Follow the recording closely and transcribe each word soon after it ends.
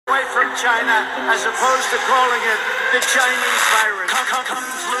away from China, as opposed to calling it the Chinese virus. Come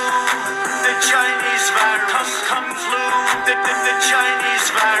flu, the Chinese virus. Come flu, the Chinese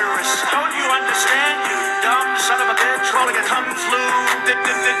virus. Don't you understand, you dumb son of a bitch? Calling it come flu,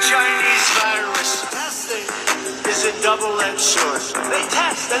 the Chinese virus. Testing is a double-edged sword. They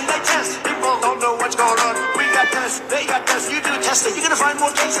test and they test. People don't know what's going on. We got tests, they got tests. You do testing, you're gonna find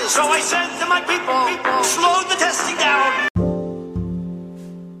more cases. So I said to my people, slow the testing down.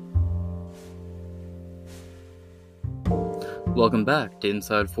 Welcome back to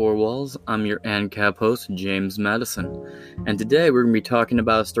Inside Four Walls. I'm your ANCAP host, James Madison. And today we're going to be talking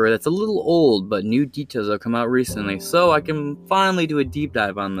about a story that's a little old, but new details have come out recently, so I can finally do a deep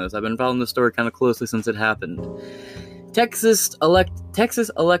dive on this. I've been following the story kind of closely since it happened. Texas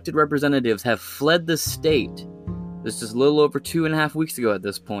elected representatives have fled the state. This is a little over 2.5 weeks ago at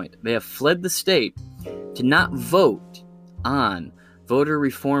this point. They have fled the state to not vote on voter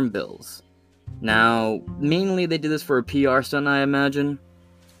reform bills. Now, mainly they did this for a PR stunt, I imagine,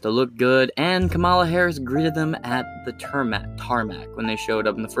 to look good, and Kamala Harris greeted them at the tarmac when they showed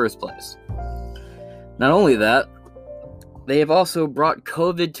up in the first place. Not only that, they have also brought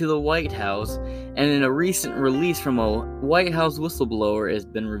COVID to the White House, and in a recent release from a White House whistleblower, it has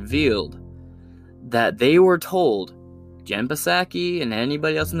been revealed that they were told, Jen Psaki and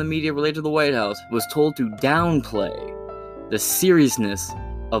anybody else in the media related to the White House, was told to downplay the seriousness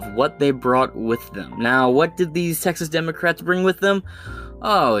of what they brought with them. Now, what did these Texas Democrats bring with them?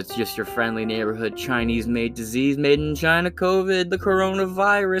 Oh, it's just your friendly neighborhood Chinese-made disease made in China, COVID, the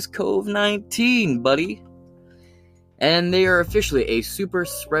coronavirus, COVID-19, buddy. And they are officially a super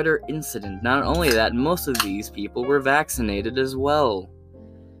spreader incident. Not only that, most of these people were vaccinated as well.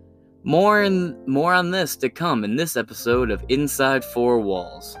 More on this to come in this episode of Inside Four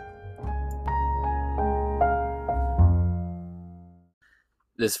Walls.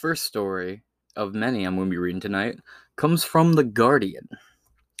 This first story, of many I'm going to be reading tonight, comes from The Guardian.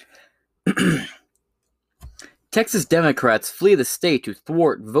 Texas Democrats flee the state to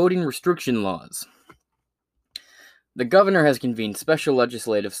thwart voting restriction laws. The governor has convened special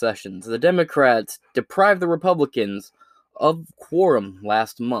legislative sessions. The Democrats deprived the Republicans of quorum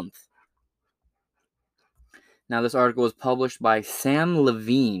last month. Now, this article was published by Sam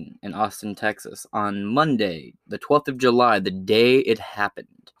Levine in Austin, Texas, on Monday, the 12th of July, the day it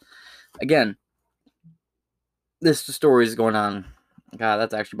happened. Again, this story is going on. God,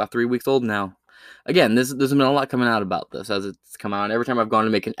 that's actually about 3 weeks old now. Again, there's been a lot coming out about this as it's come out. Every time I've gone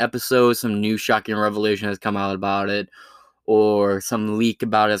to make an episode, some new shocking revelation has come out about it, or some leak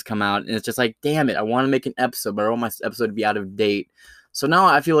about it has come out, and it's just like, damn it, I want to make an episode, but I want my episode to be out of date. So now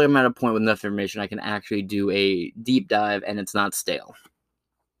I feel like I'm at a point with enough information I can actually do a deep dive and it's not stale.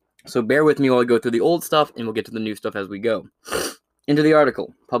 So bear with me while I go through the old stuff and we'll get to the new stuff as we go. Into the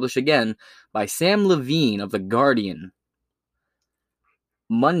article, published again by Sam Levine of The Guardian.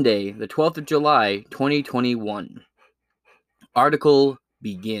 Monday, the 12th of July, 2021. Article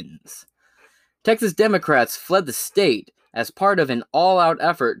begins. Texas Democrats fled the state as part of an all-out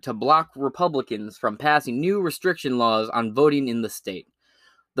effort to block Republicans from passing new restriction laws on voting in the state.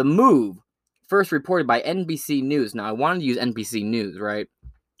 The move, first reported by NBC News. Now, I wanted to use NBC News, right?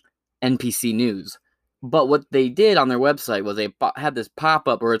 NPC News. But what they did on their website was they had this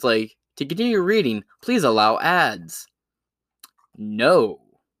pop-up where it's like, to continue reading, please allow ads. No.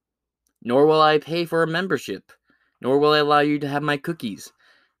 Nor will I pay for a membership. Nor will I allow you to have my cookies.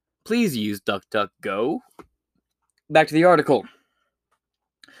 Please use DuckDuckGo. Back to the article.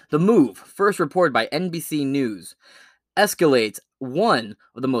 The move, first reported by NBC News, escalates one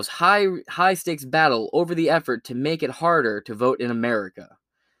of the most high-stakes battle over the effort to make it harder to vote in America.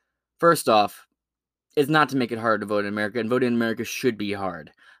 First off, it's not to make it harder to vote in America, and voting in America should be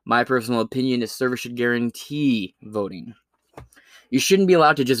hard. My personal opinion is service should guarantee voting. You shouldn't be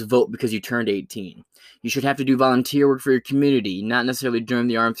allowed to just vote because you turned 18. You should have to do volunteer work for your community, not necessarily join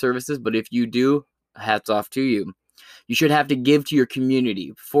the armed services, but if you do, hats off to you. You should have to give to your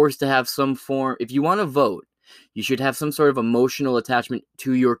community, forced to have some form. If you want to vote, you should have some sort of emotional attachment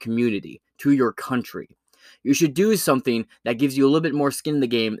to your community, to your country. You should do something that gives you a little bit more skin in the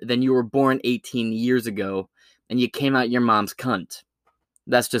game than you were born 18 years ago and you came out your mom's cunt.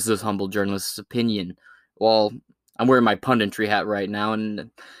 That's just this humble journalist's opinion. Well, I'm wearing my punditry hat right now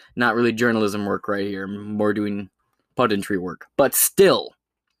and not really journalism work right here. I'm more doing punditry work. But still,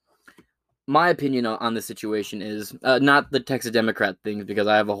 my opinion on this situation is not the Texas Democrat things, because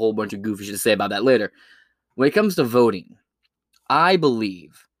I have a whole bunch of goofy shit to say about that later. When it comes to voting, I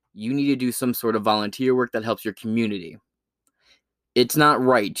believe you need to do some sort of volunteer work that helps your community. It's not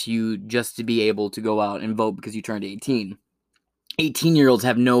right just to be able to go out and vote because you turned 18. 18-year-olds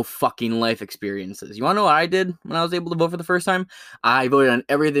have no fucking life experiences. You want to know what I did when I was able to vote for the first time? I voted on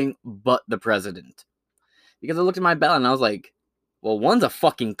everything but the president. Because I looked at my ballot and I was like, well, one's a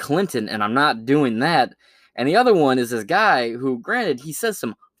fucking Clinton and I'm not doing that. And the other one is this guy who, granted, he says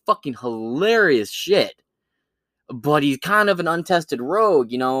some fucking hilarious shit, but he's kind of an untested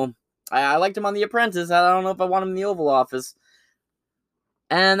rogue, you know. I liked him on The Apprentice. I don't know if I want him in the Oval Office.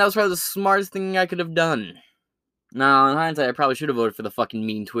 And that was probably the smartest thing I could have done. Now, in hindsight, I probably should have voted for the fucking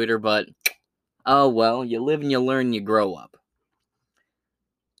mean Twitter, but oh well, you live and you learn and you grow up.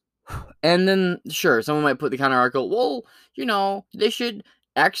 And then, sure, someone might put the counter article, well, you know, they should.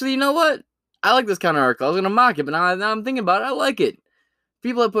 Actually, you know what? I like this counter article. I was going to mock it, but now I'm thinking about it. I like it.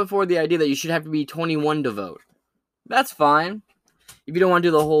 People have put forward the idea that you should have to be 21 to vote. That's fine. If you don't want to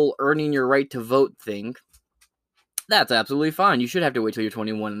do the whole earning your right to vote thing, that's absolutely fine. You should have to wait till you're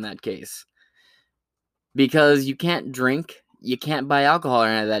 21 in that case. Because you can't drink, you can't buy alcohol or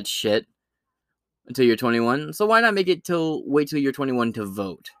any of that shit until you're 21. So why not make it wait till you're 21 to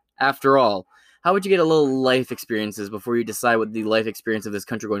vote? After all, how would you get a little life experiences before you decide what the life experience of this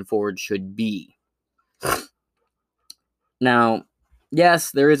country going forward should be? Now,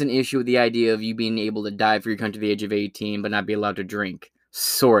 yes, there is an issue with the idea of you being able to die for your country at the age of 18 but not be allowed to drink.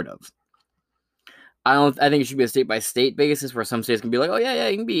 Sort of. I think it should be a state-by-state basis where some states can be like, oh yeah,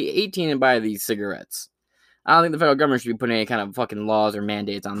 you can be 18 and buy these cigarettes. I don't think the federal government should be putting any kind of fucking laws or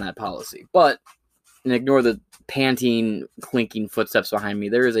mandates on that policy. But, and ignore the panting, clinking footsteps behind me,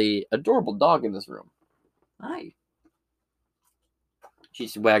 there is a adorable dog in this room. Hi.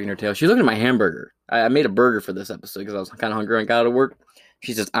 She's wagging her tail. She's looking at my hamburger. I made a burger for this episode because I was kind of hungry and got out of work.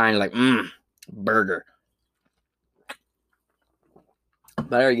 She's just eyeing like, burger.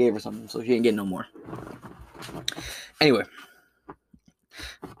 But I already gave her something, so she ain't getting no more. Anyway.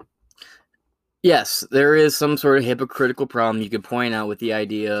 Yes, there is some sort of hypocritical problem you could point out with the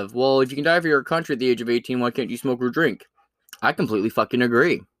idea of, well, if you can die for your country at the age of 18, why can't you smoke or drink? I completely fucking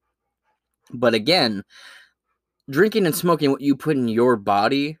agree. But again, drinking and smoking, what you put in your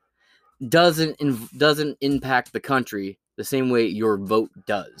body, doesn't impact the country the same way your vote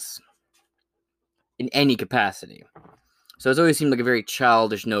does. In any capacity. So it's always seemed like a very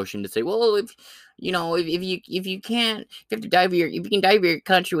childish notion to say, well, if you can die for your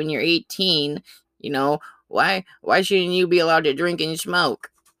country when you're 18, you know, why shouldn't you be allowed to drink and smoke?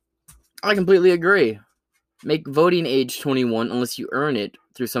 I completely agree. Make voting age 21 unless you earn it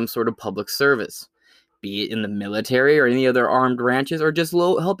through some sort of public service, be it in the military or any other armed branches, or just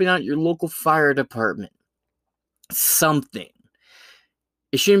helping out your local fire department. Something.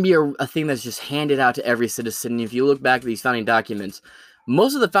 It shouldn't be a thing that's just handed out to every citizen. If you look back at these founding documents,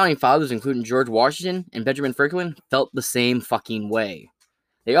 most of the founding fathers, including George Washington and Benjamin Franklin, felt the same fucking way.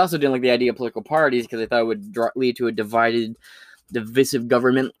 They also didn't like the idea of political parties because they thought it would lead to a divided, divisive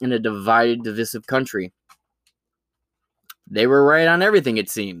government and a divided, divisive country. They were right on everything, it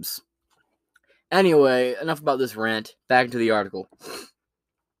seems. Anyway, enough about this rant. Back into the article.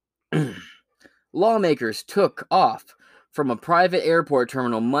 Lawmakers took off from a private airport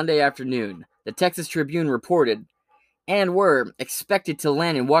terminal Monday afternoon, the Texas Tribune reported, and were expected to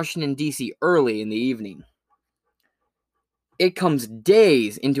land in Washington, D.C. early in the evening. It comes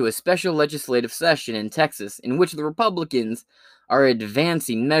days into a special legislative session in Texas in which the Republicans are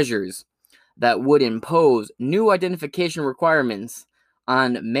advancing measures that would impose new identification requirements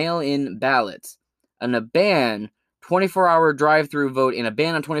on mail-in ballots and a ban 24-hour drive-through vote and a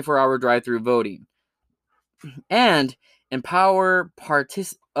ban on 24-hour drive-through voting, and empower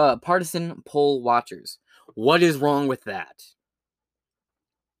partisan poll watchers. What is wrong with that?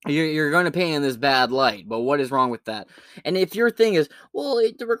 You're going to paint in this bad light, but what is wrong with that? And if your thing is, well,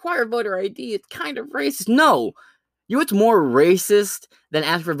 to require voter ID, it's kind of racist. No. You know what's more racist than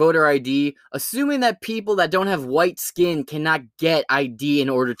ask for voter ID? Assuming that people that don't have white skin cannot get ID in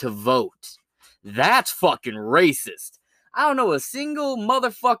order to vote. That's fucking racist. I don't know a single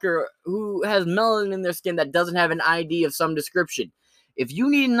motherfucker who has melanin in their skin that doesn't have an ID of some description. If you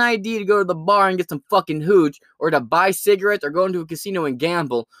need an ID to go to the bar and get some fucking hooch, or to buy cigarettes, or go into a casino and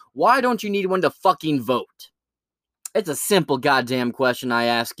gamble, why don't you need one to fucking vote? It's a simple goddamn question I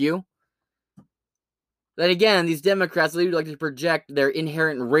ask you. Then again, these Democrats, they like to project their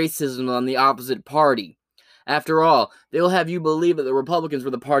inherent racism on the opposite party. After all, they'll have you believe that the Republicans were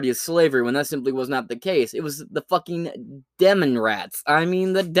the party of slavery when that simply was not the case. It was the fucking the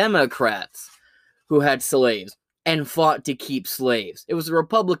Democrats, who had slaves and fought to keep slaves. It was the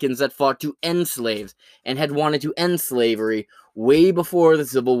Republicans that fought to end slaves and had wanted to end slavery way before the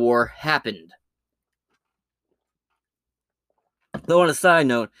Civil War happened. Though on a side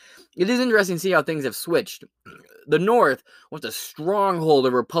note, it is interesting to see how things have switched. the North, once a stronghold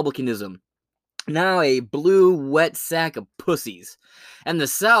of republicanism, now a blue wet sack of pussies. And the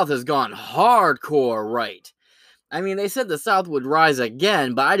South has gone hardcore right. I mean, they said the South would rise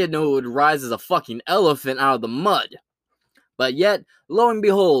again, but I didn't know it would rise as a fucking elephant out of the mud. But yet, lo and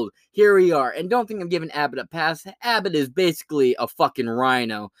behold, here we are. And don't think I'm giving Abbott a pass. Abbott is basically a fucking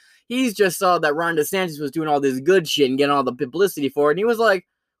rhino. He's just saw that Ron DeSantis was doing all this good shit and getting all the publicity for it, and he was like,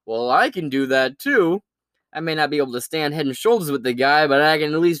 well, I can do that too. I may not be able to stand head and shoulders with the guy, but I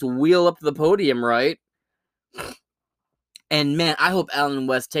can at least wheel up to the podium, right? And man, I hope Alan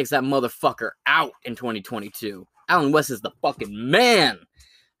West takes that motherfucker out in 2022. Alan West is the fucking man.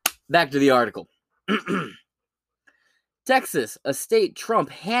 Back to the article. Texas, a state Trump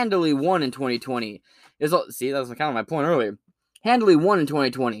handily won in 2020, see, that was kind of my point earlier. Handily won in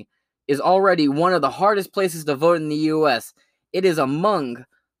 2020 is already one of the hardest places to vote in the U.S. It is among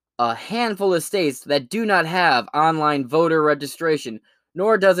a handful of states that do not have online voter registration,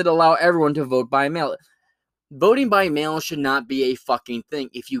 nor does it allow everyone to vote by mail. Voting by mail should not be a fucking thing.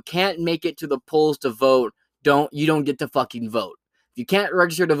 If you can't make it to the polls to vote, you don't get to fucking vote. If you can't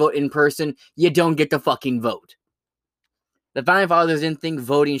register to vote in person, you don't get to fucking vote. The Founding Fathers didn't think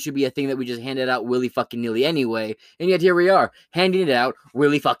voting should be a thing that we just handed out willy-fucking-nilly anyway, and yet here we are, handing it out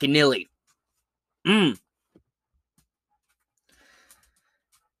willy-fucking-nilly. Where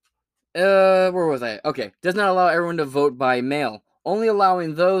was I? Okay. Does not allow everyone to vote by mail, only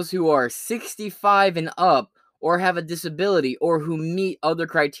allowing those who are 65 and up, or have a disability, or who meet other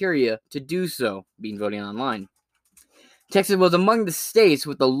criteria to do so, being voting online. Texas was among the states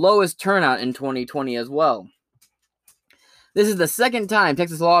with the lowest turnout in 2020 as well. This is the second time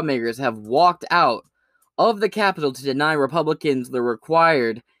Texas lawmakers have walked out of the Capitol to deny Republicans the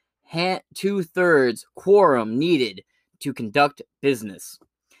required 2/3 quorum needed to conduct business.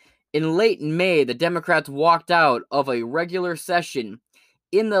 In late May, the Democrats walked out of a regular session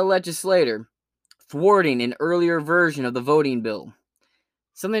in the legislature, thwarting an earlier version of the voting bill.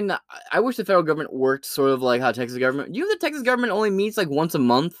 Something that I wish the federal government worked sort of like how Texas government. You know, the Texas government only meets like once a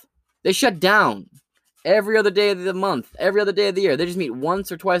month. They shut down every other day of the month, every other day of the year. They just meet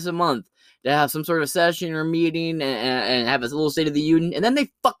once or twice a month to have some sort of session or meeting and have a little State of the Union, and then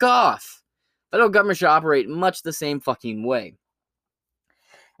they fuck off. Federal government should operate much the same fucking way.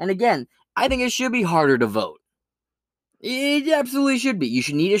 And again, I think it should be harder to vote. It absolutely should be. You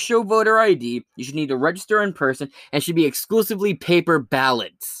should need to show voter ID. You should need to register in person. And it should be exclusively paper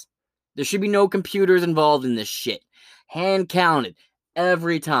ballots. There should be no computers involved in this shit. Hand counted.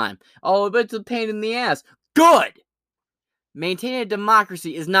 Every time. Oh, but it's a pain in the ass. Good! Maintaining a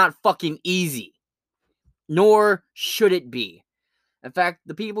democracy is not fucking easy. Nor should it be. In fact,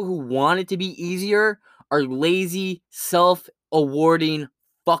 the people who want it to be easier are lazy, self-awarding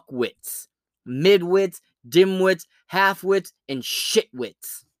fuckwits. Midwits, dimwits, halfwits, and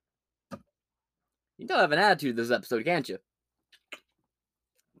shitwits. You don't have an attitude this episode, can't you?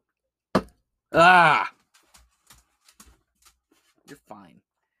 You're fine.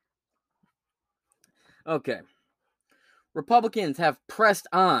 Okay. Republicans have pressed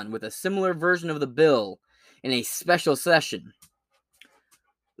on with a similar version of the bill in a special session.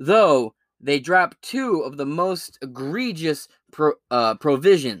 Though they dropped two of the most egregious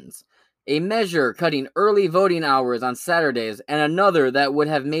provisions. A measure cutting early voting hours on Saturdays, and another that would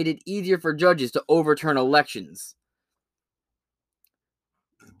have made it easier for judges to overturn elections.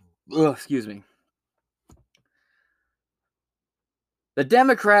 Excuse me. The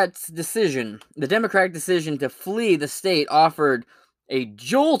Democratic decision to flee the state offered a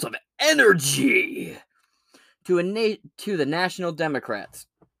jolt of energy to the National Democrats,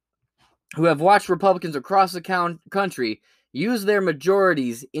 who have watched Republicans across the country use their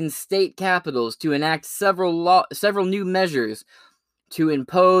majorities in state capitals to enact several new measures to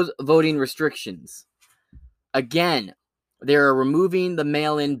impose voting restrictions. Again, they are removing the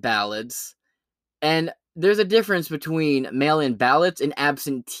mail-in ballots, and there's a difference between mail-in ballots and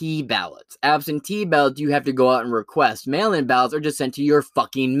absentee ballots. Absentee ballots you have to go out and request. Mail-in ballots are just sent to your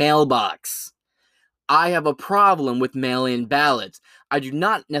fucking mailbox. I have a problem with mail-in ballots. I do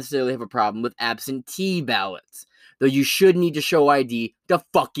not necessarily have a problem with absentee ballots. Though you should need to show ID to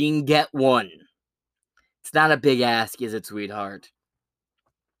fucking get one. It's not a big ask, is it, sweetheart?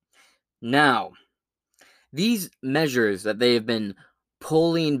 Now, these measures that they have been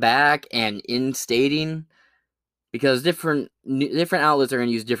pulling back and instating, because different outlets are going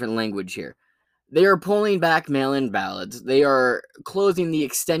to use different language here. They are pulling back mail-in ballots. They are closing the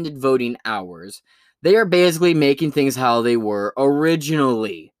extended voting hours. They are basically making things how they were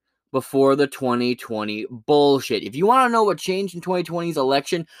originally before the 2020 bullshit. If you want to know what changed in 2020's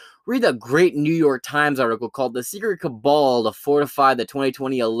election, Read the great New York Times article called "The Secret Cabal to Fortify the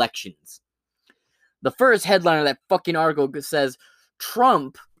 2020 Elections." The first headline of that fucking article says,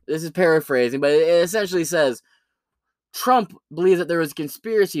 Trump, this is paraphrasing, but it essentially says, Trump believes that there was a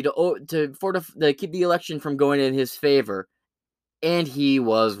conspiracy to keep the election from going in his favor, and he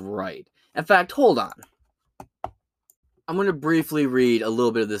was right. In fact, hold on. I'm going to briefly read a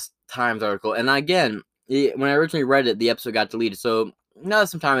little bit of this Times article, and again, when I originally read it, the episode got deleted, so now that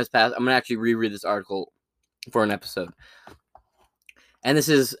some time has passed, I'm going to actually reread this article for an episode. And this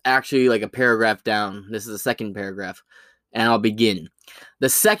is actually like a paragraph down. This is the second paragraph. And I'll begin. The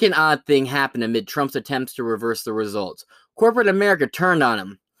second odd thing happened amid Trump's attempts to reverse the results. Corporate America turned on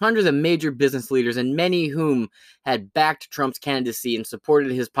him. Hundreds of major business leaders, and many whom had backed Trump's candidacy and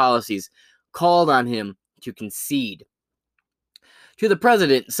supported his policies, called on him to concede. To the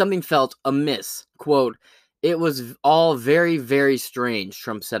president, something felt amiss. Quote, "It was all very, very strange,"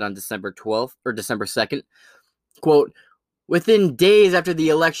 Trump said on December 2nd. Quote, "Within days after the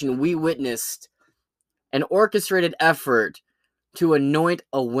election, we witnessed an orchestrated effort to anoint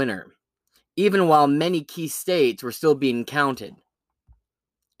a winner, even while many key states were still being counted.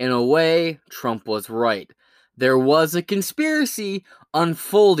 In a way, Trump was right. There was a conspiracy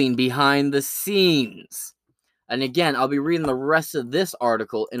unfolding behind the scenes." And again, I'll be reading the rest of this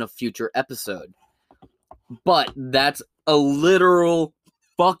article in a future episode. But that's a literal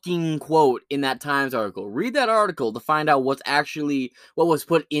fucking quote in that Times article. Read that article to find out what was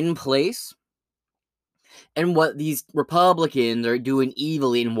put in place and what these Republicans are doing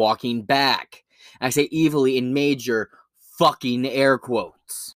evilly and walking back. I say evilly in major fucking air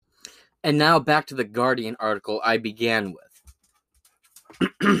quotes. And now back to the Guardian article I began with.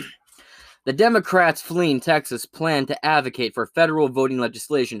 The Democrats fleeing Texas plan to advocate for federal voting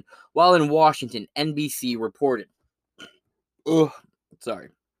legislation while in Washington, NBC reported. Ugh, sorry.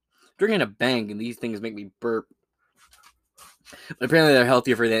 Drinking a bang and these things make me burp. But apparently they're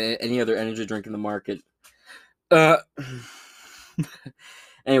healthier than any other energy drink in the market.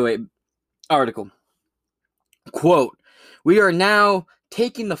 Anyway, article. Quote, "We are now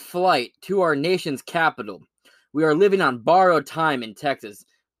taking the flight to our nation's capital. We are living on borrowed time in Texas,"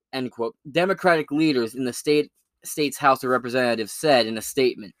 end quote. Democratic leaders in the state's House of Representatives said in a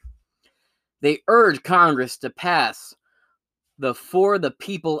statement. They urged Congress to pass the For the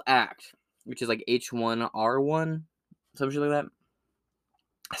People Act, which is like H1R1, something like that.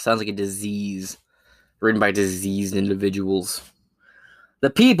 Sounds like a disease written by diseased individuals. The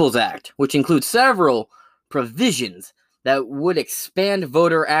People's Act, which includes several provisions that would expand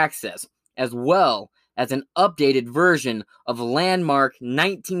voter access, as well as an updated version of landmark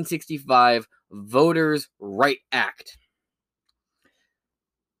 1965 Voters' Right Act.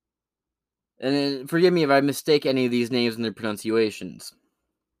 And then, forgive me if I mistake any of these names and their pronunciations.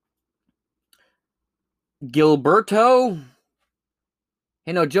 Gilberto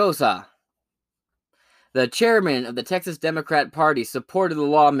Hinojosa, the chairman of the Texas Democrat Party, supported the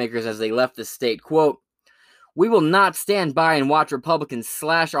lawmakers as they left the state. Quote, "We will not stand by and watch Republicans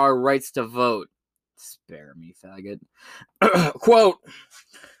slash our rights to vote." Spare me, faggot. Quote,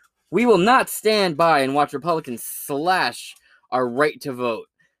 "We will not stand by and watch Republicans slash our right to vote,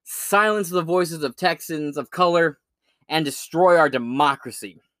 silence the voices of Texans of color, and destroy our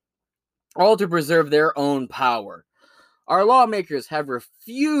democracy, all to preserve their own power. Our lawmakers have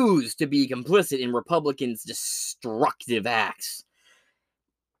refused to be complicit in Republicans' destructive acts.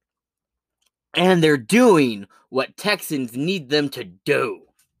 And they're doing what Texans need them to do.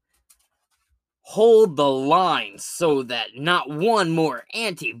 Hold the line so that not one more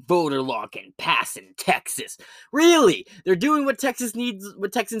anti-voter law can pass in Texas." Really? They're doing what Texans need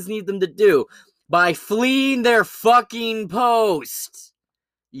them to do by fleeing their fucking post.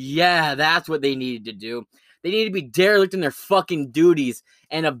 Yeah, that's what they needed to do. They need to be derelict in their fucking duties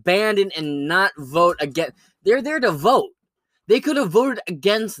and abandon and not vote against. They're there to vote. They could have voted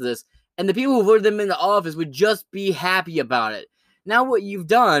against this, and the people who voted them into office would just be happy about it. Now what you've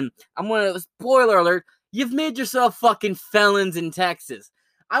done, spoiler alert, you've made yourself fucking felons in Texas.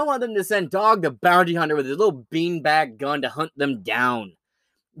 I want them to send Dog the Bounty Hunter with his little beanbag gun to hunt them down.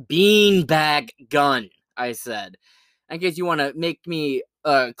 Beanbag gun, I said. In case you want to make me,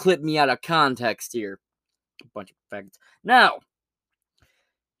 clip me out of context here. Bunch of facts. Now,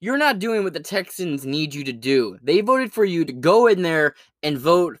 you're not doing what the Texans need you to do. They voted for you to go in there and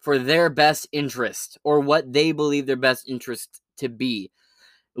vote for their best interest, or what they believe their best interest to be.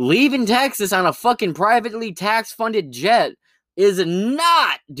 Leaving Texas on a fucking privately tax-funded jet is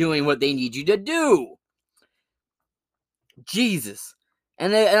not doing what they need you to do. Jesus.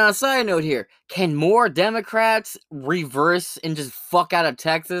 And on a side note here, can more Democrats reverse and just fuck out of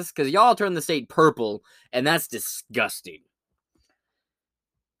Texas? Because y'all turn the state purple, and that's disgusting.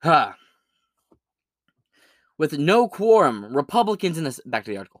 Huh. With no quorum, Republicans in the... Back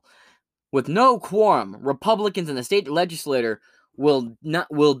to the article. With no quorum, Republicans in the state legislature will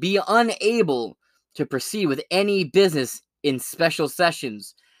be unable to proceed with any business in special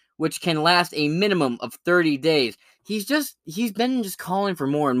sessions, which can last a minimum of 30 days. He's been calling for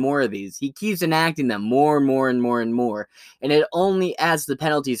more and more of these. He keeps enacting them more and more and more and more, and it only adds the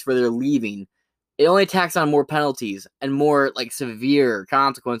penalties for their leaving. It only tacks on more penalties and more severe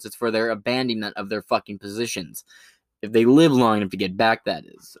consequences for their abandonment of their fucking positions. If they live long enough to get back, that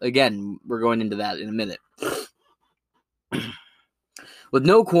is. Again, we're going into that in a minute. With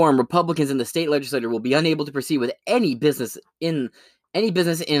no quorum, Republicans in the state legislature will be unable to proceed with any business in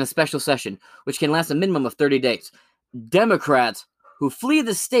a special session, which can last a minimum of 30 days. Democrats who flee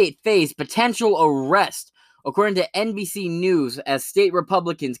the state face potential arrest, according to NBC News, as state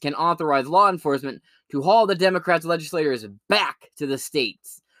Republicans can authorize law enforcement to haul the Democrats' legislators back to the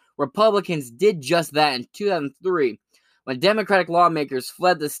states. Republicans did just that in 2003, when Democratic lawmakers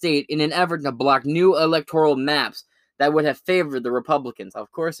fled the state in an effort to block new electoral maps that would have favored the Republicans. Of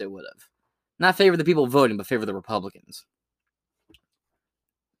course it would have. Not favor the people voting, but favor the Republicans.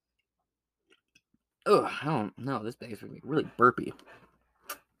 Ugh, I don't know. This bag's going to be really burpy.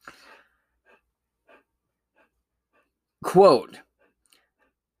 Quote,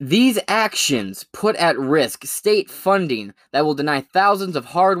 these actions put at risk state funding that will deny thousands of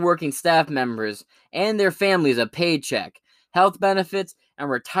hardworking staff members and their families a paycheck, health benefits, and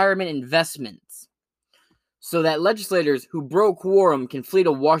retirement investments, so that legislators who broke quorum can flee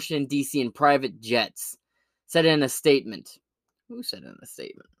to Washington, D.C. in private jets, said in a statement. Who said it in a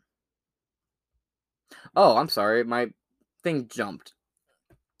statement? Oh, I'm sorry. My thing jumped.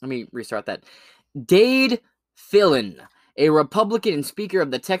 Let me restart that. Dade Phelan, a Republican and Speaker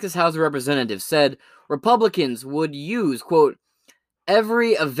of the Texas House of Representatives, said Republicans would use, quote,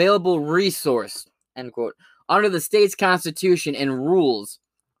 every available resource, end quote, under the state's constitution and rules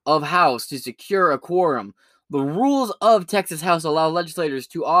of House to secure a quorum. The rules of Texas House allow legislators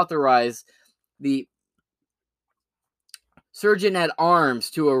to authorize the Sergeant at Arms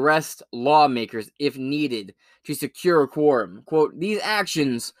to arrest lawmakers if needed to secure a quorum. Quote, these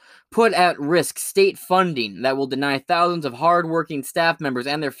actions put at risk state funding that will deny thousands of hardworking staff members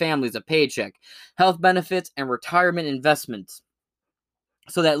and their families a paycheck, health benefits, and retirement investments,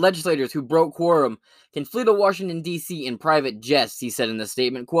 so that legislators who broke quorum can flee to Washington, D.C. in private jets, he said in the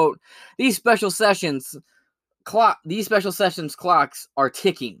statement. Quote, these special sessions clocks are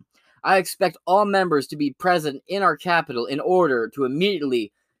ticking. I expect all members to be present in our Capitol in order to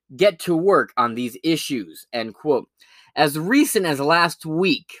immediately get to work on these issues, end quote. As recent as last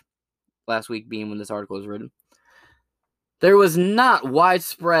week being when this article was written, there was not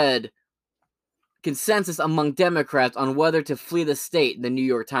widespread consensus among Democrats on whether to flee the state, the New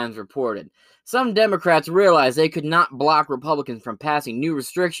York Times reported. Some Democrats realized they could not block Republicans from passing new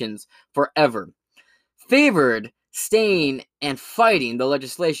restrictions forever, favored staying and fighting the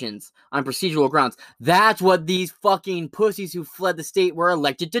legislations on procedural grounds. That's what these fucking pussies who fled the state were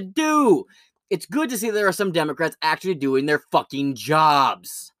elected to do. It's good to see there are some Democrats actually doing their fucking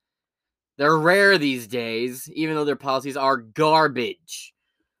jobs. They're rare these days, even though their policies are garbage.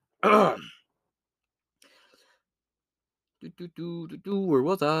 Where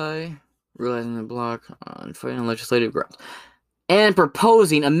was I? Realizing the block on fighting legislative grounds. And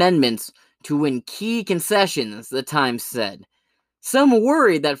proposing amendments to win key concessions, the Times said. Some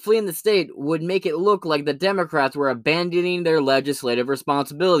worried that fleeing the state would make it look like the Democrats were abandoning their legislative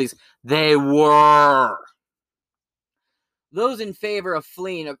responsibilities. They were. Those in favor of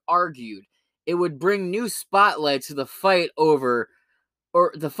fleeing argued it would bring new spotlights to the fight over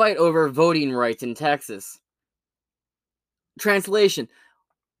voting rights in Texas. Translation: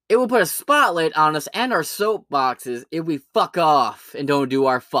 it will put a spotlight on us and our soapboxes if we fuck off and don't do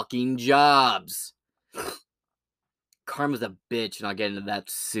our fucking jobs. Karma's a bitch, and I'll get into that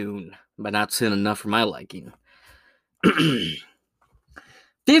soon, but not soon enough for my liking.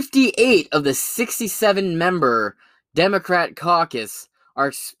 58 of the 67-member Democrat caucus are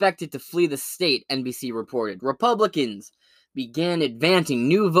expected to flee the state, NBC reported. Republicans began advancing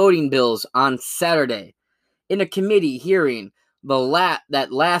new voting bills on Saturday in a committee hearing that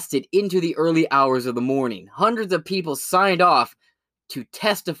lasted into the early hours of the morning. Hundreds of people signed off to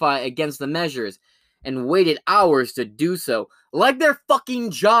testify against the measures and waited hours to do so, like their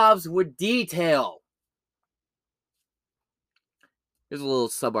fucking jobs would detail. Here's a little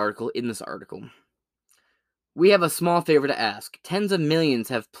sub-article in this article. We have a small favor to ask. Tens of millions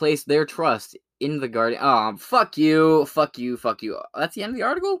have placed their trust in the Guardian. Oh, fuck you, fuck you, fuck you. That's the end of the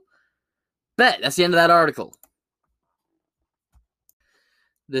article? Bet, that's the end of that article.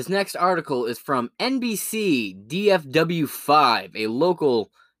 This next article is from NBC DFW5, a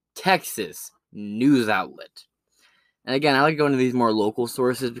local Texas news outlet. And again, I like going to these more local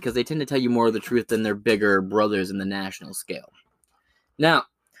sources because they tend to tell you more of the truth than their bigger brothers in the national scale. Now,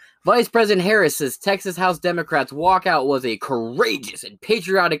 Vice President Harris says Texas House Democrats' walkout was a courageous and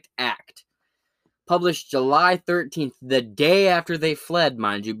patriotic act. Published July 13th, the day after they fled,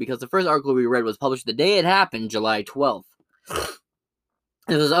 mind you, because the first article we read was published the day it happened, July 12th.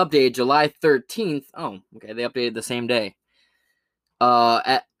 It was updated July 13th. Oh, okay, they updated the same day.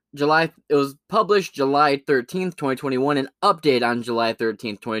 It was published July 13th, 2021, and updated on July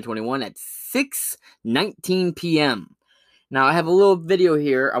 13th, 2021 at 6:19 p.m. Now, I have a little video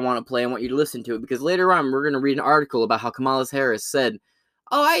here I want to play. I want you to listen to it because later on we're going to read an article about how Kamala Harris said,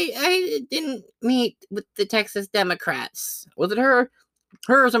 "Oh, I didn't meet with the Texas Democrats." Was it her?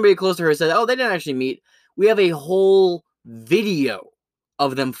 Her or somebody close to her said, "Oh, they didn't actually meet." We have a whole video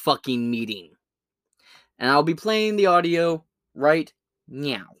of them fucking meeting. And I'll be playing the audio right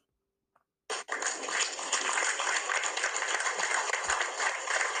now.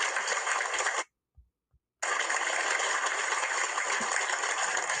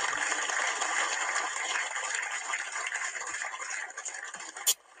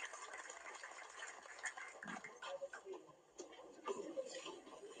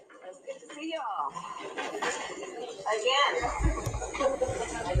 See y'all again.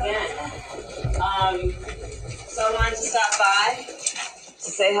 So I wanted to stop by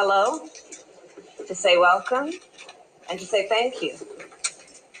to say hello, to say welcome, and to say thank you.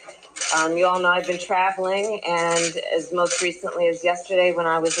 You all know I've been traveling, and as most recently as yesterday when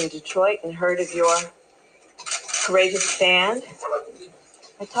I was in Detroit and heard of your courageous stand,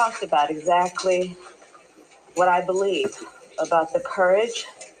 I talked about exactly what I believe about the courage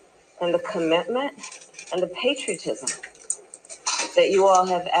and the commitment and the patriotism that you all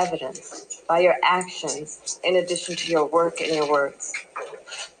have evidenced by your actions in addition to your work and your words.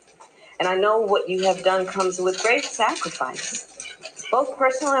 And I know what you have done comes with great sacrifice, both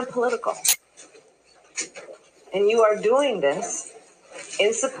personal and political. And you are doing this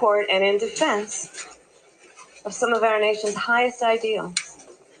in support and in defense of some of our nation's highest ideals.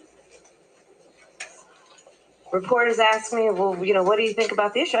 Reporters ask me, well, what do you think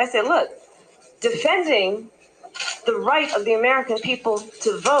about the issue? I said, look, defending the right of the American people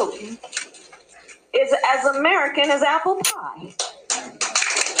to vote is as American as apple pie.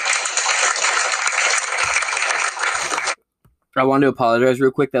 I want to apologize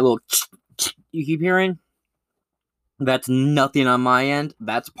real quick. That little you keep hearing, that's nothing on my end.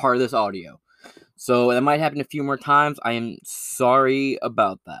 That's part of this audio. So that might happen a few more times. I am sorry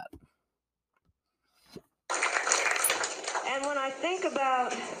about that. And when I think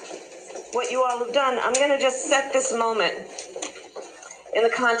about what you all have done, I'm going to just set this moment in the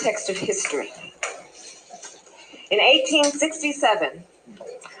context of history. In 1867,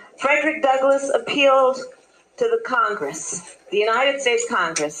 Frederick Douglass appealed to the Congress, the United States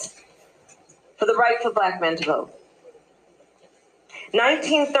Congress, for the right for black men to vote.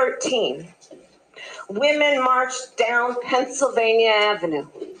 1913, women marched down Pennsylvania Avenue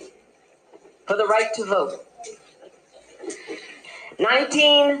for the right to vote.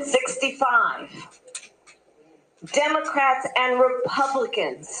 1965, Democrats and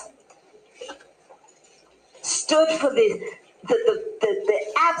Republicans stood for the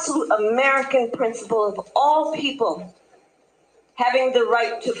absolute American principle of all people having the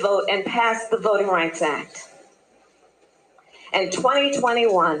right to vote and passed the Voting Rights Act. And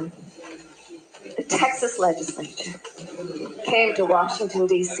 2021, the Texas legislature came to Washington,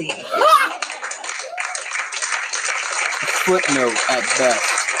 D.C. Footnote at best.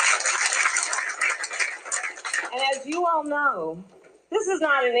 And as you all know, this is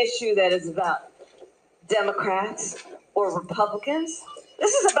not an issue that is about Democrats or Republicans.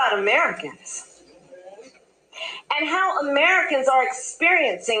 This is about Americans and how Americans are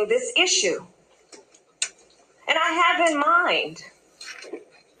experiencing this issue. And I have in mind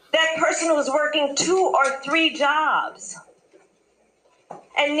that person who's working 2 or 3 jobs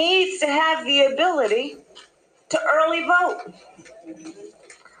and needs to have the ability to early vote.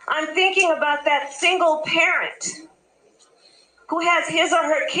 I'm thinking about that single parent who has his or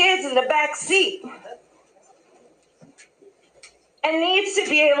her kids in the back seat and needs to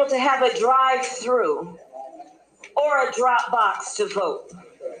be able to have a drive-through or a drop box to vote.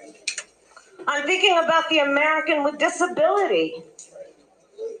 I'm thinking about the American with disability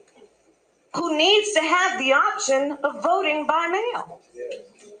who needs to have the option of voting by mail.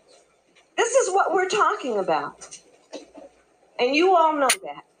 This is what we're talking about. And you all know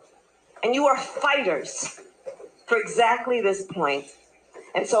that. And you are fighters for exactly this point.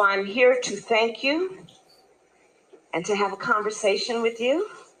 And so I'm here to thank you and to have a conversation with you.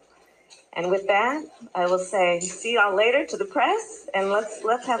 And with that, I will say, see y'all later to the press, and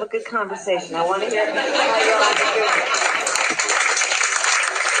let's have a good conversation. I want to hear how y'all are doing.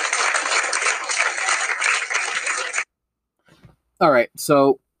 All right,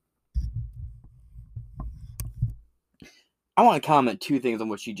 so I want to comment two things on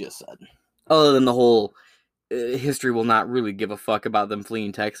what she just said. Other than the whole history will not really give a fuck about them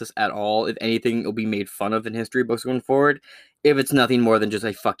fleeing Texas at all. If anything, it'll be made fun of in history books going forward. If it's nothing more than just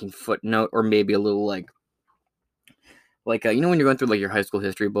a fucking footnote or maybe a little like you know when you're going through like your high school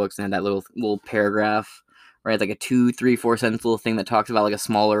history books and that little paragraph, right? Like a 2, 3, 4 sentence little thing that talks about like a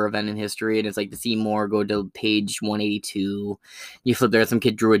smaller event in history, and it's like to see more, go to page 182. You flip there, some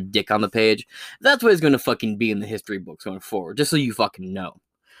kid drew a dick on the page. That's what it's going to fucking be in the history books going forward, just so you fucking know,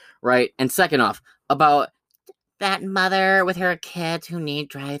 right? And second off, about that mother with her kids who need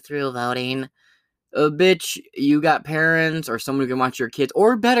drive-through voting. Bitch, you got parents or someone who can watch your kids,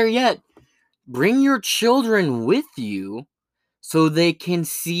 or better yet, bring your children with you so they can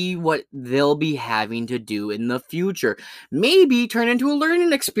see what they'll be having to do in the future. Maybe turn into a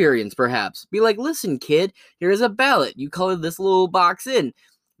learning experience, perhaps. Be like, listen, kid, here's a ballot. You color this little box in.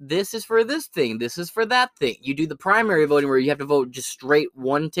 This is for this thing. This is for that thing. You do the primary voting where you have to vote just straight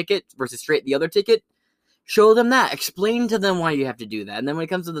one ticket versus straight the other ticket. Show them that. Explain to them why you have to do that. And then when it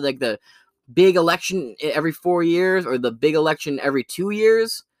comes to the big election every 4 years or the big election every 2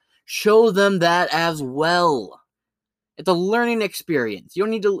 years, show them that as well. It's a learning experience. You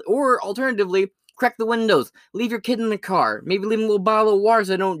don't need to, or alternatively, crack the windows. Leave your kid in the car. Maybe leave them a little bottle of water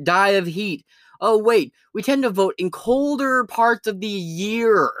so they don't die of heat. Oh, wait. We tend to vote in colder parts of the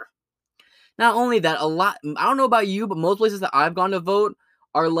year. Not only that, a lot, I don't know about you, but most places that I've gone to vote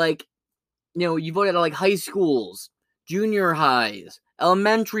are like, you know, you vote at like high schools, junior highs,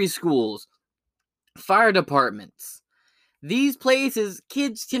 elementary schools, fire departments. These places,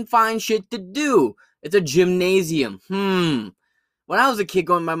 kids can find shit to do. It's a gymnasium. When I was a kid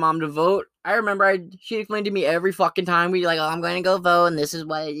going with my mom to vote, I remember she explained to me every fucking time we'd like, oh, I'm going to go vote, and this is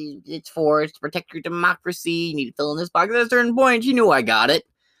what it's for. It's to protect your democracy. You need to fill in this box at a certain point. She knew I got it.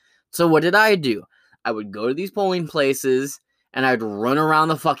 So what did I do? I would go to these polling places, and I'd run around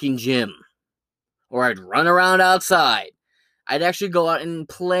the fucking gym. Or I'd run around outside. I'd actually go out and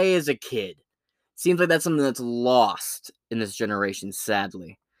play as a kid. Seems like that's something that's lost in this generation,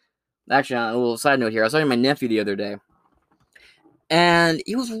 sadly. Actually, on a little side note here, I was talking to my nephew the other day, and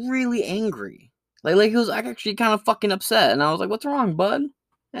he was really angry. Like he was actually kind of fucking upset, and I was like, what's wrong, bud?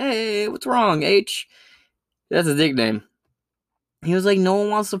 Hey, what's wrong, H? That's his nickname. He was like, no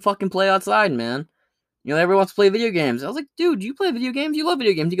one wants to fucking play outside, man. You know, everyone wants to play video games. I was like, dude, you play video games? You love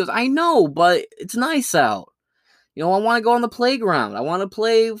video games. He goes, I know, but it's nice out. You know, I want to go on the playground. I want to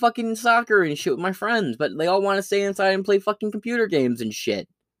play fucking soccer and shit with my friends, but they all want to stay inside and play fucking computer games and shit.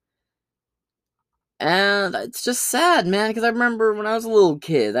 And it's just sad, man, because I remember when I was a little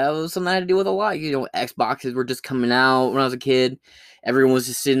kid, that was something I had to deal with a lot. You know, Xboxes were just coming out when I was a kid. Everyone was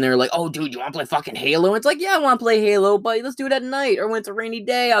just sitting there like, oh, dude, you want to play fucking Halo? And it's like, yeah, I want to play Halo, but let's do it at night or when it's a rainy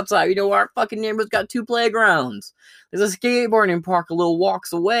day outside. You know, our fucking neighborhood's got 2 playgrounds. There's a skateboarding park a little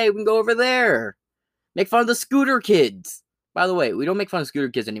walks away. We can go over there. Make fun of the scooter kids. By the way, we don't make fun of scooter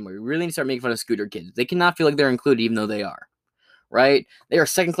kids anymore. We really need to start making fun of scooter kids. They cannot feel like they're included even though they are. Right? They are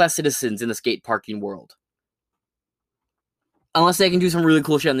second-class citizens in the skate parking world. Unless they can do some really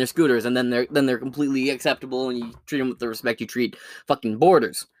cool shit on their scooters, and then they're completely acceptable, and you treat them with the respect you treat fucking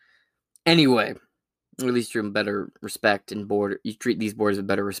borders. Anyway, or at least treat them better respect and border. You treat these borders with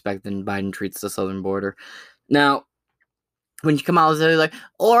better respect than Biden treats the southern border. Now, when you come out and say like,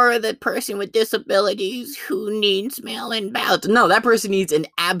 or the person with disabilities who needs mail-in ballots. No, that person needs an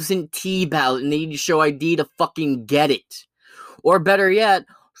absentee ballot, and they need to show ID to fucking get it. Or better yet,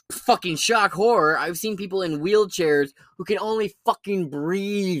 fucking shock horror, I've seen people in wheelchairs who can only fucking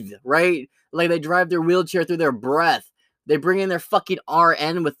breathe, right? Like they drive their wheelchair through their breath. They bring in their fucking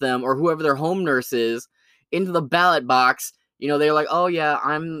RN with them, or whoever their home nurse is, into the ballot box. You know, they're like, oh yeah,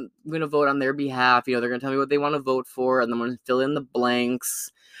 I'm going to vote on their behalf. You know, they're going to tell me what they want to vote for, and I'm going to fill in the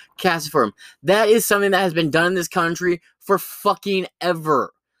blanks, cast it for them. That is something that has been done in this country for fucking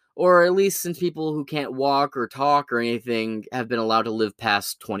ever. Or at least since people who can't walk or talk or anything have been allowed to live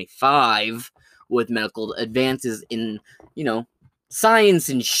past 25 with medical advances in, you know, science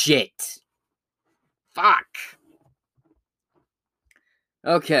and shit. Fuck.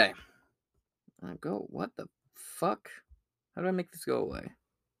 Okay. Go. What the fuck? How do I make this go away?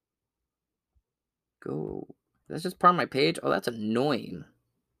 Go. That's just part of my page? Oh, that's annoying.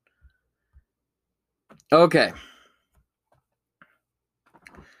 Okay.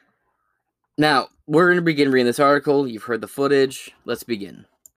 Now, we're going to begin reading this article. You've heard the footage. Let's begin.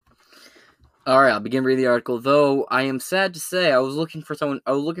 Alright, I'll begin reading the article. Though I am sad to say I was looking for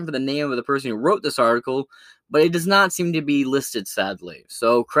the name of the person who wrote this article, but it does not seem to be listed, sadly.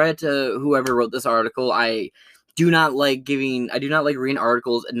 So credit to whoever wrote this article. I do not like reading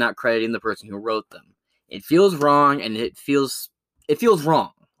articles and not crediting the person who wrote them. It feels wrong, and it feels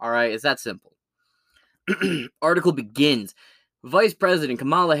wrong. Alright, it's that simple. Article begins. Vice President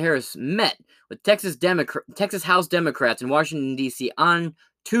Kamala Harris met with Texas House Democrats in Washington, D.C. on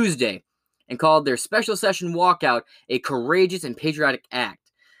Tuesday and called their special session walkout a courageous and patriotic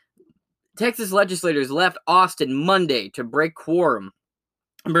act. Texas legislators left Austin Monday to break quorum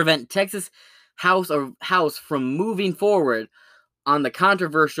and prevent Texas House from moving forward on the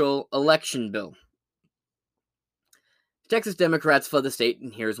controversial election bill. Texas Democrats fled the state,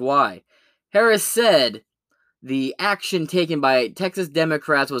 and here's why. Harris said the action taken by Texas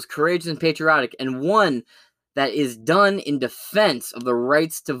Democrats was courageous and patriotic, and one that is done in defense of the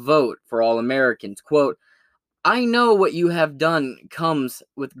rights to vote for all Americans. Quote, I know what you have done comes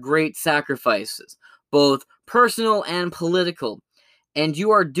with great sacrifices, both personal and political, and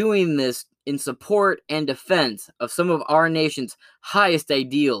you are doing this in support and defense of some of our nation's highest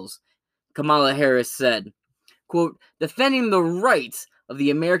ideals, Kamala Harris said. Quote, defending the rights of the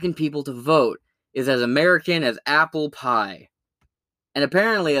American people to vote is as American as apple pie. And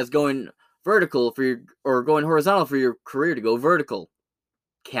apparently as going vertical going horizontal for your career to go vertical.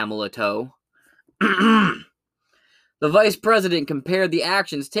 Camel a toe. The vice president compared the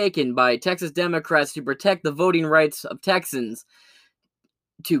actions taken by Texas Democrats to protect the voting rights of Texans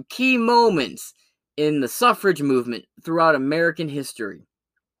to key moments in the suffrage movement throughout American history.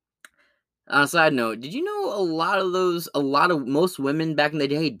 On a side note, did you know most women back in the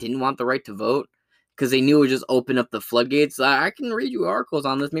day didn't want the right to vote? Because they knew it would just open up the floodgates. I can read you articles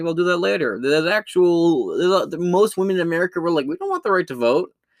on this. Maybe I'll do that later. Most women in America were like, we don't want the right to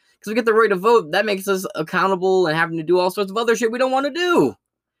vote. Because we get the right to vote, that makes us accountable and having to do all sorts of other shit we don't want to do.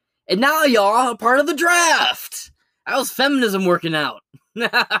 And now y'all are part of the draft. How's feminism working out?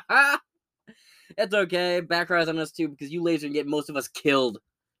 That's okay. Backfires on us too, because you ladies are going to get most of us killed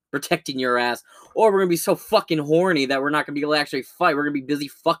protecting your ass. Or we're going to be so fucking horny that we're not going to be able to actually fight. We're going to be busy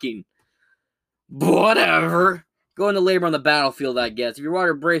fucking. Whatever. Go into labor on the battlefield, I guess. If your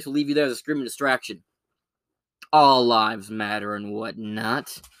water breaks, we'll leave you there as a screaming distraction. All lives matter and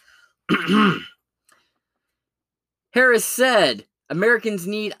whatnot. Harris said Americans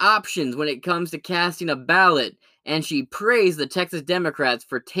need options when it comes to casting a ballot, and she praised the Texas Democrats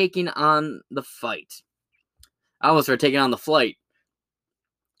for taking on the fight. I almost started taking on the flight.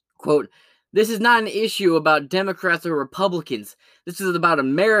 Quote, this is not an issue about Democrats or Republicans. This is about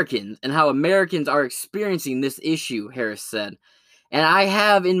Americans and how Americans are experiencing this issue, Harris said. And I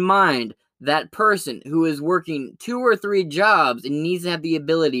have in mind that person who is working 2 or 3 jobs and needs to have the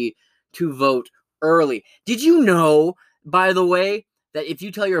ability to vote early. Did you know, by the way, that if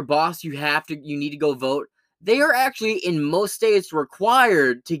you tell your boss you need to go vote, they are actually in most states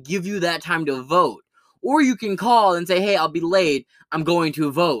required to give you that time to vote. Or you can call and say, hey, I'll be late. I'm going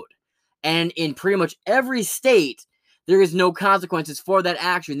to vote. And in pretty much every state, there is no consequences for that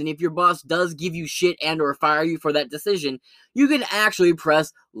action. And if your boss does give you shit and or fire you for that decision, you can actually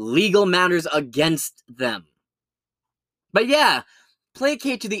press legal matters against them. But yeah,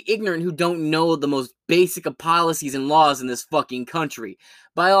 placate to the ignorant who don't know the most basic of policies and laws in this fucking country.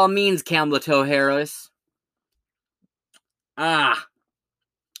 By all means, Kamala Harris. Back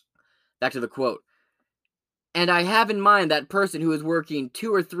to the quote. And I have in mind that person who is working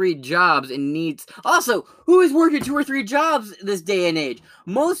 2 or 3 jobs and needs... Also, who is working 2 or 3 jobs this day and age?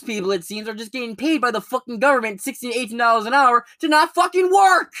 Most people, it seems, are just getting paid by the fucking government $16 to $18 an hour to not fucking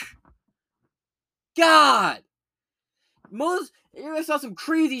work! God! I saw some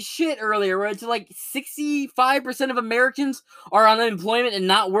crazy shit earlier where it's like 65% of Americans are on unemployment and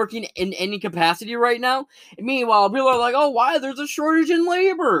not working in any capacity right now. And meanwhile, people are like, oh, why? There's a shortage in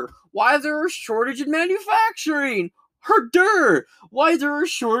labor. Why is there a shortage in manufacturing? Why is there a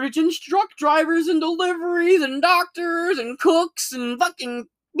shortage in truck drivers and deliveries and doctors and cooks and fucking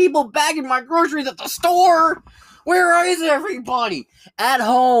people bagging my groceries at the store? Where is everybody? At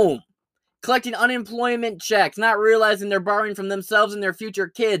home. Collecting unemployment checks, not realizing they're borrowing from themselves and their future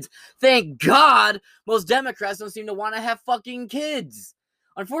kids. Thank God most Democrats don't seem to want to have fucking kids.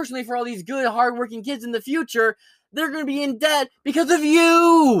 Unfortunately for all these good, hardworking kids in the future, they're going to be in debt because of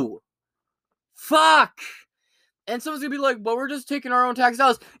you. fuck? And someone's gonna be like, well, we're just taking our own tax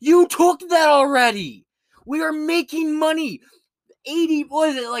dollars. You took that already. We are making money. 80, what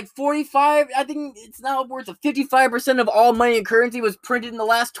is it, like 45? I think it's now upwards of 55% of all money and currency was printed in the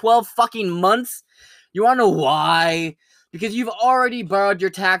last 12 fucking months. You wanna know why? Because you've already borrowed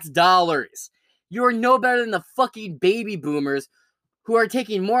your tax dollars. You are no better than the fucking baby boomers who are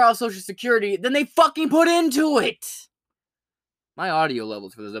taking more out of Social Security than they fucking put into it. My audio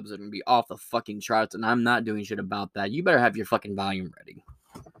levels for this episode are gonna be off the fucking charts, and I'm not doing shit about that. You better have your fucking volume ready.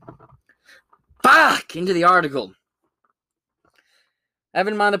 Fuck! Into the article. Have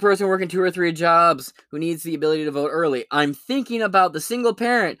in mind the person working 2 or 3 jobs who needs the ability to vote early. I'm thinking about the single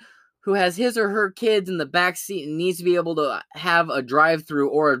parent who has his or her kids in the back seat and needs to be able to have a drive-through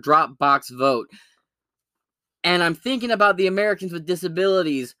or a drop box vote. And I'm thinking about the Americans with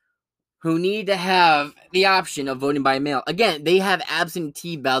disabilities who need to have the option of voting by mail. Again, they have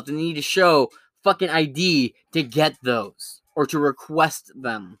absentee ballots and they need to show fucking ID to get those or to request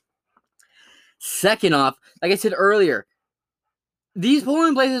them. Second off, like I said earlier, these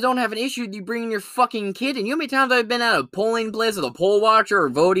polling places don't have an issue with you bringing your fucking kid in. You know how many times I've been at a polling place with a poll watcher or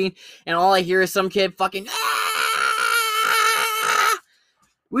voting, and all I hear is some kid fucking, ah!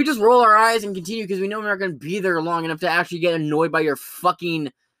 We just roll our eyes and continue because we know we're not going to be there long enough to actually get annoyed by your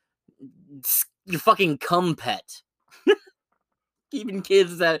fucking cum pet. Having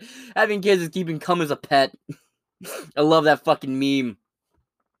kids is keeping cum as a pet. I love that fucking meme.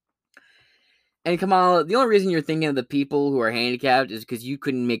 And Kamala, the only reason you're thinking of the people who are handicapped is because you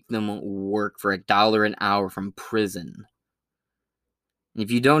couldn't make them work for $1 an hour from prison. If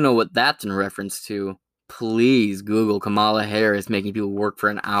you don't know what that's in reference to, please Google Kamala Harris making people work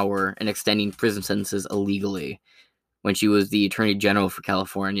for an hour and extending prison sentences illegally when she was the Attorney General for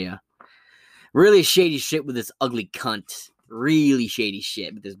California. Really shady shit with this ugly cunt. Really shady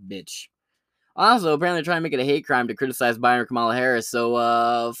shit with this bitch. Also, apparently trying to make it a hate crime to criticize Biden or Kamala Harris,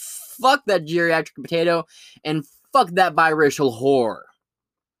 so, fuck that geriatric potato, and fuck that biracial whore.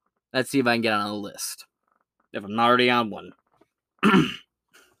 Let's see if I can get on a list. If I'm not already on one.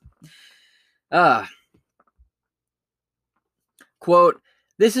 Quote,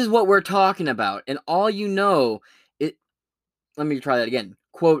 this is what we're talking about, and all you know, let me try that again.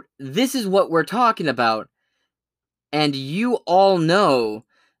 Quote, this is what we're talking about, and you all know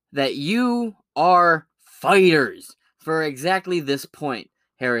that you are fighters for exactly this point,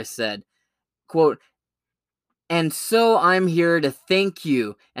 Harris said. Quote, and so I'm here to thank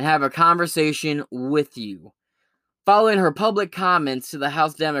you and have a conversation with you. Following her public comments to the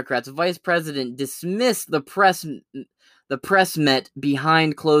House Democrats, Vice President dismissed the press met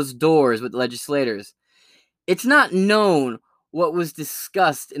behind closed doors with legislators. It's not known what was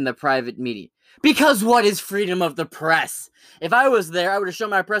discussed in the private meeting. Because what is freedom of the press? If I was there, I would have shown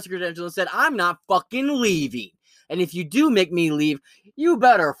my press credentials and said, I'm not fucking leaving. And if you do make me leave, you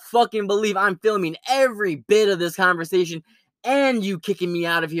better fucking believe I'm filming every bit of this conversation and you kicking me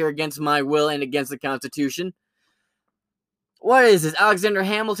out of here against my will and against the Constitution. What is this, Alexander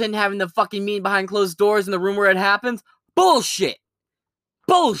Hamilton having the fucking meeting behind closed doors in the room where it happens? Bullshit!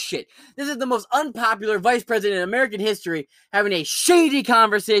 Bullshit! This is the most unpopular vice president in American history having a shady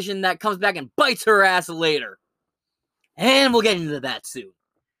conversation that comes back and bites her ass later. And we'll get into that soon.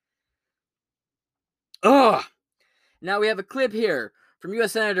 Ugh! Now we have a clip here from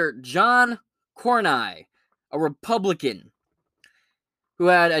U.S. Senator John Cornyn, a Republican, who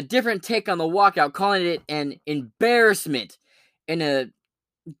had a different take on the walkout, calling it an embarrassment and a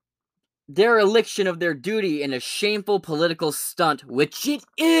dereliction of their duty and a shameful political stunt, which it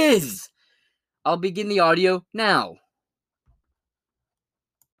is. I'll begin the audio now.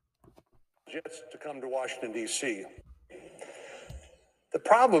 Jets to come to Washington, D.C. The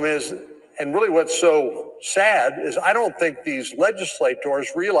problem is, and really what's so sad, is I don't think these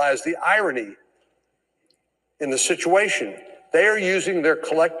legislators realize the irony in the situation. They are using their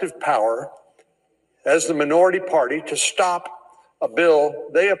collective power as the minority party to stop a bill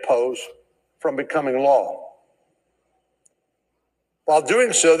they oppose from becoming law. While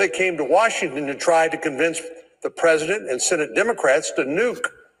doing so, they came to Washington to try to convince the president and Senate Democrats to nuke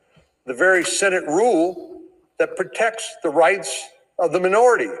the very Senate rule that protects the rights of the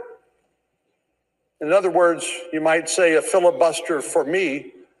minority. In other words, you might say a filibuster for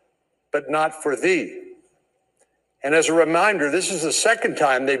me, but not for thee. And as a reminder, this is the second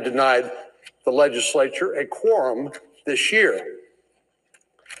time they've denied the legislature a quorum this year.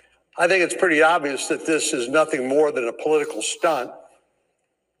 I think it's pretty obvious that this is nothing more than a political stunt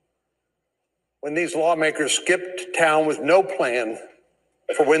when these lawmakers skipped town with no plan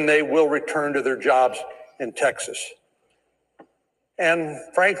for when they will return to their jobs in Texas. and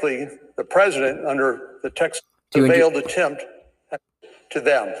frankly, the president under the Texas veiled attempt to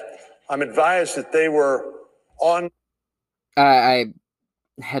them. I'm advised that they were on. I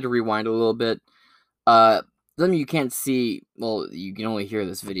had to rewind a little bit. Something you can't see, well, you can only hear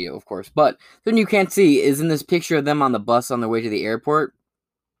this video, of course, but something you can't see is in this picture of them on the bus on their way to the airport.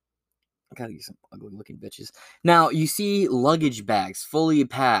 I gotta use some ugly looking bitches. Now, you see luggage bags fully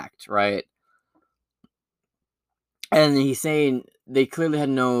packed, right? And he's saying they clearly had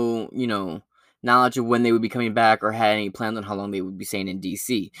no, knowledge of when they would be coming back or had any plans on how long they would be staying in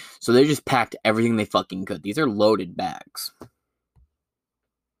DC. So they just packed everything they fucking could. These are loaded bags.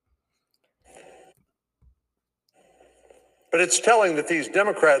 But it's telling that these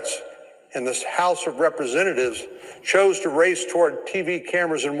Democrats in this House of Representatives chose to race toward TV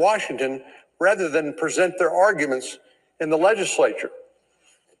cameras in Washington rather than present their arguments in the legislature.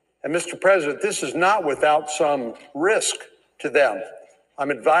 And Mr. President, this is not without some risk to them. I'm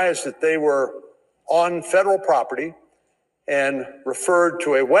advised that they were on federal property and referred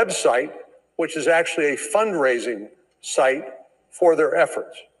to a website, which is actually a fundraising site for their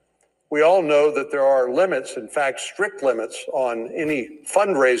efforts. We all know that there are limits, in fact, strict limits on any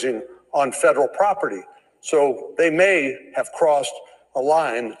fundraising on federal property. So they may have crossed a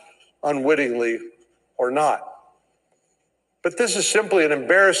line unwittingly or not. But this is simply an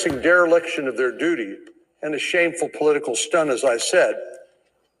embarrassing dereliction of their duty and a shameful political stunt, as I said.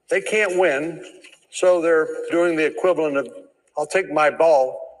 They can't win, so they're doing the equivalent of, I'll take my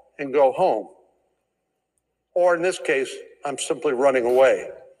ball and go home. Or in this case, I'm simply running away.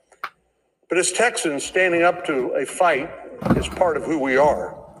 But as Texans, standing up to a fight is part of who we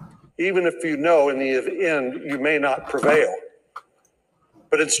are, even if you know in the end you may not prevail.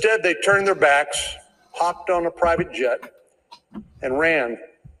 But instead, they turned their backs, hopped on a private jet, and ran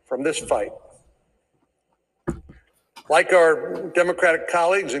from this fight. Like our Democratic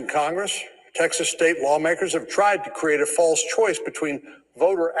colleagues in Congress, Texas state lawmakers have tried to create a false choice between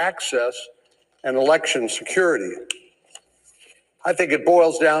voter access and election security. I think it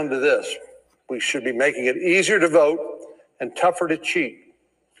boils down to this. We should be making it easier to vote and tougher to cheat,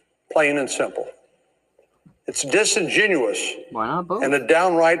 plain and simple. It's disingenuous and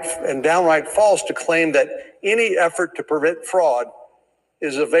downright false to claim that any effort to prevent fraud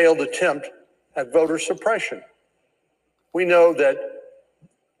is a veiled attempt at voter suppression. We know that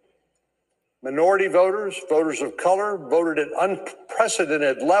minority voters, voters of color, voted at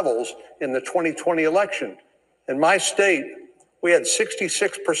unprecedented levels in the 2020 election. In my state, we had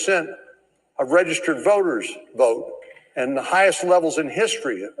 66% of registered voters vote, and the highest levels in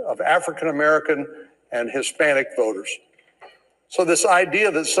history of African American and Hispanic voters. So this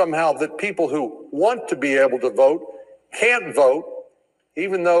idea that somehow that people who want to be able to vote can't vote,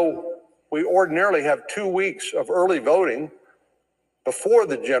 even though we ordinarily have 2 weeks of early voting before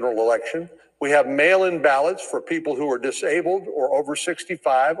the general election. We have mail-in ballots for people who are disabled or over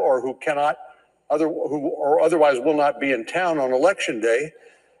 65 or who otherwise will not be in town on election day.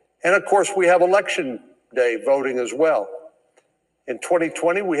 And of course, we have election day voting as well. In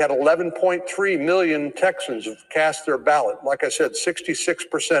 2020, we had 11.3 million Texans who cast their ballot. Like I said,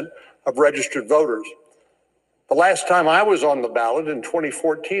 66% of registered voters. The last time I was on the ballot in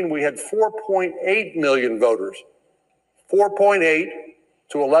 2014, we had 4.8 million voters. 4.8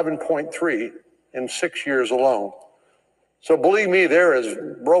 to 11.3 in 6 years alone. So believe me, there is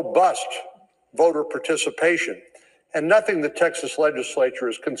robust voter participation. And nothing the Texas legislature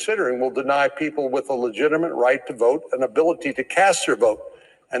is considering will deny people with a legitimate right to vote an ability to cast their vote.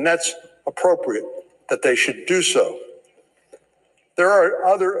 And that's appropriate that they should do so. There are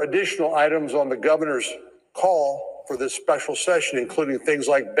other additional items on the governor's call for this special session, including things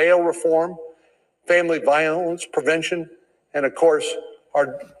like bail reform, family violence prevention, and of course,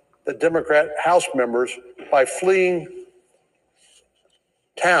 the Democrat House members, by fleeing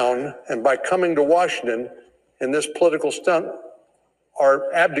town and by coming to Washington in this political stunt,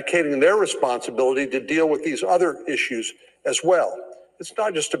 are abdicating their responsibility to deal with these other issues as well. It's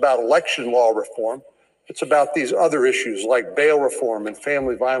not just about election law reform. It's about these other issues like bail reform and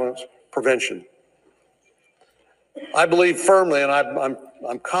family violence prevention. I believe firmly, and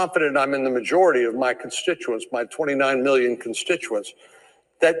I'm confident I'm in the majority of my constituents, my 29 million constituents,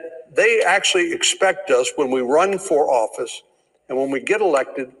 that they actually expect us when we run for office and when we get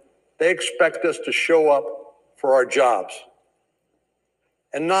elected, they expect us to show up for our jobs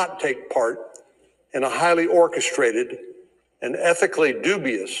and not take part in a highly orchestrated and ethically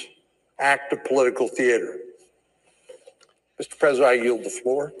dubious act of political theater. Mr. President, I yield the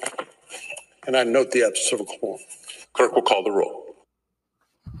floor, and I note the absence of a quorum. Clerk will call the roll.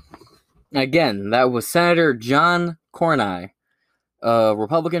 Again, that was Senator John Cornyn. A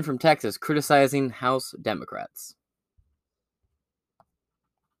Republican from Texas criticizing House Democrats.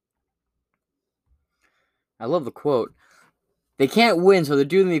 I love the quote. They can't win, so they're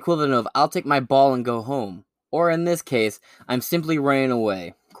doing the equivalent of, I'll take my ball and go home. Or in this case, I'm simply running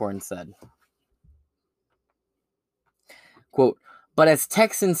away, Corn said. Quote, but as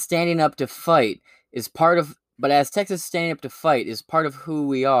Texas standing up to fight is part of who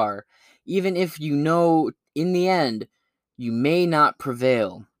we are, even if you know in the end you may not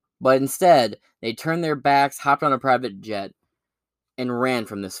prevail. But instead, they turned their backs, hopped on a private jet, and ran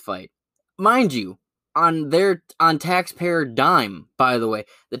from this fight. Mind you, on taxpayer dime, by the way.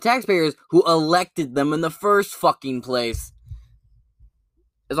 The taxpayers who elected them in the first fucking place.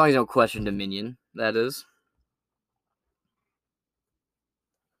 As long as you don't question Dominion, that is.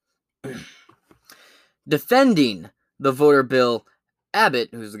 Defending the voter bill, Abbott,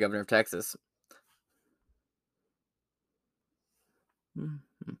 who's the governor of Texas.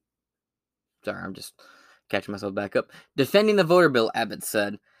 Sorry, I'm just catching myself back up. Defending the voter bill, Abbott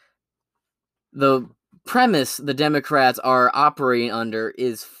said, the premise the Democrats are operating under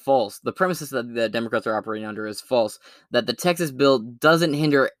is false. The premises that the Democrats are operating under is false. That the Texas bill doesn't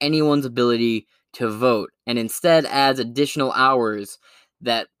hinder anyone's ability to vote, and instead adds additional hours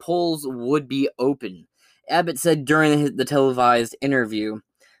that polls would be open. Abbott said during the televised interview,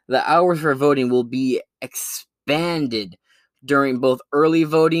 the hours for voting will be expanded during both early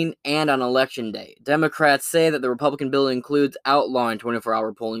voting and on election day. Democrats say that the Republican bill includes outlawing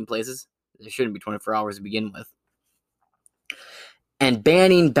 24-hour polling places. There shouldn't be 24 hours to begin with. And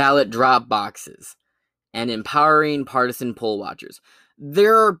banning ballot drop boxes. And empowering partisan poll watchers.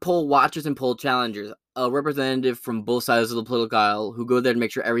 There are poll watchers and poll challengers, a representative from both sides of the political aisle, who go there to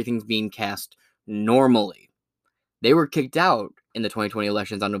make sure everything's being cast normally. They were kicked out in the 2020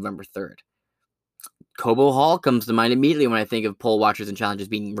 elections on November 3rd. Cobo Hall comes to mind immediately when I think of poll watchers and challengers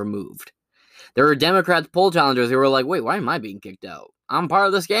being removed. There were Democrats poll challengers who were like, wait, why am I being kicked out? I'm part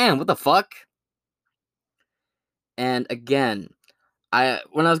of the scam. What the fuck? And again,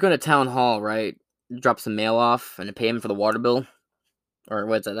 when I was going to town hall, right, drop some mail off and pay him for the water bill. Or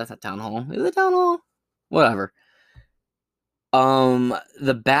what's that? That's not town hall. Is it town hall? Whatever.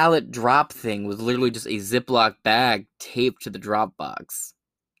 The ballot drop thing was literally just a Ziploc bag taped to the drop box.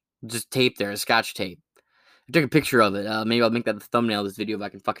 Just taped there, Scotch tape. I took a picture of it. Maybe I'll make that the thumbnail of this video if I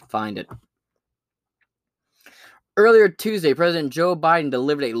can fucking find it. Earlier Tuesday, President Joe Biden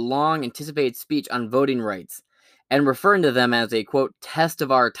delivered a long-anticipated speech on voting rights, and referring to them as a, quote, test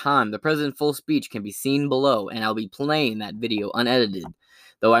of our time. The president's full speech can be seen below, and I'll be playing that video unedited,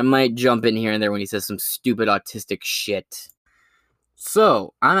 though I might jump in here and there when he says some stupid autistic shit.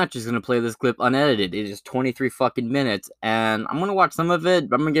 So, I'm not just going to play this clip unedited. It is 23 fucking minutes, and I'm going to watch some of it,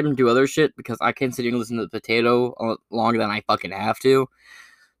 but I'm going to get into other shit, because I can't sit here and listen to the potato longer than I fucking have to.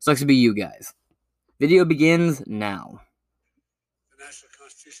 Sucks to be you guys. Video begins now. The National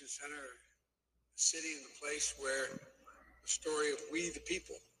Constitution Center, the city and the place where the story of we the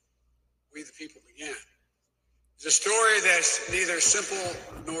people began. It's a story that's neither simple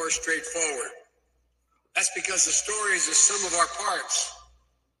nor straightforward. That's because the story is the sum of our parts,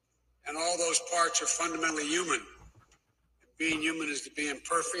 and all those parts are fundamentally human. And being human is to be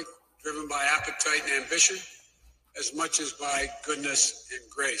imperfect, driven by appetite and ambition, as much as by goodness and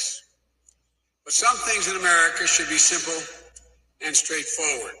grace. But some things in America should be simple and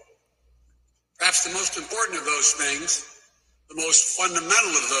straightforward. Perhaps the most important of those things, the most fundamental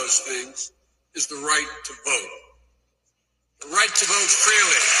of those things, is the right to vote. The right to vote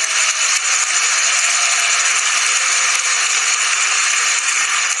freely.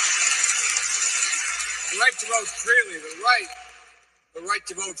 The right to vote freely, the right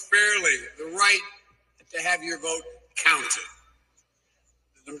to vote fairly, the right to have your vote counted.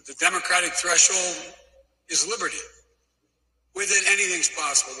 The democratic threshold is liberty. With it, anything's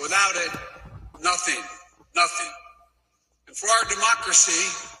possible. Without it, nothing. And for our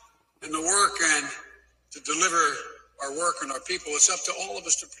democracy and the work and to deliver our work and our people, it's up to all of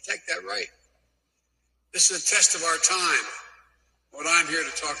us to protect that right. This is a test of our time, what I'm here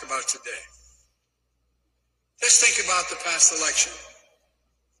to talk about today. Let's think about the past election.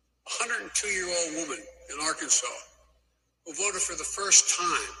 A 102-year-old woman in Arkansas who voted for the first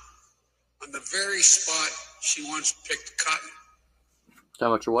time on the very spot she once picked cotton.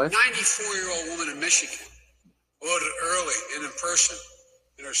 How about your wife? 94-year-old woman in Michigan voted early and in person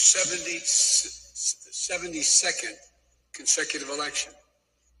in her 72nd consecutive election.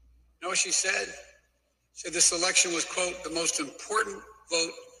 You know what she said? She said this election was, quote, the most important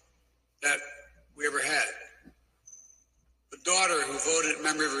vote that we ever had. The daughter who voted in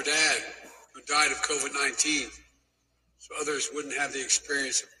memory of her dad, who died of COVID-19, so others wouldn't have the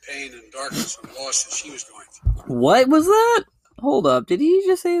experience of pain and darkness and loss that she was going through. What was that? Hold up. Did he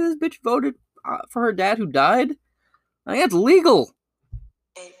just say this bitch voted for her dad who died? I think that's legal.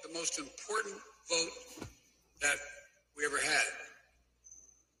 The most important vote that we ever had.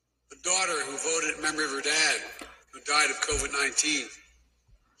 The daughter who voted in memory of her dad who died of COVID-19.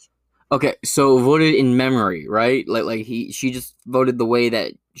 Okay, so voted in memory, right? She just voted the way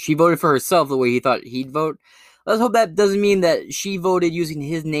that she voted for herself, the way he thought he'd vote. Let's hope that doesn't mean that she voted using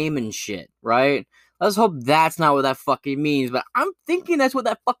his name and shit, right? Let's hope that's not what that fucking means, but I'm thinking that's what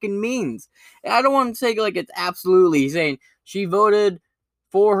that fucking means. And I don't want to say like it's absolutely saying she voted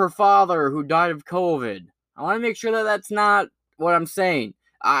for her father who died of COVID. I want to make sure that that's not what I'm saying.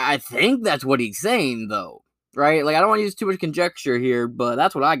 I think that's what he's saying, though. Right? Like, I don't want to use too much conjecture here, but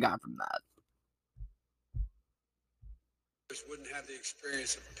that's what I got from that. Wouldn't have the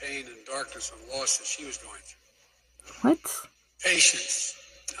experience of pain and darkness and loss that she was going through. What? Patience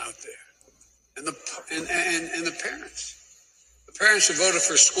out there. And the parents. The parents who voted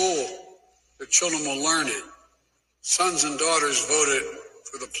for school their children will learn in. Sons and daughters voted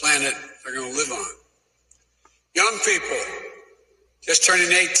for the planet they're going to live on. Young people just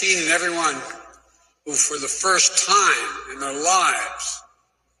turning 18 and everyone who for the first time in their lives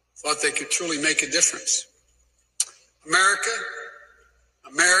thought they could truly make a difference. America,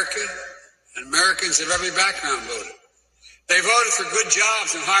 and Americans of every background voted. They voted for good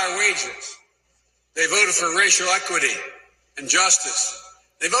jobs and higher wages. They voted for racial equity and justice.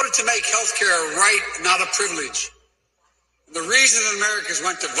 They voted to make health care a right, not a privilege. And the reason that Americans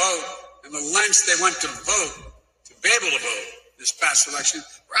went to vote and the lengths they went to vote, to be able to vote this past election,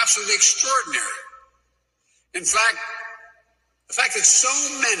 were absolutely extraordinary. In fact, the fact that so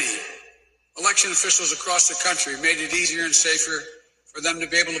many election officials across the country made it easier and safer for them to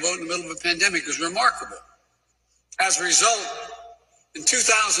be able to vote in the middle of a pandemic is remarkable. As a result, in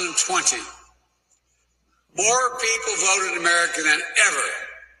 2020, more people voted in America than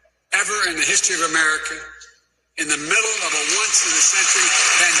ever in the history of America in the middle of a once-in-a-century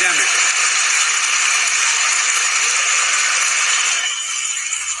pandemic.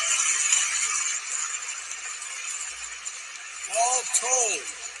 All told,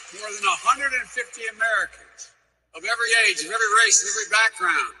 more than 150 Americans of every age, of every race, of every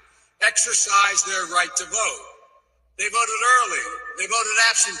background exercised their right to vote. They voted early. They voted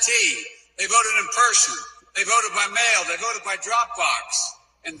absentee. They voted in person. They voted by mail. They voted by drop box.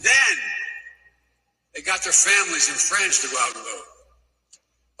 And then they got their families and friends to go out and vote.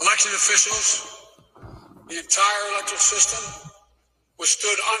 Election officials, the entire electoral system,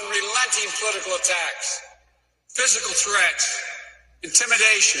 withstood unrelenting political attacks, physical threats,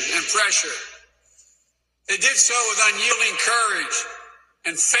 intimidation, and pressure. They did so with unyielding courage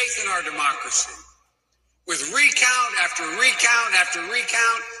and faith in our democracy. With recount after recount after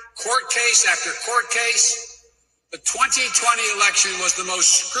recount, court case after court case, the 2020 election was the most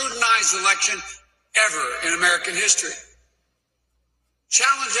scrutinized election ever in American history.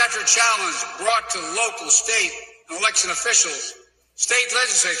 Challenge after challenge brought to local, state, and election officials, state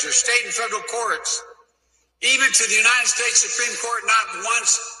legislatures, state and federal courts, even to the United States Supreme Court not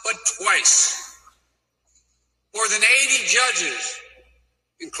once, but twice. More than 80 judges,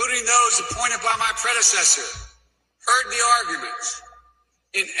 including those appointed by my predecessor, heard the arguments.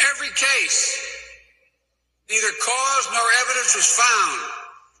 In every case, neither cause nor evidence was found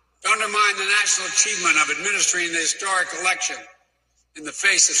to undermine the national achievement of administering the historic election in the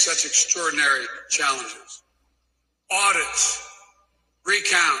face of such extraordinary challenges. Audits,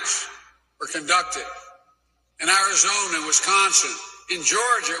 recounts were conducted. In Arizona and Wisconsin, in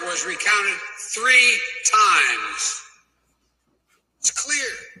Georgia, it was recounted 3 times. It's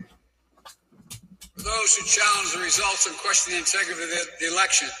clear. For those who challenge the results and question the integrity of the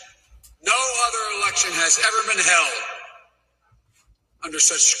election, no other election has ever been held under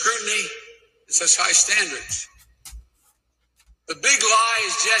such scrutiny and such high standards. The big lie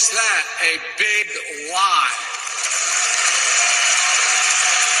is just that, a big lie.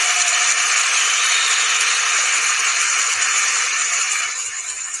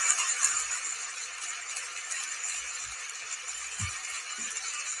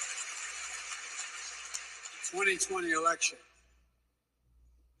 The 2020 election,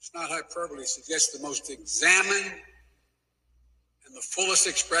 it's not hyperbole, suggests the most examined and the fullest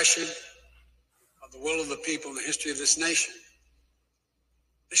expression of the will of the people in the history of this nation.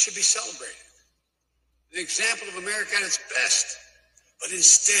 They should be celebrated. An example of America at its best. But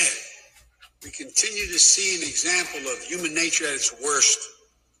instead, we continue to see an example of human nature at its worst.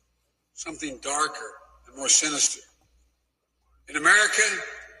 Something darker and more sinister. In America,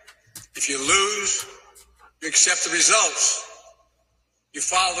 if you lose, You accept the results. You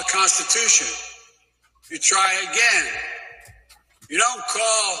follow the Constitution. You try again. You don't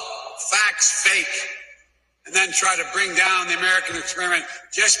call facts fake and then try to bring down the American experiment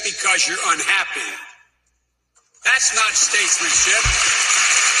just because you're unhappy. That's not statesmanship.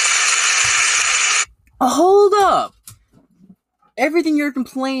 Hold up. Everything you're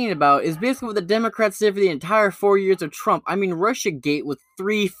complaining about is basically what the Democrats did for the entire 4 years of Trump. I mean, Russiagate was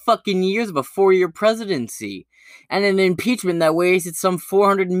 3 fucking years of a 4-year presidency. And an impeachment that wasted some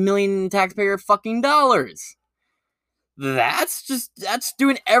 $400 million in taxpayer fucking dollars. That's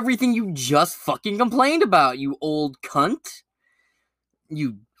doing everything you just fucking complained about, you old cunt.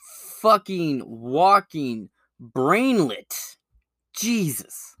 You fucking walking brainlet.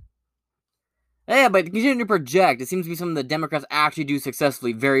 Jesus. Yeah, but continuing to project, it seems to be something the Democrats actually do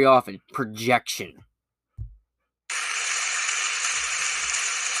successfully very often. Projection.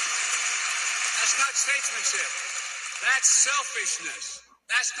 That's not statesmanship. That's selfishness.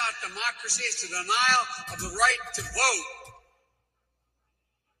 That's not democracy. It's a denial of the right to vote.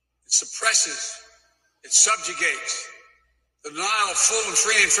 It suppresses. It subjugates. The denial of full and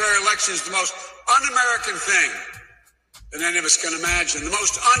free and fair elections is the most un-American thing that any of us can imagine. The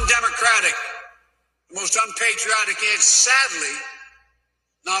most undemocratic, the most unpatriotic, and sadly,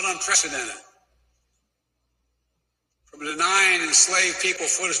 not unprecedented. From denying enslaved people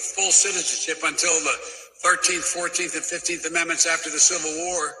full citizenship until the 13th, 14th, and 15th Amendments after the Civil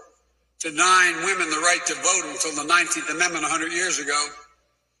War, denying women the right to vote until the 19th Amendment 100 years ago,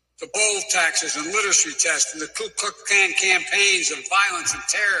 to poll taxes and literacy tests and the Ku Klux Klan campaigns of violence and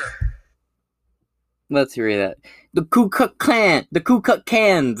terror. Let's hear that. The Ku Klux Klan, the Ku Klux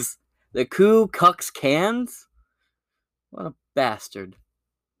Kans, the Ku Klux Kans? What a bastard.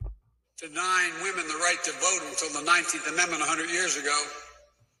 Denying women the right to vote until the 19th Amendment 100 years ago,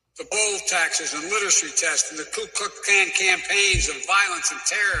 to poll taxes and literacy tests and the Ku Klux Klan campaigns of violence and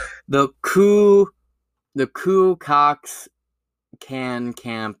terror. The Ku Klux Klan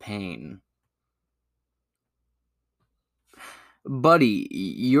campaign. Buddy,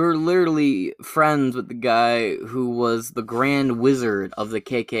 you're literally friends with the guy who was the Grand Wizard of the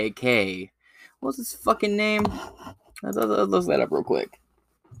KKK. What's his fucking name? Let's look that up real quick.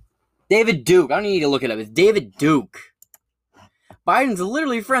 David Duke. I don't need to look it up. It's David Duke. Biden's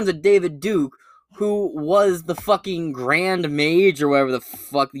literally friends with David Duke, who was the fucking Grand Mage, or whatever the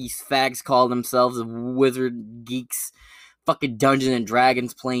fuck these fags call themselves, the wizard geeks, fucking Dungeons and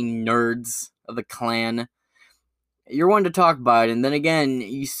Dragons playing nerds of the clan. You're one to talk Biden. Then again,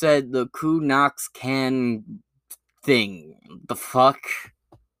 you said the Ku Klux Klan thing. The fuck?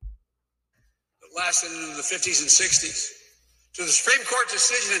 That lasted into the 50s and 60s. To the Supreme Court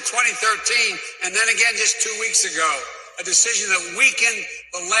decision in 2013, and then again just 2 weeks ago, a decision that weakened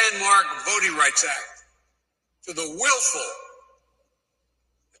the landmark Voting Rights Act. To the willful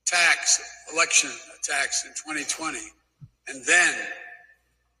election attacks in 2020, and then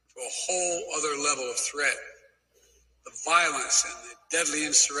to a whole other level of threat, the violence and the deadly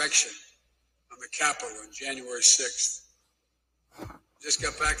insurrection on the Capitol on January 6th. Just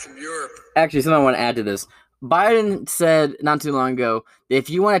got back from Europe. Actually, something I want to add to this. Biden said not too long ago that if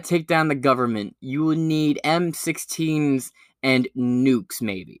you want to take down the government, you will need M16s and nukes,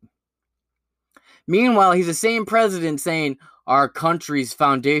 maybe. Meanwhile, he's the same president saying our country's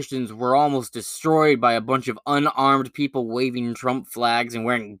foundations were almost destroyed by a bunch of unarmed people waving Trump flags and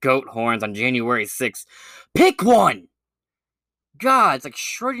wearing goat horns on January 6th. Pick one! God, it's like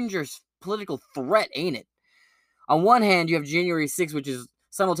Schrodinger's political threat, ain't it? On one hand, you have January 6th, which is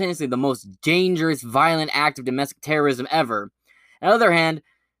simultaneously the most dangerous, violent act of domestic terrorism ever. On the other hand,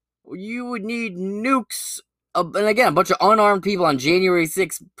 you would need nukes, and again, a bunch of unarmed people on January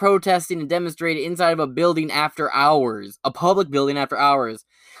 6th protesting and demonstrating inside of a building after hours, a public building after hours.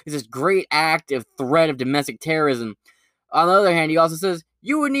 It's this great act of threat of domestic terrorism. On the other hand, he also says,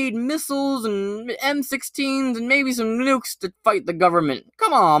 you would need missiles and M16s and maybe some nukes to fight the government.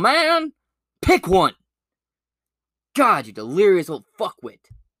 Come on, man! Pick one! God, you delirious old fuckwit.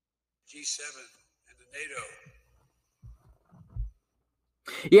 G7 and the NATO.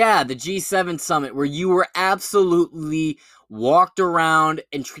 Yeah, the G7 summit where you were absolutely walked around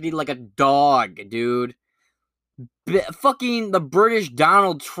and treated like a dog, dude. Fucking the British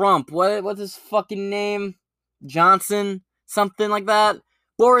Donald Trump. What's his fucking name? Johnson? Something like that?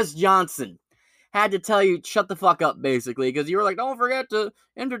 Boris Johnson had to tell you, shut the fuck up, basically, because you were like, don't forget to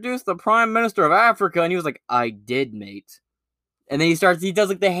introduce the Prime Minister of Africa, and he was like, I did, mate. And then he does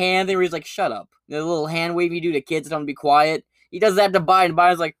like the hand thing where he's like, shut up. The little hand wave you do to kids to tell them to be quiet. He does that to Biden.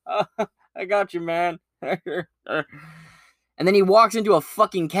 Biden's like, oh, I got you, man. And And then he walks into a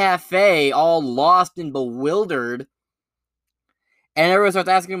fucking cafe all lost and bewildered. And everyone starts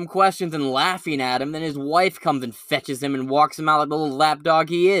asking him questions and laughing at him. Then his wife comes and fetches him and walks him out like the little lapdog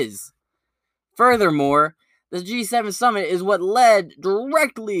he is. Furthermore, the G7 summit is what led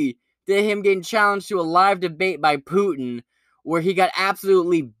directly to him getting challenged to a live debate by Putin, where he got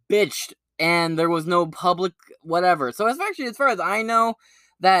absolutely bitched and there was no public whatever. So especially as far as I know,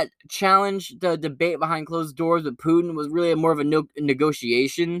 that challenge, the debate behind closed doors with Putin, was really more of a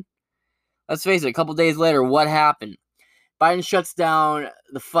negotiation. Let's face it, a couple days later, what happened? Biden shuts down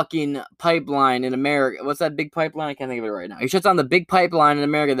the fucking pipeline in America. What's that big pipeline? I can't think of it right now. He shuts down the big pipeline in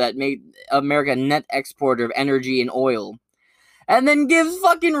America that made America a net exporter of energy and oil. And then gives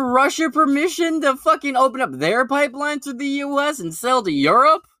fucking Russia permission to fucking open up their pipeline to the US and sell to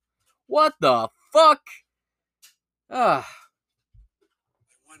Europe? What the fuck? Ugh.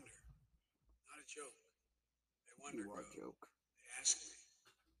 I wonder, not a joke. I wonder, You are a joke. they ask me,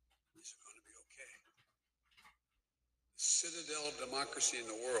 is it going to be okay? The citadel of democracy in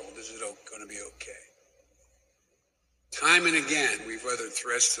the world, is it going to be okay? Time and again, we've weathered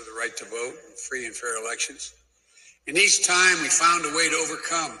threats to the right to vote and free and fair elections. And each time we found a way to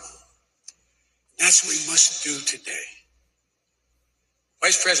overcome. That's what we must do today.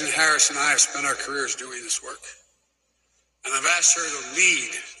 Vice President Harris and I have spent our careers doing this work. And I've asked her to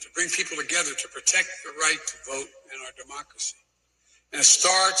lead, to bring people together to protect the right to vote in our democracy. And it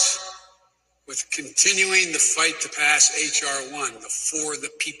starts with continuing the fight to pass H.R. 1, the For the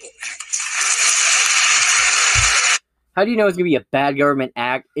People Act. How do you know it's going to be a bad government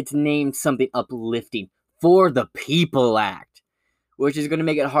act? It's named something uplifting. For the People Act. Which is going to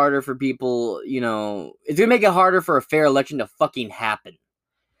make it harder for people, it's going to make it harder for a fair election to fucking happen.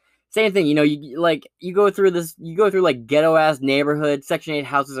 Same thing, you go through like ghetto-ass neighborhoods, Section 8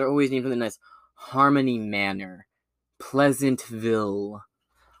 houses are always named something nice. Harmony Manor, Pleasantville,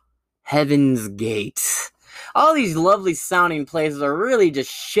 Heaven's Gate. All these lovely sounding places are really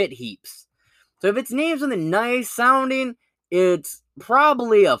just shit heaps. So if it's named something nice sounding, it's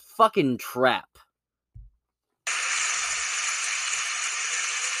probably a fucking trap.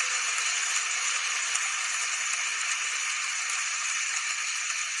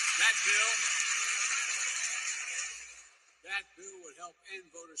 That bill would help end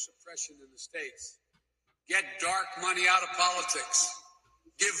voter suppression in the states, get dark money out of politics,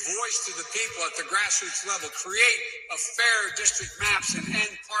 give voice to the people at the grassroots level, create a fair district maps, and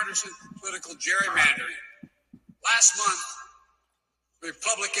end partisan political gerrymandering. Last month,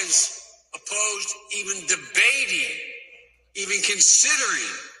 Republicans opposed even debating, even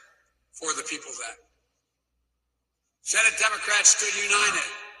considering For the People's Act. Senate Democrats stood united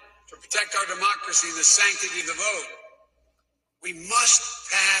to protect our democracy and the sanctity of the vote. We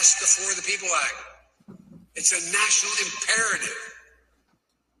must pass the For the People Act. It's a national imperative.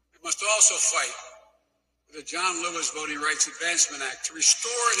 We must also fight for the John Lewis Voting Rights Advancement Act to restore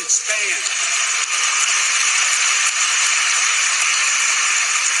and expand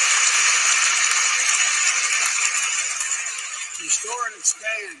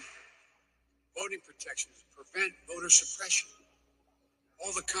voting protections, prevent voter suppression.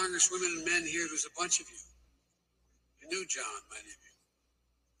 All the congresswomen and men here, there's a bunch of you. You knew John, many of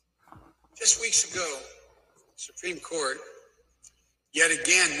you. Just weeks ago, the Supreme Court yet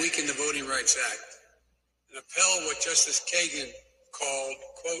again weakened the Voting Rights Act and upheld what Justice Kagan called,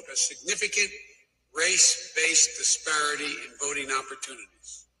 quote, a significant race-based disparity in voting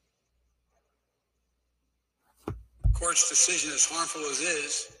opportunities. The court's decision, as harmful as it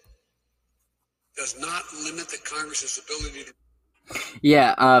is, does not limit the Congress's ability to...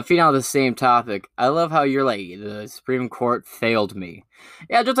 Yeah, feeding on the same topic. I love how you're like, the Supreme Court failed me.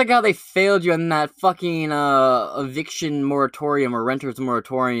 Yeah, just like how they failed you on that fucking eviction moratorium or renters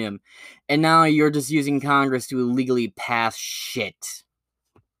moratorium, and now you're just using Congress to illegally pass shit.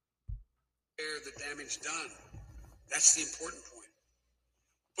 The damage done. That's the important point.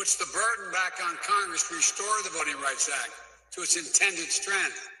 Puts the burden back on Congress to restore the Voting Rights Act to its intended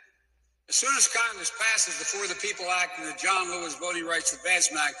strength. As soon as Congress passes the For the People Act and the John Lewis Voting Rights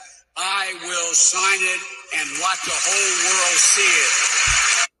Advancement Act, I will sign it and let the whole world see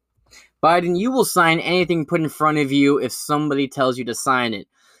it. Biden, you will sign anything put in front of you if somebody tells you to sign it.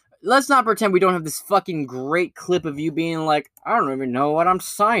 Let's not pretend we don't have this fucking great clip of you being like, I don't even know what I'm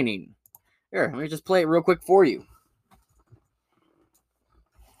signing. Here, let me just play it real quick for you.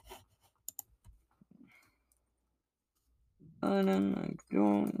 I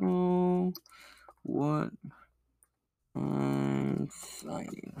don't know what I'm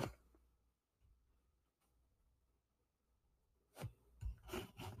signing.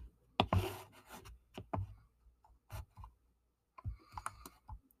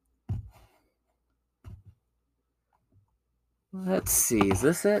 Let's see, is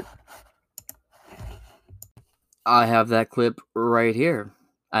this it? I have that clip right here.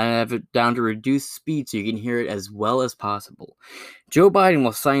 I have it down to reduced speed so you can hear it as well as possible. Joe Biden,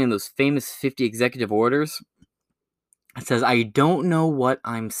 while signing those famous 50 executive orders, says, "I don't know what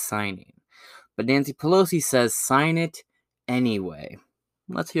I'm signing." But Nancy Pelosi says, "Sign it anyway."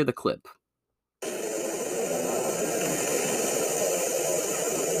 Let's hear the clip.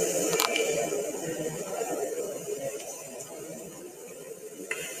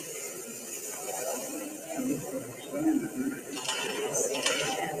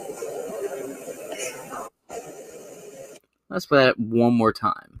 Let's play that one more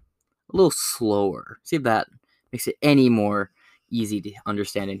time. A little slower. See if that makes it any more easy to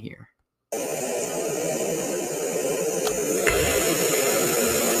understand and hear.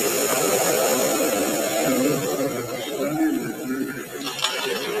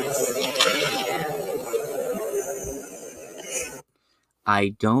 I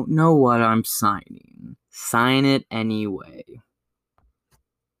don't know what I'm signing. Sign it anyway.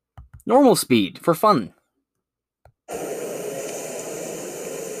 Normal speed for fun.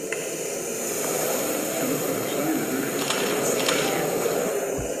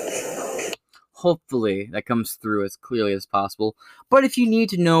 Hopefully that comes through as clearly as possible. But if you need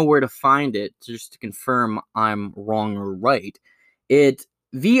to know where to find it, just to confirm I'm wrong or right, it's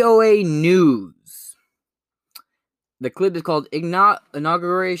VOA News. The clip is called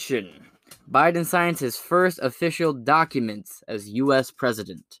Inauguration. Biden signs his first official documents as U.S.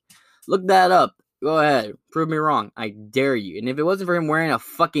 president. Look that up. Go ahead. Prove me wrong. I dare you. And if it wasn't for him wearing a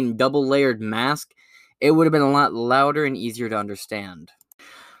fucking double-layered mask, it would have been a lot louder and easier to understand.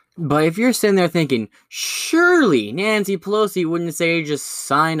 But if you're sitting there thinking, surely Nancy Pelosi wouldn't say just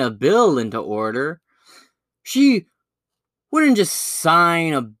sign a bill into order. She wouldn't just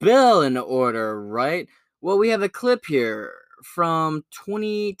sign a bill into order, right? Well, we have a clip here from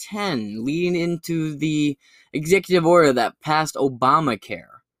 2010 leading into the executive order that passed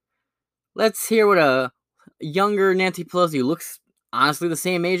Obamacare. Let's hear what a younger Nancy Pelosi, who looks honestly the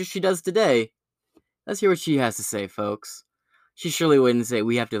same age as she does today. Let's hear what she has to say, folks. She surely wouldn't say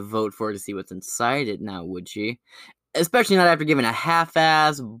we have to vote for it to see what's inside it now, would she? Especially not after giving a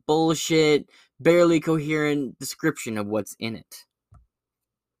half-ass, bullshit, barely coherent description of what's in it.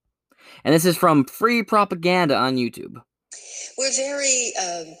 And this is from Free Propaganda on YouTube. We're very,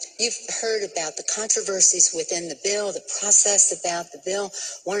 you've heard about the controversies within the bill, the process about the bill,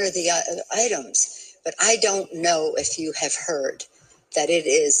 one of the items. But I don't know if you have heard that it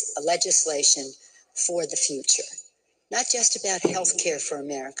is a legislation for the future. Not just about health care for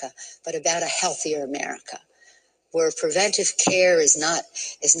America, but about a healthier America, where preventive care is not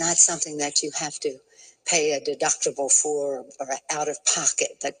something that you have to pay a deductible for or out of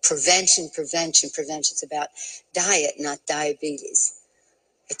pocket. That prevention. It's about diet, not diabetes.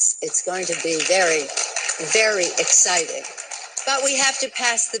 It's going to be very, very exciting. But we have to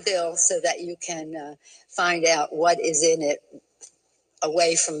pass the bill so that you can find out what is in it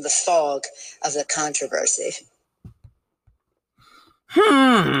away from the fog of the controversy.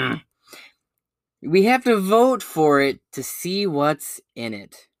 We have to vote for it to see what's in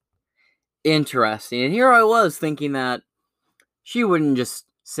it. Interesting. And here I was thinking that she wouldn't just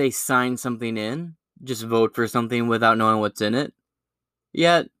say sign something in, just vote for something without knowing what's in it.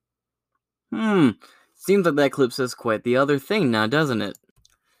 Yet, seems like that clip says quite the other thing now, doesn't it?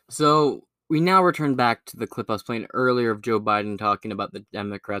 So, we now return back to the clip I was playing earlier of Joe Biden talking about the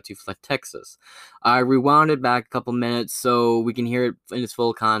Democrats who fled Texas. I rewound it back a couple minutes so we can hear it in its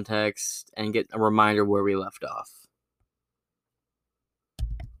full context and get a reminder where we left off.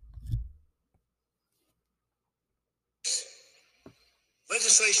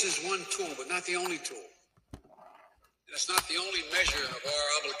 Legislation is one tool, but not the only tool. And it's not the only measure of our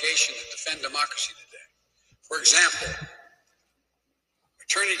obligation to defend democracy today. For example,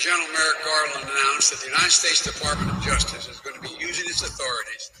 Attorney General Merrick Garland announced that the United States Department of Justice is going to be using its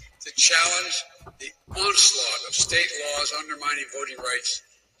authorities to challenge the onslaught of state laws undermining voting rights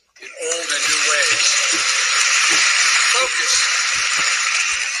in old and new ways. The focus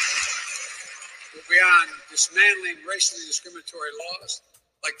will be on dismantling racially discriminatory laws,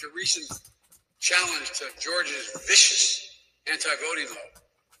 like the recent challenge to Georgia's vicious anti-voting law.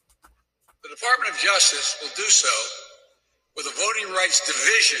 The Department of Justice will do so with a voting rights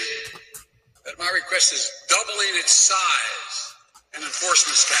division that my request is doubling its size and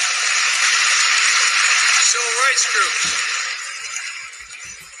enforcement staff. Civil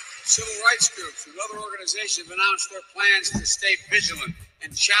rights groups and other organizations have announced their plans to stay vigilant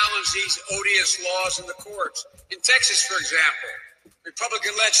and challenge these odious laws in the courts. In Texas, for example,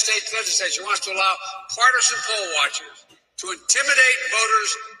 Republican-led state legislature wants to allow partisan poll watchers to intimidate voters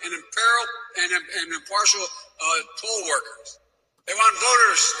and imperil and impartial poll workers. They want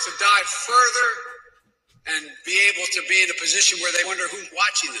voters to dive further and be able to be in a position where they wonder who's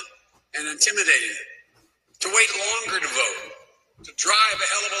watching them and intimidating them, to wait longer to vote, to drive a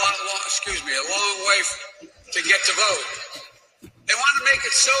hell of a long way to get to vote. They want to make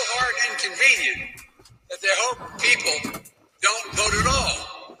it so hard and inconvenient that they hope people don't vote at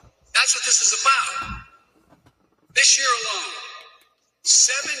all. That's what this is about. This year alone,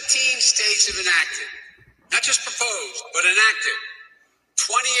 17 states have enacted, not just proposed, but enacted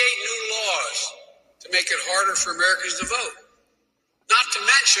 28 new laws to make it harder for Americans to vote. Not to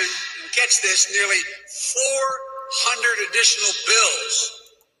mention, and catch this, nearly 400 additional bills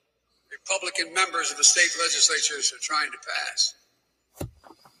Republican members of the state legislatures are trying to pass.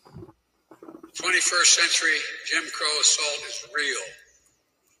 21st century Jim Crow assault is real,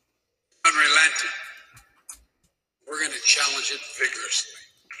 unrelenting. We're going to challenge it vigorously.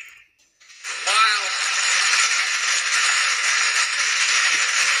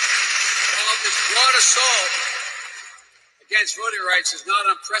 While this broad assault against voting rights is not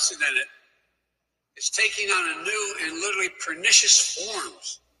unprecedented, it's taking on a new and literally pernicious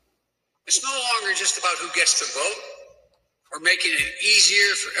forms. It's no longer just about who gets to vote or making it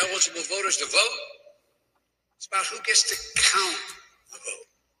easier for eligible voters to vote. It's about who gets to count the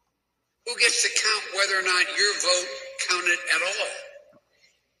vote. Who gets to count whether or not your vote counted at all.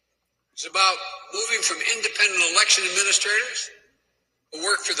 It's about moving from independent election administrators who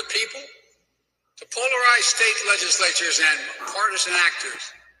work for the people to polarized state legislatures and partisan actors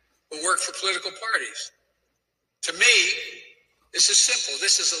who work for political parties. To me, this is simple.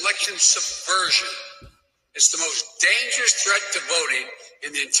 This is election subversion. It's the most dangerous threat to voting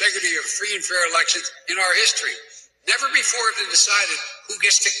and the integrity of free and fair elections in our history. Never before have they decided who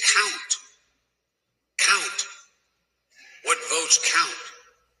gets to count what votes count.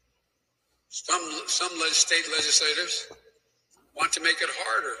 Some state legislators want to make it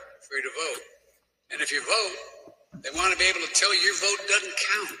harder for you to vote. And if you vote, they want to be able to tell you your vote doesn't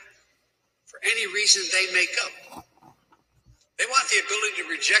count for any reason they make up. They want the ability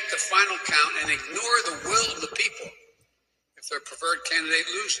to reject the final count and ignore the will of the people if their preferred candidate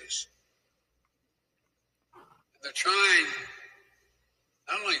loses. And they're trying,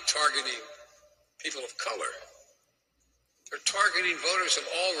 not only targeting people of color, they're targeting voters of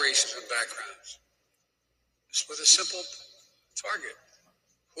all races and backgrounds. Just with a simple target.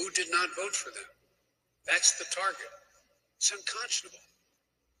 Who did not vote for them? That's the target. It's unconscionable.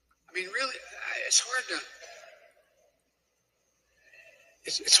 I mean, really, it's hard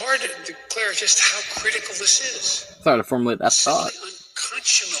to declare just how critical this is. It's hard to formulate that thought. It's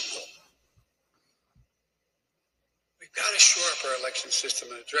unconscionable. We've got to shore up our election system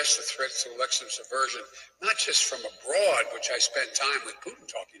and address the threats to election subversion, not just from abroad, which I spent time with Putin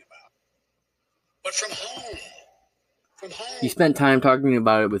talking about, but from home. You spent time talking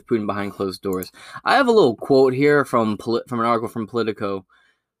about it with Putin behind closed doors. I have a little quote here from an article from Politico.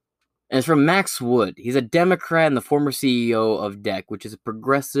 And it's from Max Wood. He's a Democrat and the former CEO of DEC, which is a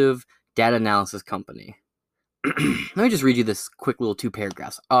progressive data analysis company. Let me just read you this quick little 2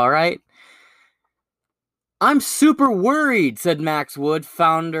 paragraphs. All right. I'm super worried, said Max Wood,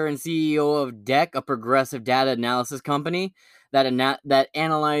 founder and CEO of DEC, a progressive data analysis company that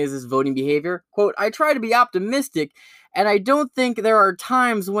analyzes voting behavior. Quote, I try to be optimistic, and I don't think there are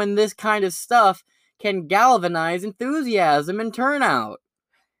times when this kind of stuff can galvanize enthusiasm and turnout.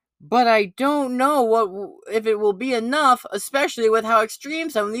 But I don't know if it will be enough, especially with how extreme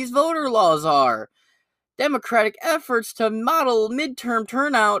some of these voter laws are. Democratic efforts to model midterm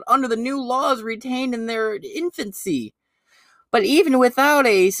turnout under the new laws retained in their infancy. But even without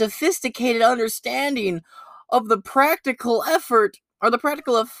a sophisticated understanding of the practical effect,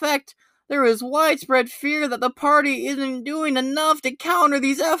 there is widespread fear that the party isn't doing enough to counter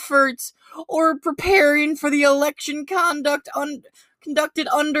these efforts or preparing for the election conducted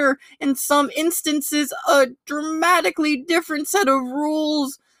under, in some instances, a dramatically different set of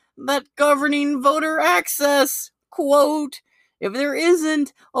rules that governing voter access. Quote, if there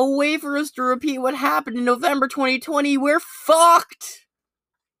isn't a way for us to repeat what happened in November 2020, we're fucked.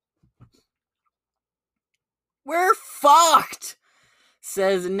 We're fucked,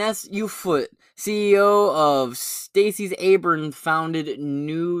 says Ness Ufoot, CEO of Stacey Abrams-founded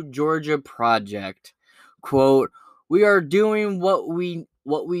New Georgia Project. Quote, we are doing what we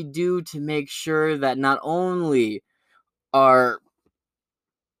do to make sure that not only are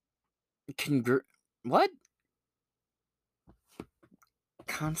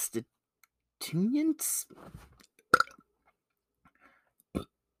constituents?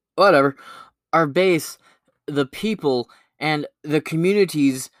 Whatever. Our base, the people, And the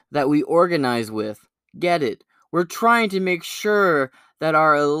communities that we organize with get it. We're trying to make sure that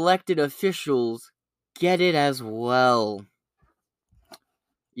our elected officials get it as well.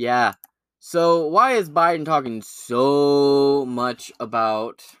 Yeah. So why is Biden talking so much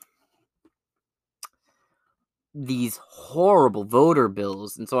about these horrible voter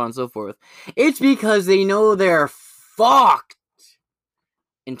bills and so on and so forth? It's because they know they're fucked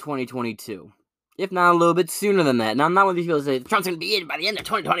in 2022. If not a little bit sooner than that. Now, I'm not one of these people that say Trump's going to be in by the end of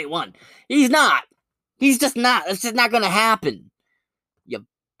 2021. He's not. He's just not. It's just not going to happen. You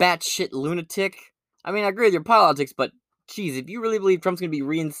batshit lunatic. I mean, I agree with your politics, but geez, if you really believe Trump's going to be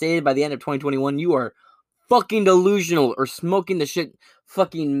reinstated by the end of 2021, you are fucking delusional or smoking the shit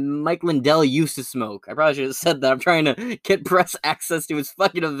fucking Mike Lindell used to smoke. I probably should have said that. I'm trying to get press access to his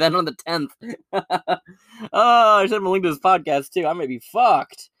fucking event on the 10th. Oh, I should have linked to his podcast too. I might be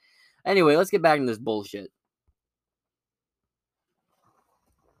fucked. Anyway, let's get back into this bullshit.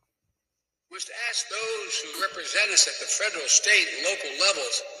 Must ask those who represent us at the federal, state, and local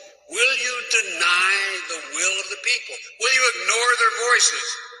levels, will you deny the will of the people? Will you ignore their voices?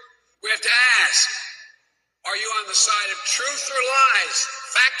 We have to ask, are you on the side of truth or lies,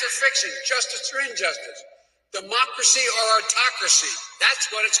 fact or fiction, justice or injustice, democracy or autocracy?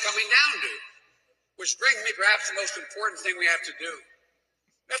 That's what it's coming down to. Which brings me perhaps the most important thing we have to do.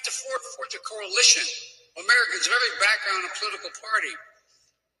 We have to forge a coalition of Americans of every background and political party.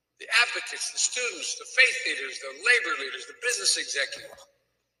 The advocates, the students, the faith leaders, the labor leaders, the business executives,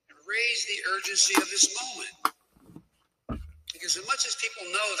 and raise the urgency of this moment. Because as much as people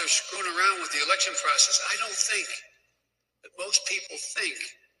know they're screwing around with the election process, I don't think that most people think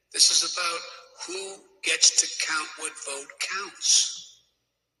this is about who gets to count what vote counts.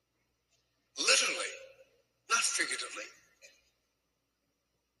 Literally, not figuratively.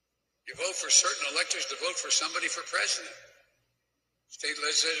 You vote for certain electors to vote for somebody for president. State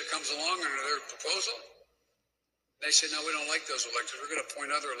legislature comes along under their proposal. They say, no, we don't like those electors. We're going to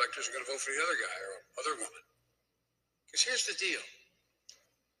appoint other electors who are going to vote for the other guy or other woman. Because here's the deal.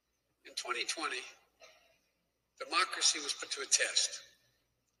 In 2020, democracy was put to a test.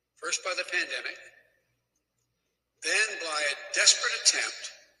 First by the pandemic, then by a desperate attempt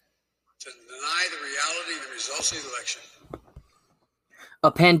to deny the reality and the results of the election. A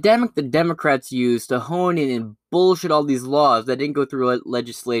pandemic the Democrats used to hone in and bullshit all these laws that didn't go through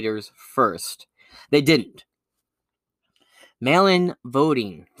legislators first. They didn't. Mail-in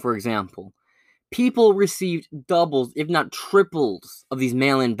voting, for example. People received doubles, if not triples, of these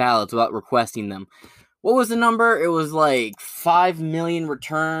mail-in ballots without requesting them. What was the number? It was like 5 million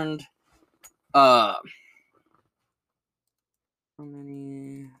returned. How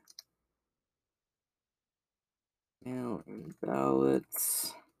many mail-in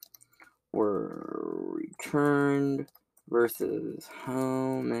ballots were returned versus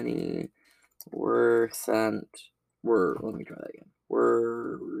how many were sent? Let me try that again.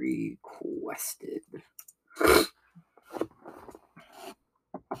 Were requested.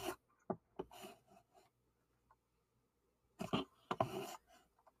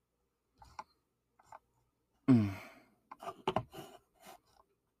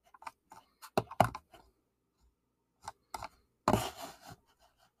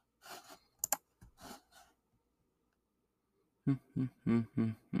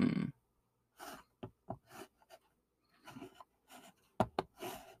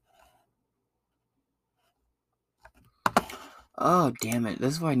 Oh, damn it.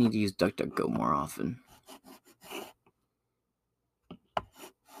 This is why I need to use DuckDuckGo more often.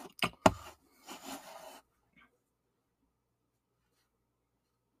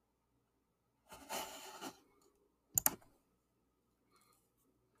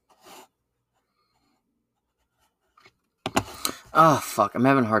 Oh, fuck. I'm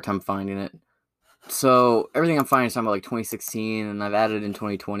having a hard time finding it. So, everything I'm finding is talking about, like, 2016, and I've added in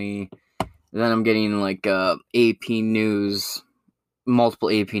 2020. And then I'm getting, like, AP News, multiple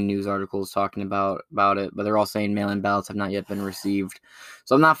AP News articles talking about it, but they're all saying mail-in ballots have not yet been received.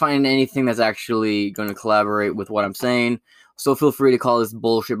 So I'm not finding anything that's actually going to collaborate with what I'm saying. So feel free to call this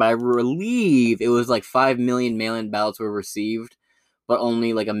bullshit, but I believe it was like 5 million mail-in ballots were received, but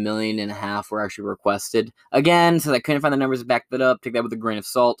only like 1.5 million were actually requested. Again, since I couldn't find the numbers to back that up, take that with a grain of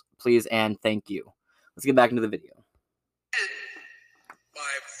salt, please, and thank you. Let's get back into the video.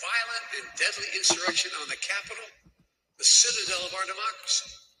 By violent and deadly insurrection on the Capitol, the citadel of our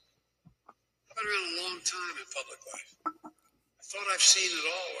democracy. I've been around a long time in public life. I thought I've seen it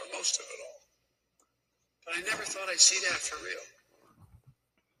all, or most of it all. But I never thought I'd see that for real.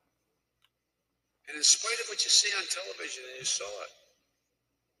 And in spite of what you see on television, and you saw it,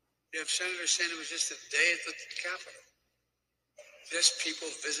 you have senators saying it was just a day at the Capitol. just people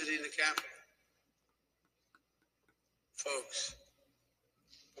visiting the Capitol. Folks,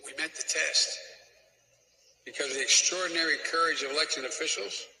 we met the test because of the extraordinary courage of election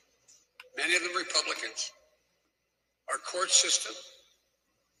officials, many of them Republicans, our court system,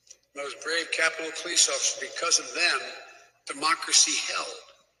 those brave Capitol Police officers. Because of them, democracy held.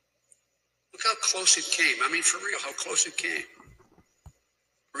 Look how close it came. I mean, for real, how close it came.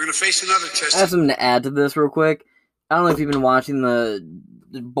 We're going to face another test. I have something to add to this real quick. I don't know if you've been watching the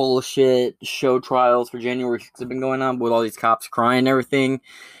bullshit show trials for January 6th have been going on with all these cops crying and everything.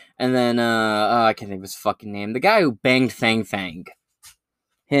 And then, I can't think of his fucking name. The guy who banged Fang Fang.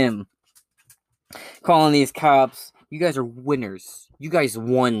 Him. Calling these cops, you guys are winners. You guys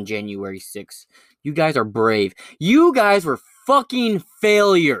won January 6th. You guys are brave. You guys were fucking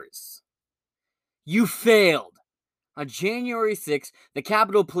failures. You failed. On January 6th, the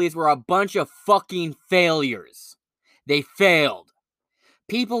Capitol Police were a bunch of fucking failures. They failed.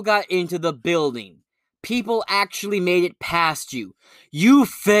 People got into the building. People actually made it past you. You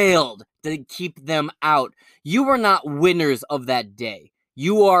failed to keep them out. You were not winners of that day.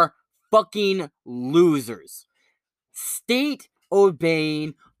 You are fucking losers.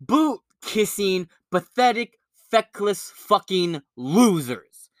 State-obeying, boot-kissing, pathetic, feckless fucking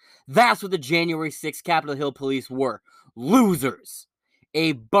losers. That's what the January 6th Capitol Hill Police were. Losers.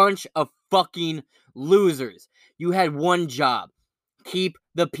 A bunch of fucking losers. You had one job. Keep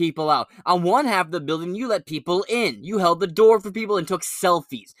the people out. On one half of the building, you let people in. You held the door for people and took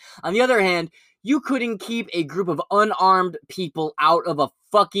selfies. On the other hand, you couldn't keep a group of unarmed people out of a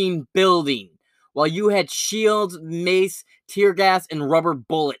fucking building while you had shields, mace, tear gas, and rubber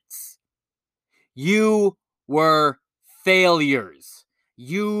bullets. You were failures.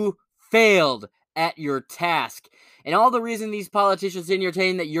 You failed at your task. And all the reason these politicians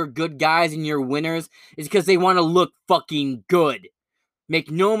entertain that you're good guys and you're winners is because they want to look fucking good. Make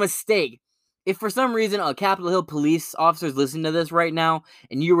no mistake, if for some reason a Capitol Hill police officer is listening to this right now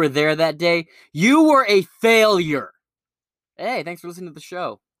and you were there that day, you were a failure. Hey, thanks for listening to the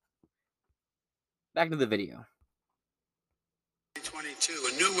show. Back to the video. 2022,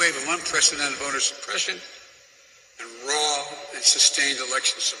 a new wave of unprecedented voter suppression and raw and sustained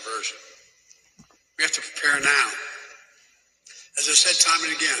election subversion. We have to prepare now. As I've said time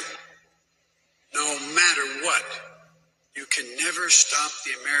and again, no matter what, you can never stop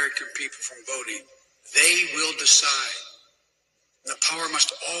the American people from voting. They will decide. And the power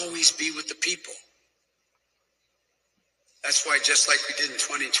must always be with the people. That's why, just like we did in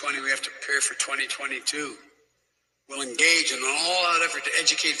 2020, we have to prepare for 2022. We'll engage in an all-out effort to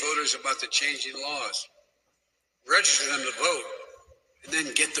educate voters about the changing laws, register them to vote, and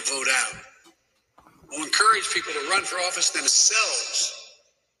then get the vote out. We'll encourage people to run for office themselves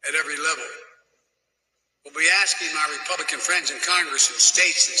at every level. We'll be asking my Republican friends in Congress and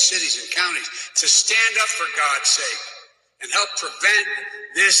states and cities and counties to stand up for God's sake and help prevent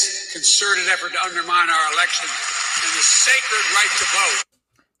this concerted effort to undermine our election and the sacred right to vote.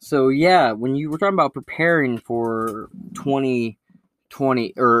 So yeah, when you were talking about preparing for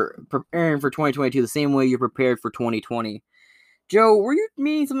 2020 or preparing for 2022 the same way you prepared for 2020, Joe, were you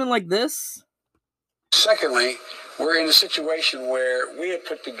meaning something like this? Secondly, we're in a situation where we have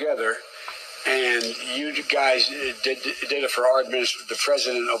put together, and you guys did it for our administration, the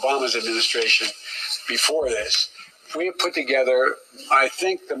President Obama's administration before this. We have put together, I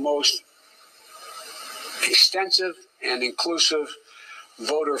think, the most extensive and inclusive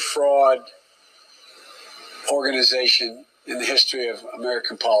voter fraud organization in the history of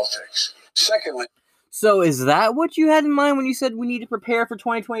American politics. Secondly, so is that what you had in mind when you said we need to prepare for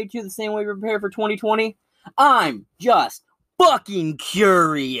 2022 the same way we prepared for 2020? I'm just fucking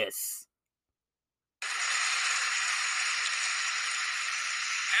curious. Have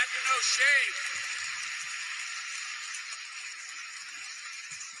you no shame?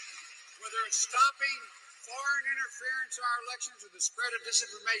 Whether it's stopping foreign interference in our elections or the spread of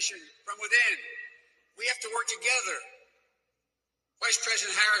disinformation from within, we have to work together. Vice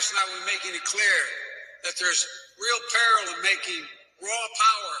President Harris and I will be making it clear that there's real peril in making raw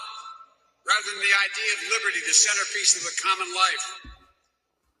power rather than the idea of liberty the centerpiece of the common life.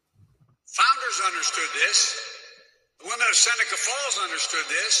 Founders understood this. The women of Seneca Falls understood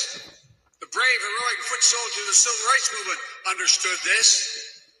this. The brave, heroic foot soldiers of the Civil Rights Movement understood this.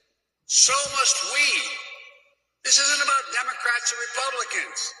 So must we. This isn't about Democrats or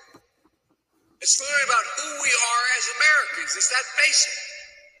Republicans. It's literally about who we are as Americans. It's that basic.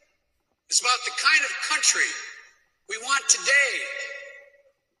 It's about the kind of country we want today,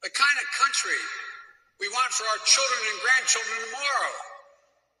 the kind of country we want for our children and grandchildren tomorrow.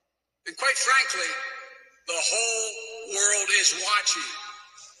 And quite frankly, the whole world is watching.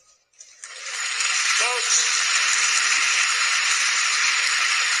 Folks,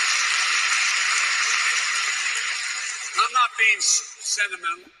 I'm not being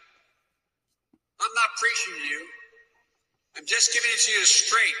sentimental. I'm not preaching to you. I'm just giving it to you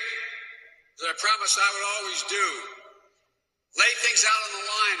straight, as I promised I would always do. Lay things out on the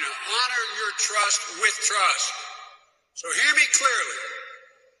line and honor your trust with trust. So hear me clearly.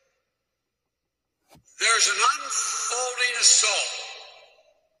 There's an unfolding assault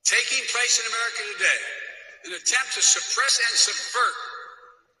taking place in America today, an attempt to suppress and subvert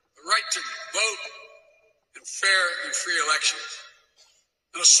the right to vote in fair and free elections.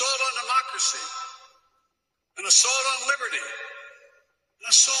 An assault on democracy, an assault on liberty, an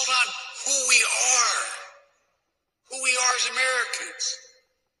assault on who we are as Americans.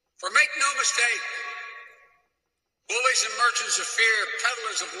 For make no mistake, bullies and merchants of fear,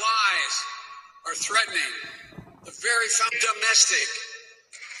 peddlers of lies, are threatening the very domestic.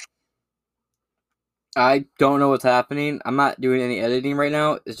 I don't know what's happening. I'm not doing any editing right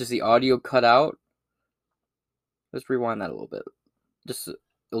now. It's just the audio cut out. Let's rewind that a little bit.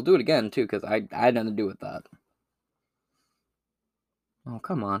 It'll do it again, too, because I had nothing to do with that. Oh,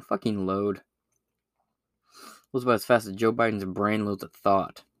 come on. Fucking load. It was about as fast as Joe Biden's brain loads a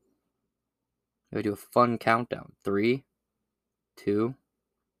thought. We do a fun countdown. 3, 2,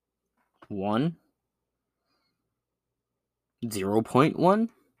 1. 0.1?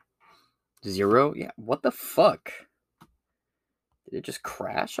 0? Yeah, what the fuck? Did it just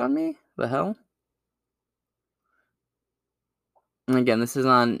crash on me? The hell? And again, this is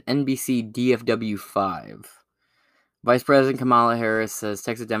on NBC DFW 5. Vice President Kamala Harris says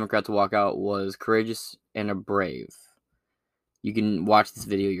Texas Democrats' walkout was courageous and brave. You can watch this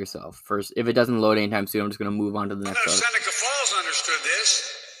video yourself. First, if it doesn't load anytime soon, I'm just going to move on to the next one. Seneca Falls understood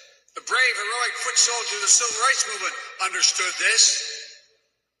this. The brave, heroic foot soldiers of the Civil Rights Movement understood this.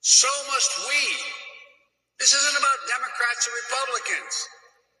 So must we. This isn't about Democrats or Republicans.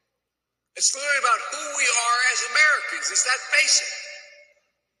 It's literally about who we are as Americans. It's that basic.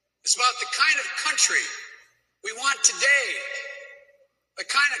 It's about the kind of country we want today, the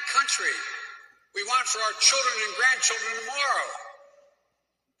kind of country we want for our children and grandchildren tomorrow.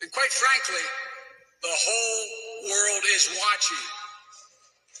 And quite frankly, the whole world is watching.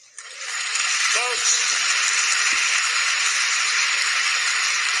 Folks,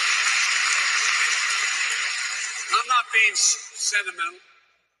 I'm not being sentimental.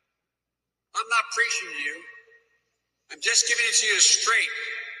 I'm not preaching to you. I'm just giving it to you straight,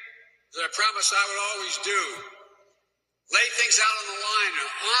 as I promised I would always do. Lay things out on the line and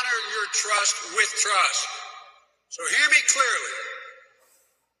honor your trust with trust. So hear me clearly.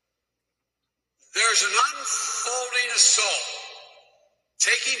 There's an unfolding assault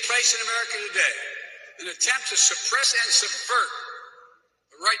taking place in America today, an attempt to suppress and subvert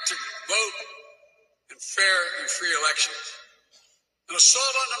the right to vote in fair and free elections. An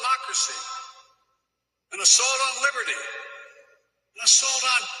assault on democracy, an assault on liberty, an assault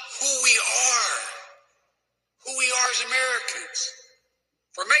on who we are as Americans.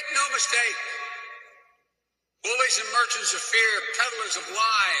 For make no mistake, bullies and merchants of fear, peddlers of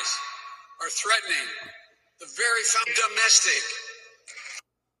lies, are threatening the very domestic.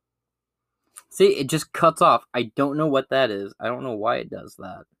 See, it just cuts off. I don't know what that is. I don't know why it does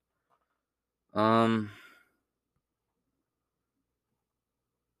that.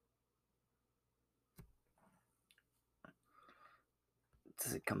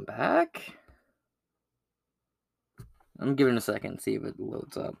 Does it come back? I'm giving it a second, see if it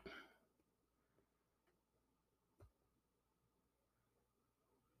loads up.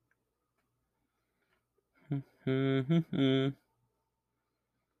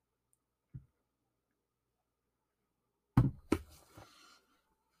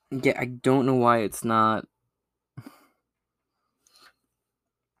 Yeah, I don't know why it's not.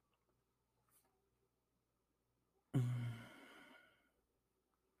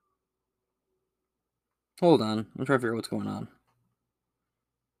 Hold on, I'm trying to figure out what's going on.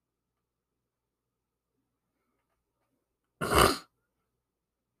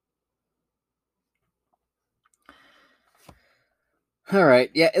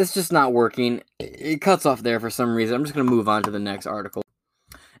 Alright, yeah, it's just not working. It cuts off there for some reason. I'm just going to move on to the next article.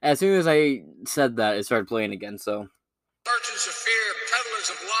 As soon as I said that, it started playing again, so. Merchants of fear,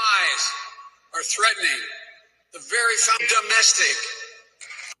 peddlers of lies, are threatening the very domestic.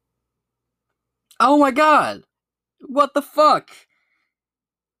 Oh my god! What the fuck?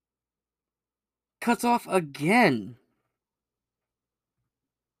 Cuts off again.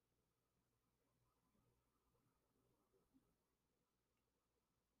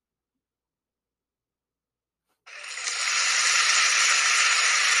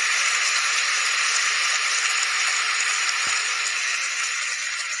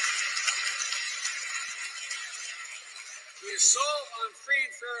 assault on free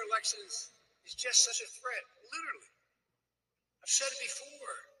and fair elections is just such a threat, literally. I've said it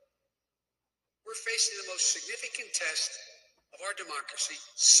before. We're facing the most significant test of our democracy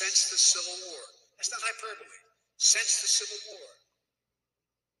since the Civil War. That's not hyperbole. Since the Civil War.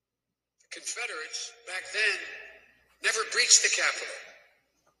 The Confederates, back then, never breached the Capitol,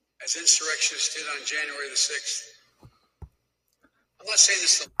 as insurrectionists did on January the 6th. I'm not saying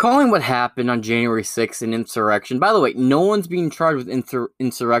this. Calling what happened on January 6th an insurrection. By the way, no one's being charged with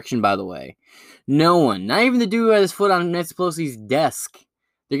insurrection, by the way. No one. Not even the dude who had his foot on Nancy Pelosi's desk.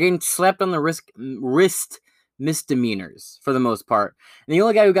 They're getting slapped on the wrist misdemeanors, for the most part. And the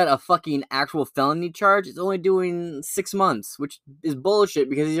only guy who got a fucking actual felony charge is only doing 6 months, which is bullshit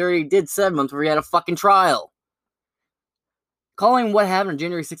because he already did 7 months where he had a fucking trial. Calling what happened on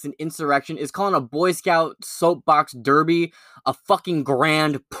January 6th an insurrection is calling a Boy Scout soapbox derby a fucking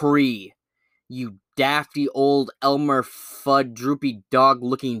Grand Prix. You dafty old Elmer Fudd droopy dog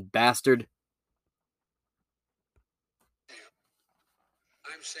looking bastard.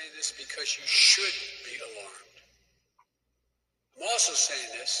 I'm saying this because you should be alarmed. I'm also saying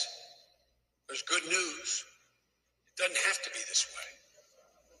this. There's good news. It doesn't have to be this way.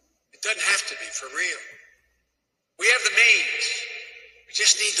 It doesn't have to be, for real. We have the means. We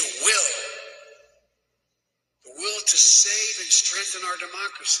just need the will. The will to save and strengthen our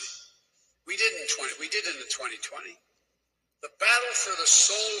democracy. We did in the 2020. The battle for the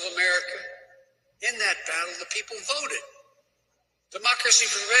soul of America. In that battle, the people voted. Democracy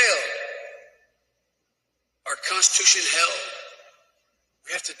prevailed. Our Constitution held.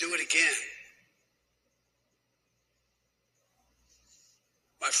 We have to do it again.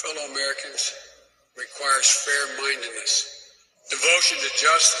 My fellow Americans, requires fair-mindedness, devotion to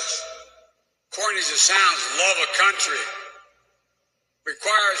justice, corny as it sounds, love of country,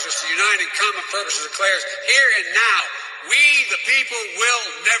 requires us to unite in common purpose and declares, here and now, we the people will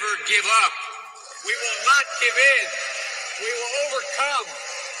never give up. We will not give in. We will overcome.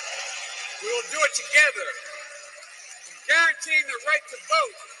 We will do it together. Guaranteeing the right to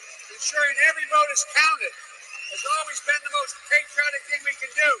vote, ensuring every vote is counted, has always been the most patriotic thing we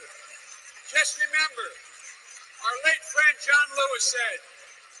can do. Just remember, our late friend John Lewis said,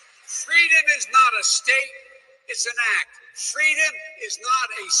 freedom is not a state, it's an act. Freedom is not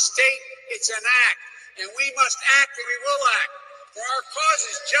a state, it's an act. And we must act and we will act. For our cause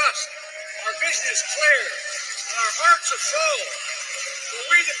is just, our vision is clear, and our hearts are full. For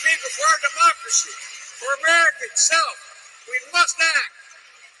we the people, for our democracy, for America itself, we must act.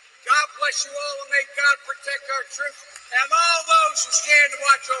 God bless you all, and may God protect our troops and all those who stand to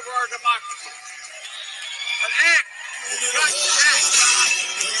watch over our democracy. But act. We've got to act.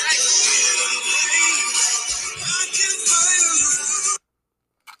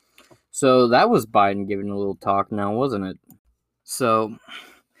 So that was Biden giving a little talk now, wasn't it? So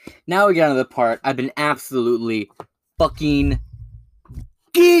now we get to the part I've been absolutely fucking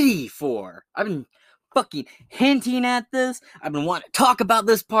giddy for. I've been fucking hinting at this. I've been wanting to talk about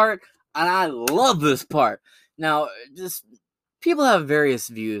this part, and I love this part. Now, just people have various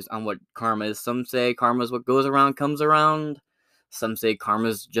views on what karma is. Some say karma is what goes around comes around. Some say karma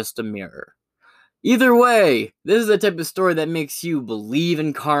is just a mirror. Either way, this is the type of story that makes you believe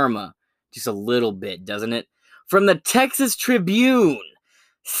in karma. Just a little bit, doesn't it? From the Texas Tribune.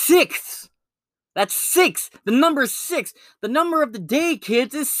 6th. That's 6. The number 6. The number of the day,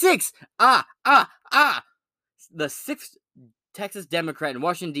 kids, is 6. The 6th Texas Democrat in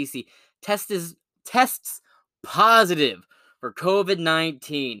Washington, D.C. tests positive for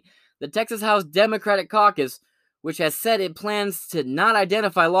COVID-19. The Texas House Democratic Caucus, which has said it plans to not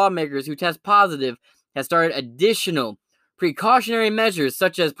identify lawmakers who test positive, has started additional precautionary measures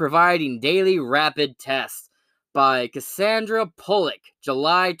such as providing daily rapid tests. By Cassandra Pollock,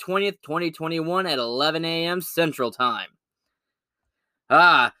 July 20th, 2021 at 11 a.m. Central Time.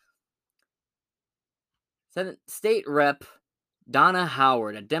 State Rep Donna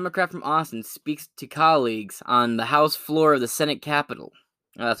Howard, a Democrat from Austin, speaks to colleagues on the House floor of the Senate Capitol.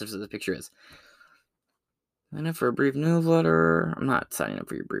 That's what the picture is. Sign up for a brief newsletter. I'm not signing up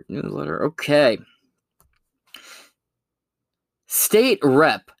for your brief newsletter. Okay. State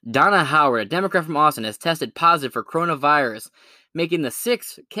Rep Donna Howard, a Democrat from Austin, has tested positive for coronavirus, making the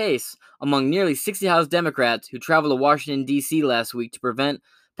 6th case among nearly 60 House Democrats who traveled to Washington, D.C. last week to prevent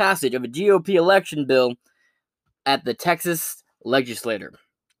passage of a GOP election bill at the Texas legislature.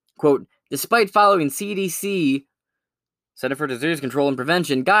 Quote, despite following CDC, Center for Disease Control and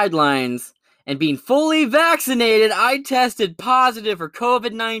Prevention, guidelines, and being fully vaccinated, I tested positive for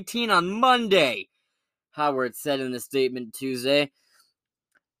COVID-19 on Monday, Howard said in a statement Tuesday,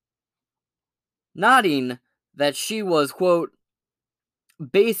 noting that she was, quote,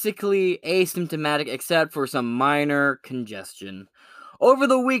 basically asymptomatic except for some minor congestion. Over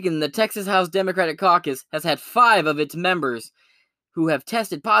the weekend, the Texas House Democratic Caucus has had 5 of its members who have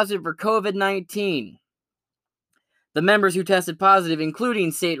tested positive for COVID-19. The members who tested positive,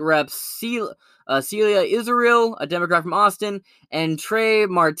 including State Reps Celia Israel, a Democrat from Austin, and Trey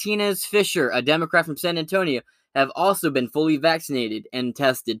Martinez Fisher, a Democrat from San Antonio, have also been fully vaccinated and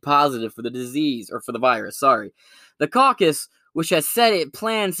tested positive for the disease, or for the virus, sorry. The caucus, which has said it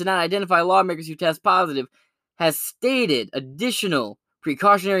plans to not identify lawmakers who test positive, has stated additional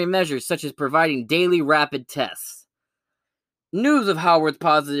precautionary measures such as providing daily rapid tests. News of Howard's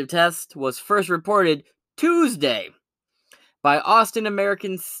positive test was first reported Tuesday by the Austin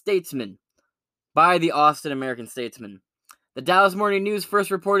American Statesman. The Dallas Morning News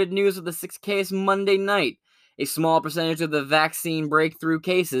first reported news of the 6th case Monday night. A small percentage of the vaccine breakthrough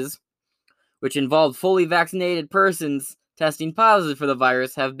cases, which involved fully vaccinated persons testing positive for the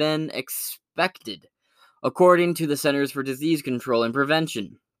virus, have been expected, according to the Centers for Disease Control and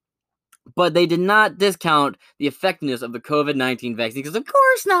Prevention. But they did not discount the effectiveness of the COVID-19 vaccine, because of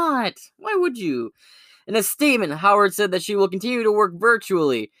course not! Why would you? In a statement, Howard said that she will continue to work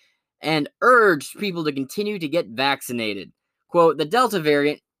virtually and urged people to continue to get vaccinated. Quote, the Delta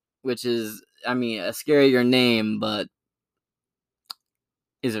variant, which is, a scarier name, but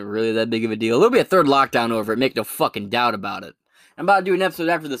is it really that big of a deal? There'll be a 3rd lockdown over it, make no fucking doubt about it. I'm about to do an episode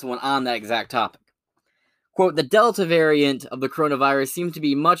after this one on that exact topic. Quote, the Delta variant of the coronavirus seems to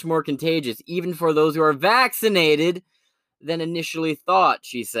be much more contagious, even for those who are vaccinated, than initially thought,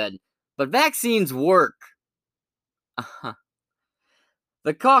 she said. But vaccines work.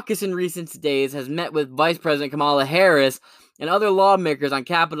 The caucus in recent days has met with Vice President Kamala Harris and other lawmakers on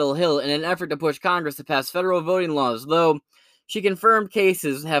Capitol Hill in an effort to push Congress to pass federal voting laws, though she confirmed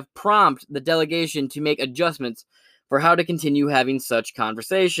cases have prompted the delegation to make adjustments for how to continue having such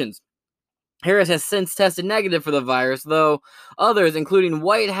conversations. Harris has since tested negative for the virus, though others, including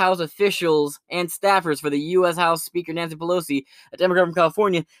White House officials and staffers for the U.S. House Speaker Nancy Pelosi, a Democrat from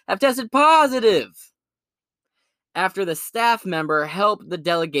California, have tested positive after the staff member helped the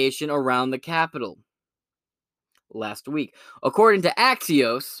delegation around the Capitol last week. According to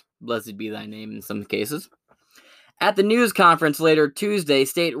Axios, blessed be thy name in some cases, at the news conference later Tuesday,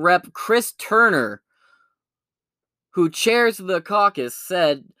 State Rep Chris Turner, who chairs the caucus,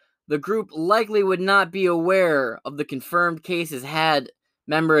 said the group likely would not be aware of the confirmed cases had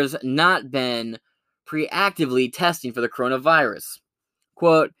members not been preactively testing for the coronavirus.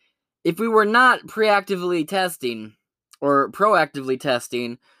 Quote, if we were not proactively testing,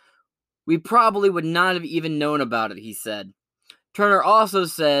 we probably would not have even known about it, he said. Turner also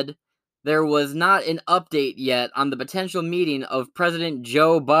said there was not an update yet on the potential meeting of President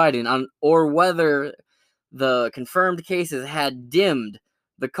Joe Biden or whether the confirmed cases had dimmed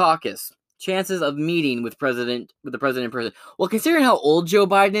the caucus chances of meeting with the president in person. Well, considering how old Joe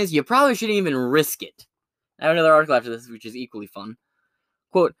Biden is, you probably shouldn't even risk it. I have another article after this, which is equally fun.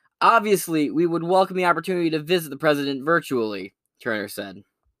 Quote, obviously, we would welcome the opportunity to visit the president virtually, Turner said.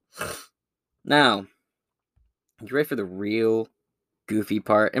 Now, you ready for the real goofy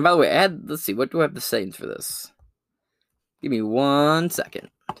part? And by the way, let's see, what do I have to say for this? Give me 1 second.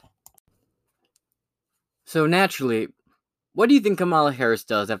 So naturally, what do you think Kamala Harris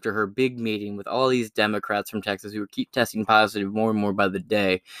does after her big meeting with all these Democrats from Texas who keep testing positive more and more by the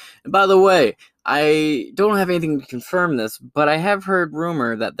day? And by the way, I don't have anything to confirm this, but I have heard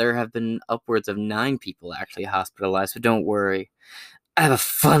rumor that there have been upwards of 9 people actually hospitalized, so don't worry. I have a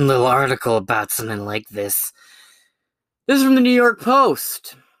fun little article about something like this. This is from the New York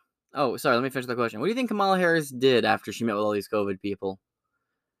Post. Oh, sorry, let me finish the question. What do you think Kamala Harris did after she met with all these COVID people?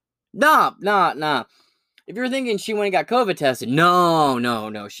 Nah. If you're thinking she went and got COVID tested,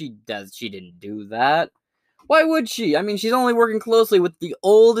 no, she didn't do that. Why would she? I mean, she's only working closely with the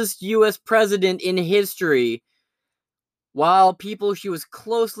oldest U.S. president in history, while people she was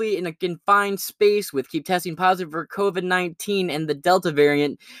closely in a confined space with keep testing positive for COVID-19 and the Delta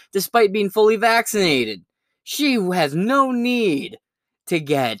variant, despite being fully vaccinated. She has no need to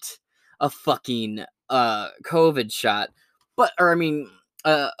get a fucking COVID shot, a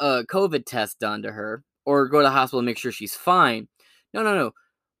COVID test done to her, or go to the hospital and make sure she's fine. No.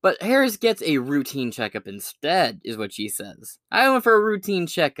 But Harris gets a routine checkup instead, is what she says. I went for a routine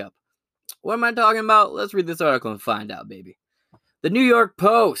checkup. What am I talking about? Let's read this article and find out, baby. The New York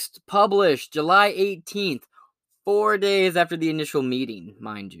Post published July 18th, 4 days after the initial meeting,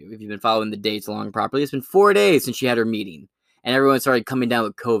 mind you. If you've been following the dates along properly, it's been 4 days since she had her meeting. And everyone started coming down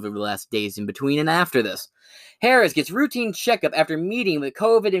with COVID over the last days in between and after this. Harris gets routine checkup after meeting with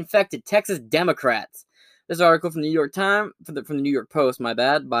COVID-infected Texas Democrats. This article from the New York Times, from the New York Post, my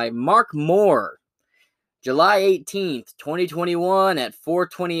bad, by Mark Moore. July 18th, 2021 at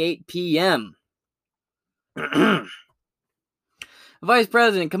 4:28 p.m. Vice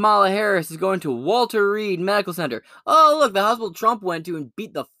President Kamala Harris is going to Walter Reed Medical Center. Oh, look, the hospital Trump went to and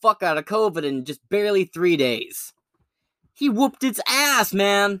beat the fuck out of COVID in just barely 3 days. He whooped its ass,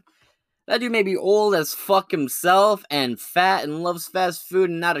 man. That dude may be old as fuck himself and fat and loves fast food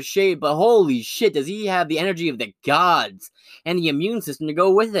and out of shape, but holy shit, does he have the energy of the gods and the immune system to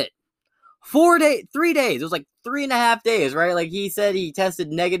go with it. 3 days. It was like 3.5 days, right? Like he said he tested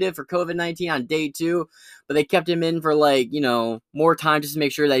negative for COVID-19 on day 2, but they kept him in for more time just to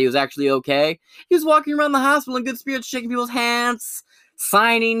make sure that he was actually okay. He was walking around the hospital in good spirits, shaking people's hands,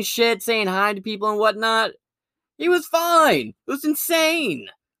 signing shit, saying hi to people and whatnot. He was fine. It was insane.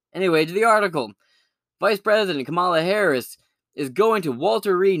 Anyway, to the article. Vice President Kamala Harris is going to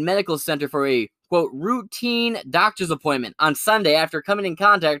Walter Reed Medical Center for a, quote, routine doctor's appointment on Sunday after coming in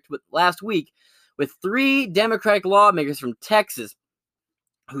contact last week with 3 Democratic lawmakers from Texas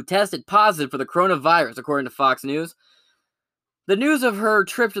who tested positive for the coronavirus, according to Fox News. The news of her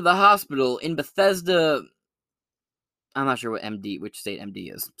trip to the hospital in Bethesda, I'm not sure which state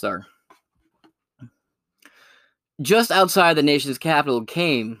MD is, sorry. Just outside the nation's capital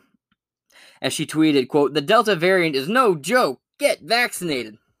came as she tweeted, quote, "The Delta variant is no joke. Get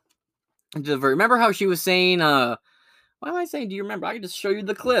vaccinated." Remember how she was saying, why am I saying, do you remember? I can just show you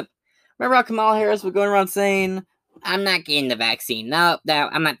the clip. Remember how Kamala Harris was going around saying, "I'm not getting the vaccine. No,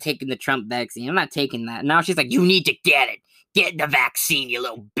 I'm not taking the Trump vaccine. I'm not taking that." Now she's like, "You need to get it. Get the vaccine, you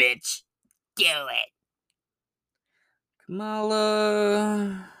little bitch. Do it."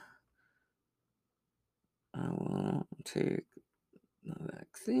 Kamala, I won't take the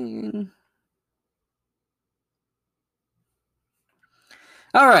vaccine.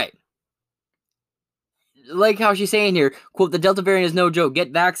 All right. Like how she's saying here, quote, "The Delta variant is no joke.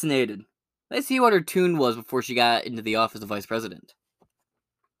 Get vaccinated." Let's see what her tune was before she got into the office of vice president.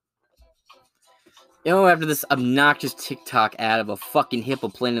 After this obnoxious TikTok ad of a fucking hippo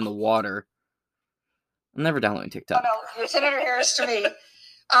playing in the water. I'm never downloading TikTok. No, Senator Harris, to me,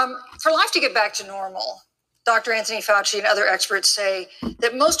 for life to get back to normal, Dr. Anthony Fauci and other experts say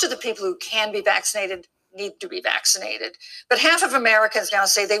that most of the people who can be vaccinated need to be vaccinated. But half of Americans now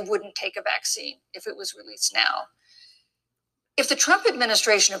say they wouldn't take a vaccine if it was released now. If the Trump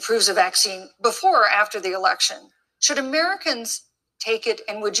administration approves a vaccine before or after the election, should Americans take it,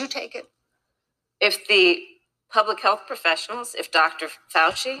 and would you take it? If the public health professionals, if Dr.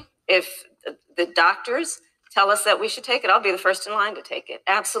 Fauci, if the doctors tell us that we should take it, I'll be the first in line to take it.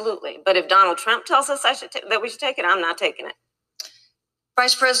 Absolutely. But if Donald Trump tells us that we should take it, I'm not taking it.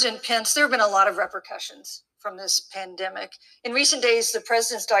 Vice President Pence, there have been a lot of repercussions from this pandemic. In recent days, the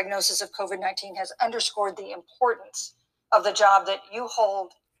president's diagnosis of COVID-19 has underscored the importance of the job that you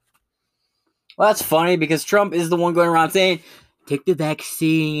hold. Well, that's funny because Trump is the one going around saying, "Take the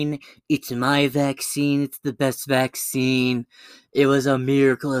vaccine. It's my vaccine. It's the best vaccine. It was a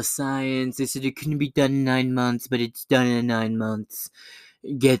miracle of science. They said it couldn't be done in 9 months, but it's done in 9 months.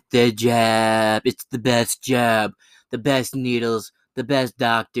 Get the jab. It's the best jab. The best needles. The best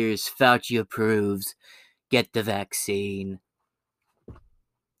doctors. Fauci approves. Get the vaccine."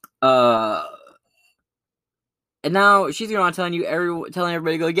 And now she's going on telling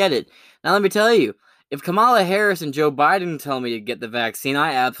everybody to go get it. Now let me tell you, if Kamala Harris and Joe Biden tell me to get the vaccine,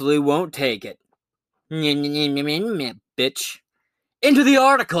 I absolutely won't take it. Bitch. Into the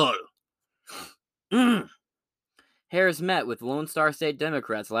article. Harris met with Lone Star State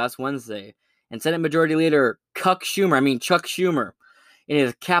Democrats last Wednesday and Senate Majority Leader Chuck Schumer, in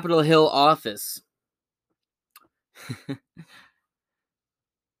his Capitol Hill office.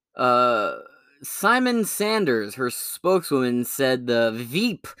 Simon Sanders, her spokeswoman, said the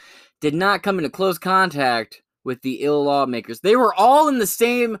Veep did not come into close contact with the ill lawmakers. They were all in the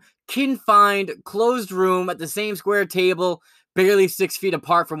same confined, closed room at the same square table, barely 6 feet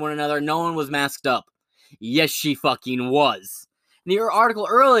apart from one another. No one was masked up. Yes, she fucking was. The article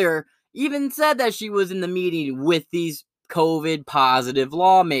earlier even said that she was in the meeting with these COVID positive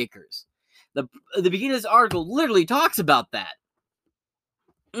lawmakers. The beginning of this article literally talks about that.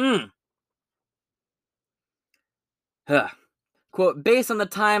 Quote, "Based on the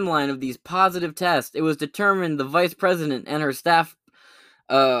timeline of these positive tests, it was determined the vice president and her staff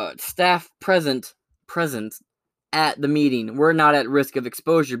present at the meeting were not at risk of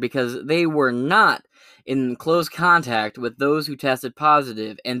exposure because they were not in close contact with those who tested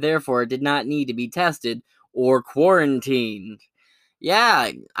positive and therefore did not need to be tested or quarantined."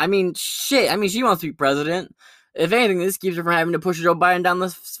 Yeah, I mean, shit. I mean, she wants to be president. If anything, this keeps her from having to push Joe Biden down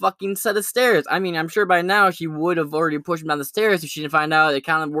this fucking set of stairs. I mean, I'm sure by now she would have already pushed him down the stairs if she didn't find out it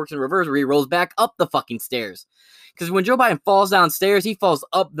kind of works in reverse where he rolls back up the fucking stairs. Because when Joe Biden falls downstairs, he falls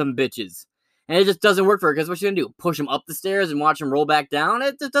up them bitches. And it just doesn't work for her, because what's she gonna do? Push him up the stairs and watch him roll back down?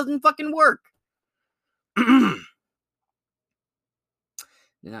 It just doesn't fucking work. Did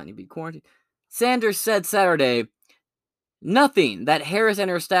not need to be quarantined. Sanders said Saturday, nothing that Harris and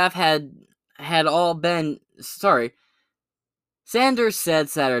her staff had all been... Sorry. Sanders said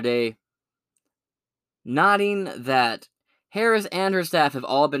Saturday, nodding that Harris and her staff have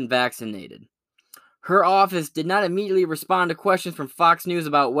all been vaccinated. Her office did not immediately respond to questions from Fox News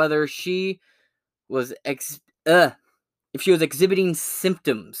about whether she was if she was exhibiting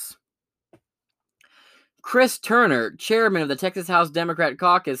symptoms. Chris Turner, chairman of the Texas House Democrat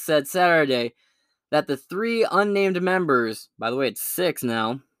Caucus, said Saturday that the 3 unnamed members, by the way, it's 6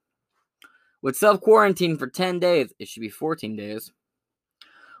 now, would self-quarantine for 10 days. It should be 14 days.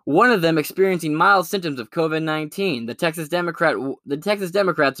 One of them experiencing mild symptoms of COVID-19. The Texas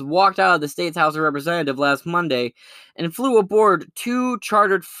Democrats walked out of the state's House of Representatives last Monday and flew aboard 2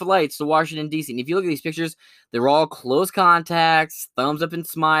 chartered flights to Washington, D.C. And if you look at these pictures, they were all close contacts, thumbs up and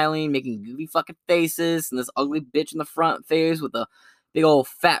smiling, making goofy fucking faces, and this ugly bitch in the front face with a big old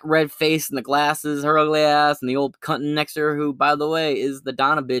fat red face and the glasses, her ugly ass, and the old cunt next to her, who, by the way, is the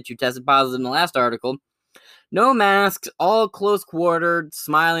Donna bitch who tested positive in the last article. No masks, all close-quartered,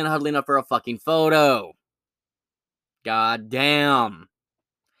 smiling, huddling up for a fucking photo. God damn.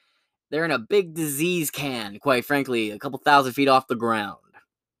 They're in a big disease can, quite frankly, a couple thousand feet off the ground.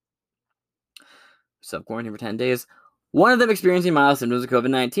 Self-quarantine for 10 days. One of them experiencing mild symptoms of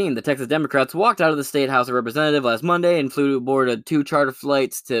COVID-19. The Texas Democrats walked out of the state House of Representatives last Monday and flew aboard 2 charter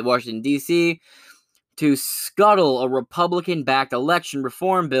flights to Washington, D.C., to scuttle a Republican-backed election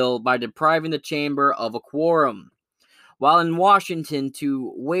reform bill by depriving the chamber of a quorum. While in Washington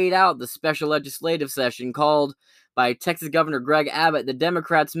to wait out the special legislative session called by Texas Governor Greg Abbott, the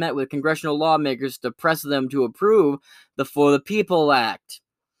Democrats met with congressional lawmakers to press them to approve the For the People Act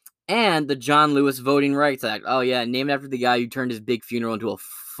and the John Lewis Voting Rights Act. Oh yeah, named after the guy who turned his big funeral into a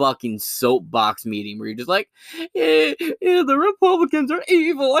fucking soapbox meeting where you're just like, the Republicans are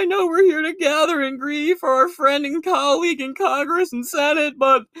evil. I know we're here to gather and grieve for our friend and colleague in Congress and Senate,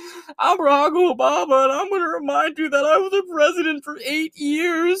 but I'm Barack Obama, and I'm going to remind you that I was a president for 8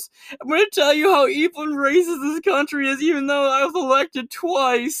 years. I'm going to tell you how evil and racist this country is, even though I was elected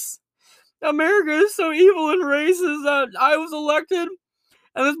twice. America is so evil and racist that I was elected,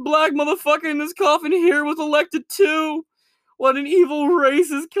 and this black motherfucker in this coffin here was elected too. What an evil,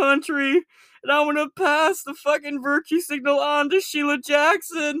 racist country. And I'm gonna pass the fucking virtue signal on to Sheila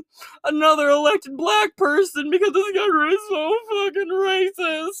Jackson, another elected black person, because this country is so fucking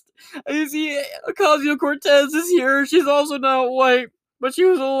racist. You see, Ocasio-Cortez is here. She's also not white, but she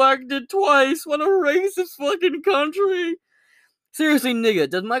was elected twice. What a racist fucking country. Seriously, nigga,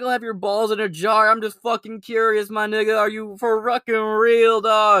 does Michael have your balls in a jar? I'm just fucking curious, my nigga. Are you for fucking real,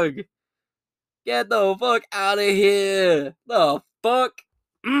 dog? Get the fuck out of here. The fuck?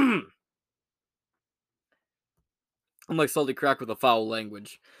 I'm like salty crack with a foul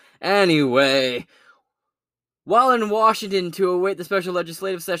language. Anyway, while in Washington to await the special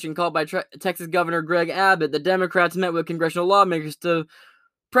legislative session called by Texas Governor Greg Abbott, the Democrats met with congressional lawmakers to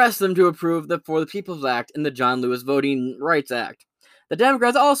press them to approve the For the People's Act and the John Lewis Voting Rights Act. The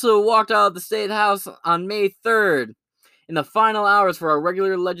Democrats also walked out of the State House on May 3rd, in the final hours for our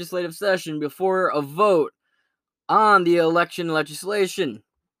regular legislative session before a vote on the election legislation,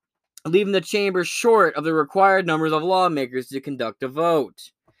 leaving the chamber short of the required numbers of lawmakers to conduct a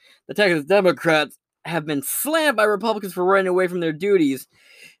vote. The Texas Democrats have been slammed by Republicans for running away from their duties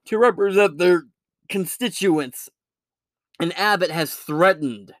to represent their constituents, and Abbott has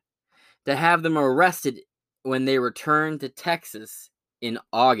threatened to have them arrested when they return to Texas in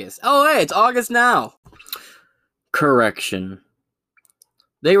August. Oh, hey, it's August now. Correction.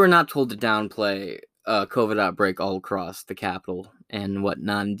 They were not told to downplay COVID outbreak all across the Capitol and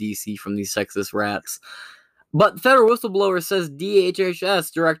whatnot in D.C. from these sexist rats. But federal whistleblower says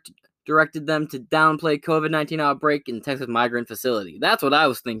DHHS directed them to downplay COVID-19 outbreak in Texas migrant facility. That's what I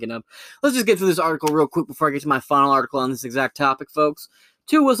was thinking of. Let's just get through this article real quick before I get to my final article on this exact topic, folks.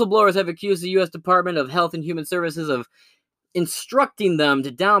 2 whistleblowers have accused the U.S. Department of Health and Human Services of instructing them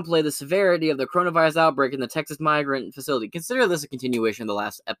to downplay the severity of the coronavirus outbreak in the Texas migrant facility. Consider this a continuation of the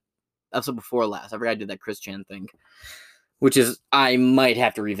last episode before last. I forgot I did that Chris Chan thing, which is, I might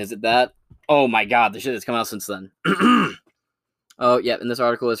have to revisit that. Oh my god, the shit that's come out since then. Oh, yeah, and this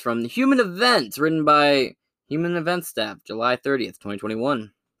article is from Human Events, written by Human Events staff, July 30th,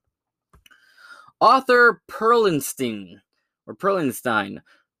 2021. Arthur Perlenstein,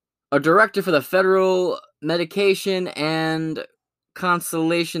 a director for the Federal Medication and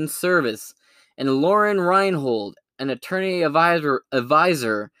Consolation Service, and Lauren Reinhold, an attorney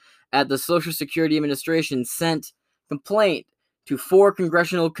advisor at the Social Security Administration, sent complaint to 4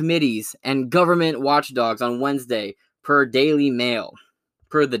 congressional committees and government watchdogs on Wednesday, per the Daily Mail,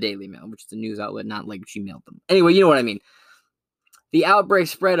 which is a news outlet, not like she mailed them. Anyway, you know what I mean. The outbreak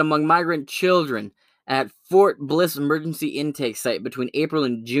spread among migrant children at Fort Bliss Emergency Intake Site between April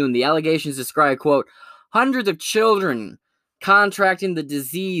and June. The allegations describe, quote, hundreds of children contracting the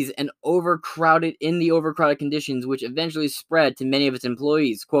disease and overcrowded conditions, which eventually spread to many of its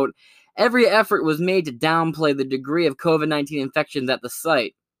employees. Quote, every effort was made to downplay the degree of COVID-19 infections at the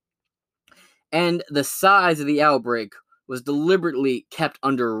site, and the size of the outbreak was deliberately kept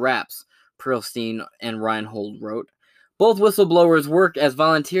under wraps, Perlstein and Reinhold wrote. Both whistleblowers worked as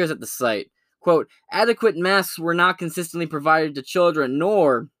volunteers at the site. Quote, adequate masks were not consistently provided to children,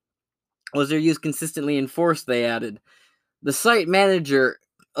 nor was their use consistently enforced, they added. The site manager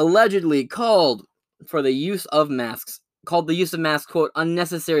allegedly called the use of masks, quote,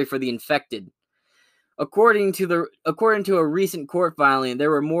 unnecessary for the infected. According to a recent court filing, there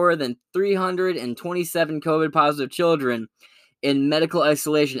were more than 327 COVID-positive children in medical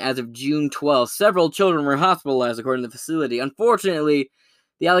isolation as of June 12. Several children were hospitalized, according to the facility. Unfortunately,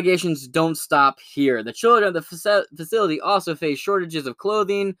 the allegations don't stop here. The children of the facility also face shortages of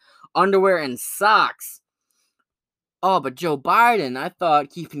clothing, underwear, and socks. Oh, but Joe Biden, I thought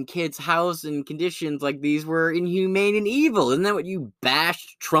keeping kids housed in conditions like these were inhumane and evil. Isn't that what you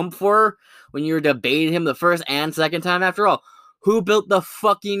bashed Trump for when you were debating him the first and second time? After all, who built the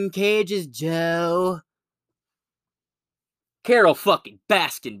fucking cages, Joe? Carol fucking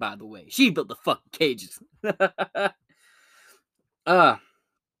Baskin, by the way. She built the fucking cages.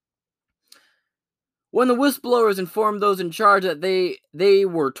 When the whistleblowers informed those in charge that they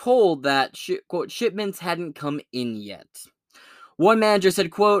were told that, quote, shipments hadn't come in yet. One manager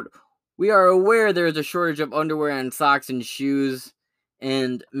said, quote, we are aware there is a shortage of underwear and socks and shoes,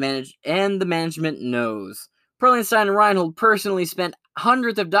 and the management knows. Perlenstein and Reinhold personally spent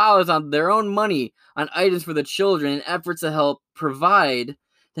hundreds of dollars on their own money on items for the children in efforts to help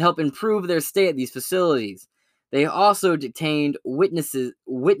improve their stay at these facilities. They also detailed witnessing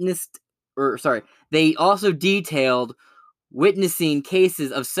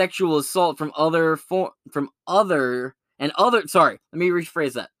cases of sexual assault from other. Sorry, let me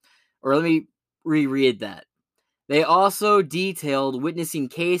rephrase that, or let me reread that. They also detailed witnessing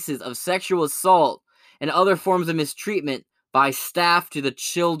cases of sexual assault and other forms of mistreatment by staff to the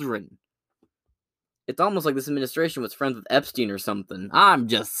children. It's almost like this administration was friends with Epstein or something. I'm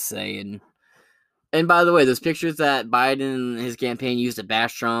just saying. And by the way, those pictures that Biden and his campaign used to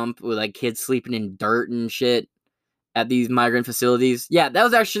bash Trump with like kids sleeping in dirt and shit at these migrant facilities. Yeah, that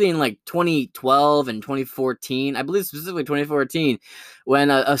was actually in like 2012 and 2014. I believe specifically 2014, when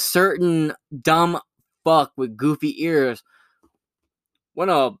a certain dumb fuck with goofy ears, when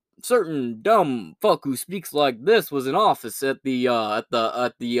a certain dumb fuck who speaks like this was in office at the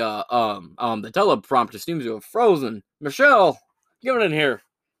teleprompter seems to have frozen. Michelle, get it in here.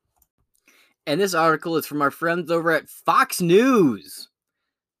 And this article is from our friends over at Fox News,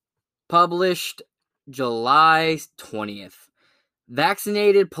 published July 20th.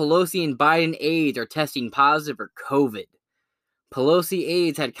 Vaccinated Pelosi and Biden aides are testing positive for COVID. Pelosi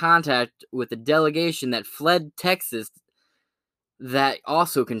aides had contact with a delegation that fled Texas that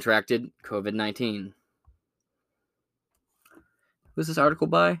also contracted COVID-19. Who's this article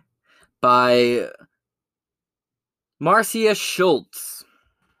by? By Marcia Schultz.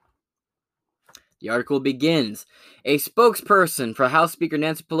 The article begins, a spokesperson for House Speaker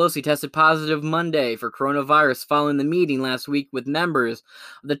Nancy Pelosi tested positive Monday for coronavirus following the meeting last week with members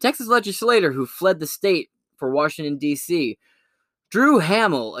of the Texas legislature who fled the state for Washington, D.C. Drew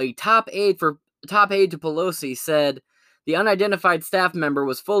Hamill, a top aide to Pelosi, said the unidentified staff member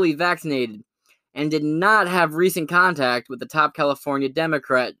was fully vaccinated and did not have recent contact with the top California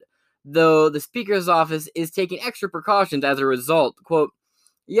Democrat, though the Speaker's office is taking extra precautions as a result. Quote,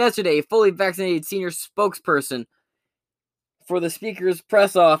 yesterday, a fully vaccinated senior spokesperson for the Speaker's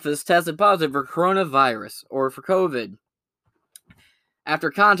press office tested positive for coronavirus, or for COVID,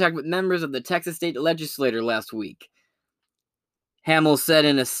 after contact with members of the Texas state legislature last week. Hamill said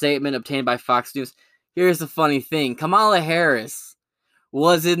in a statement obtained by Fox News, here's the funny thing, Kamala Harris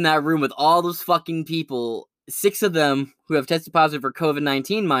was in that room with all those fucking people, 6 of them who have tested positive for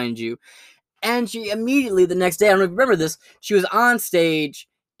COVID-19, mind you, and she immediately the next day, I don't remember this, she was on stage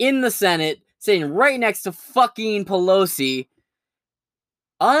in the Senate, sitting right next to fucking Pelosi,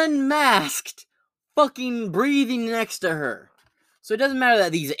 unmasked, fucking breathing next to her. So it doesn't matter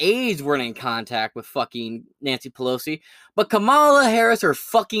that these aides weren't in contact with fucking Nancy Pelosi, but Kamala Harris, her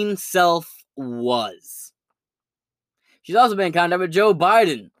fucking self, was. She's also been in contact with Joe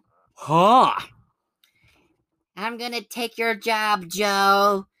Biden. Huh. I'm gonna take your job,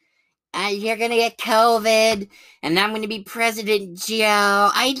 Joe. You're gonna get COVID, and I'm gonna be President,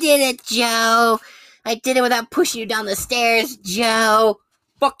 Joe. I did it, Joe. I did it without pushing you down the stairs, Joe.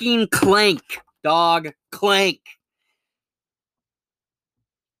 Fucking clank, dog. Clank.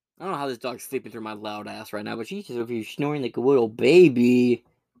 I don't know how this dog's sleeping through my loud ass right now, but she's just over here snoring like a little baby.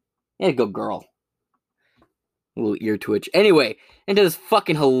 Yeah, go girl. A little ear twitch. Anyway, into this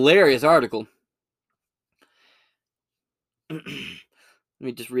fucking hilarious article. Let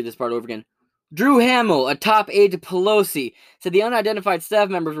me just read this part over again. Drew Hamill, a top aide to Pelosi, said the unidentified staff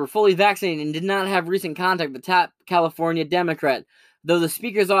members were fully vaccinated and did not have recent contact with the top California Democrat, though the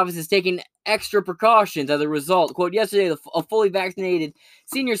Speaker's office is taking extra precautions as a result. Quote, yesterday, a fully vaccinated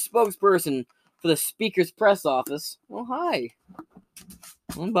senior spokesperson for the Speaker's press office. Oh, hi.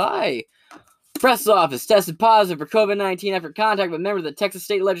 Oh, bye. Press office tested positive for COVID-19 after contact with a member of the Texas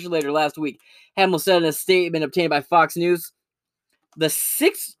state legislature last week. Hamill said in a statement obtained by Fox News, the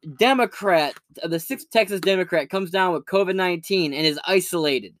sixth Texas Democrat comes down with COVID-19 and is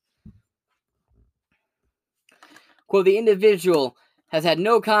isolated. Quote, the individual has had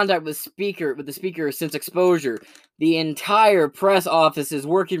no contact with the speaker since exposure. The entire press office is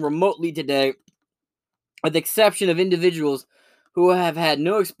working remotely today, with the exception of individuals who have had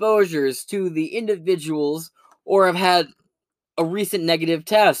no exposures to the individuals or have had a recent negative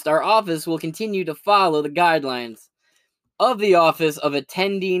test. Our office will continue to follow the guidelines of the Office of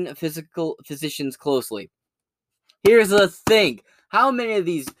Attending Physicians closely. Here's the thing. How many of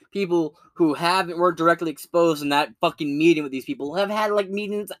these people who weren't directly exposed in that fucking meeting with these people have had, like,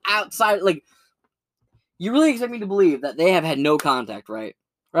 meetings outside? Like, you really expect me to believe that they have had no contact, right?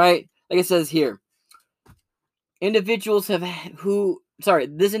 Right? Like it says here. This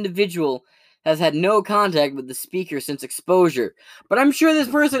individual has had no contact with the speaker since exposure. But I'm sure this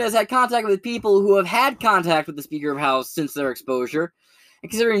person has had contact with people who have had contact with the Speaker of House since their exposure.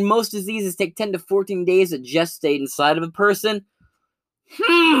 And considering most diseases take 10 to 14 days to gestate inside of a person,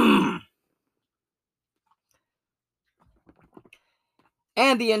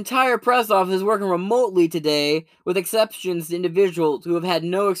 And the entire press office is working remotely today, with exceptions to individuals who have had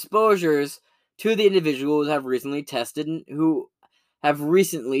no exposures to the individuals who have recently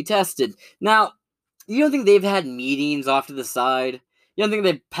tested. Now, you don't think they've had meetings off to the side? You don't think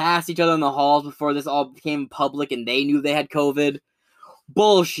they've passed each other in the halls before this all became public and they knew they had COVID?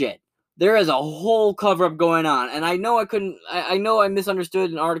 Bullshit. There is a whole cover-up going on, and I know I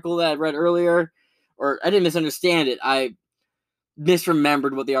misunderstood an article that I read earlier, or I didn't misunderstand it. I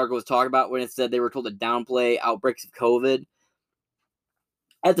misremembered what the article was talking about when it said they were told to downplay outbreaks of COVID.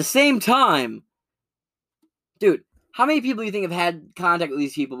 At the same time, dude, how many people do you think have had contact with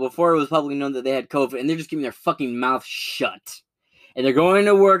these people before it was publicly known that they had COVID, and they're just keeping their fucking mouth shut? And they're going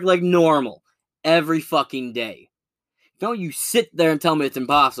to work like normal every fucking day. Don't you sit there and tell me it's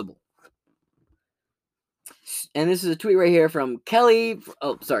impossible. And this is a tweet right here from Kelly.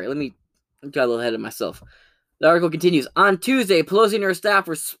 Oh, sorry, let me got a little ahead of myself. The article continues. On Tuesday, Pelosi and her staff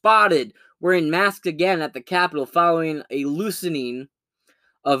were spotted wearing masks again at the Capitol following a loosening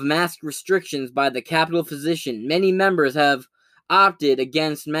of mask restrictions by the Capitol physician. Many members have opted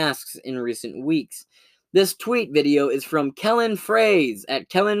against masks in recent weeks. This tweet video is from Kellen Fraze at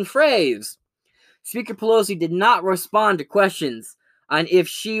Kellen Fraze. Speaker Pelosi did not respond to questions on if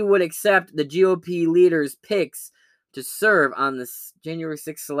she would accept the GOP leader's picks to serve on the January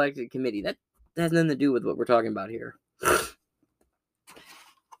 6th selected committee. That has nothing to do with what we're talking about here.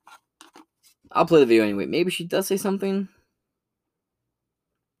 I'll play the video anyway. Maybe she does say something.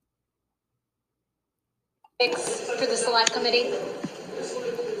 For the select committee.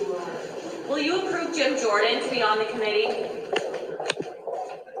 Will you approve Jim Jordan to be on the committee?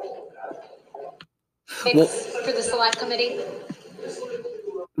 For the select committee.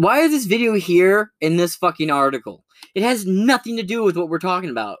 Why is this video here in this fucking article? It has nothing to do with what we're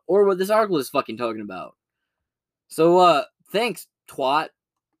talking about, or what this article is fucking talking about. So, thanks, twat.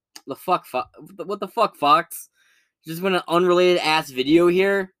 What the fuck, Fox? Just want an unrelated ass video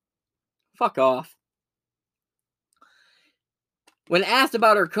here? Fuck off. When asked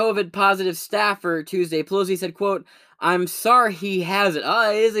about her COVID-positive staffer Tuesday, Pelosi said, quote, I'm sorry he has it.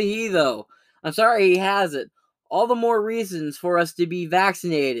 It is a he, though. I'm sorry he has it. All the more reasons for us to be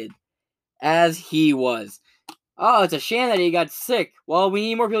vaccinated, as he was. Oh, it's a shame that he got sick. Well, we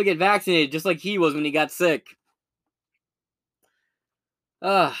need more people to get vaccinated, just like he was when he got sick.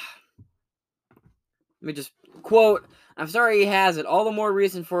 Let me just quote, "I'm sorry he has it. All the more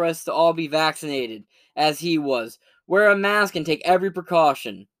reason for us to all be vaccinated, as he was. Wear a mask and take every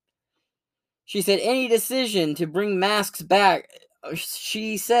precaution." She said any decision to bring masks back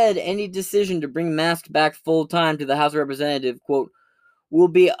full time to the House of Representatives, quote, will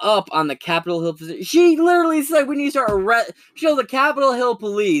be up on the Capitol Hill. She literally said we need to start show the Capitol Hill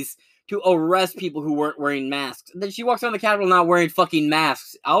police to arrest people who weren't wearing masks. Then she walks around the Capitol not wearing fucking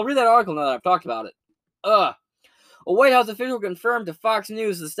masks. I'll read that article now that I've talked about it. A White House official confirmed to Fox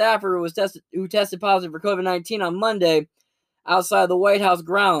News the staffer who tested positive for COVID-19 on Monday outside the White House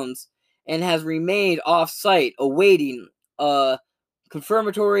grounds and has remained off-site awaiting a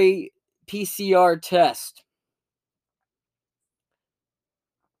confirmatory PCR test.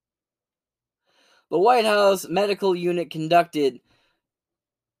 The White House medical unit conducted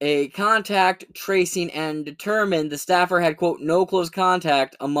a contact tracing and determined the staffer had, quote, no close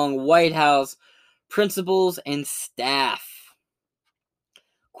contact among White House principals and staff.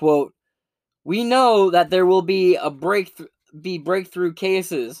 Quote, we know that there will be breakthrough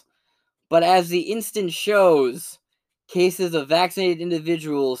cases, but as the instance shows, cases of vaccinated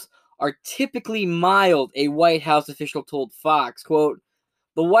individuals are typically mild, a White House official told Fox. Quote,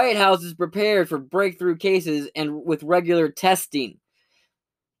 the White House is prepared for breakthrough cases and with regular testing.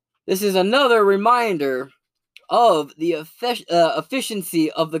 This is another reminder of the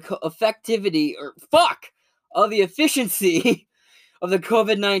efficiency of the efficiency of the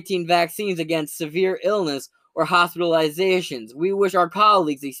COVID-19 vaccines against severe illness or hospitalizations. We wish our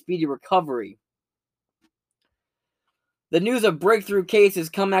colleagues a speedy recovery. The news of breakthrough cases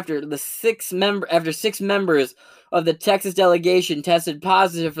come after six members of the Texas delegation tested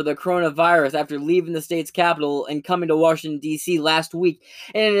positive for the coronavirus after leaving the state's capital and coming to Washington, D.C. last week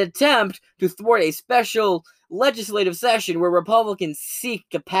in an attempt to thwart a special legislative session where Republicans seek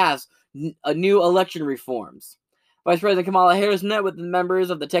to pass new election reforms. Vice President Kamala Harris met with the members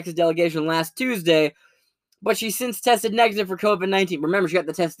of the Texas delegation last Tuesday, but she's since tested negative for COVID-19. Remember, she got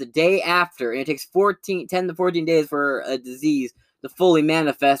the test the day after, and it takes 10 to 14 days for a disease to fully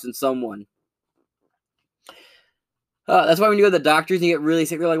manifest in someone. That's why when you go to the doctors and you get really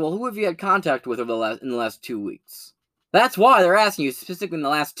sick, they're like, well, who have you had contact with in the last 2 weeks? That's why they're asking you specifically in the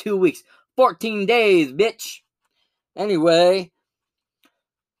last 2 weeks. 14 days, bitch. Anyway.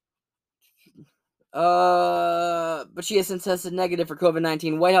 But she has since tested negative for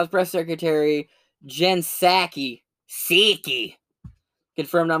COVID-19. White House Press Secretary Jen Psaki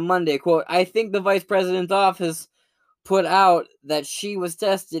confirmed on Monday, quote, I think the Vice President's office put out that she was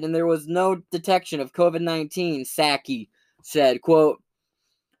tested and there was no detection of COVID-19, Psaki said, quote,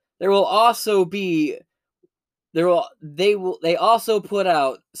 they also put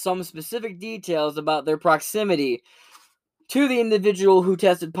out some specific details about their proximity to the individual who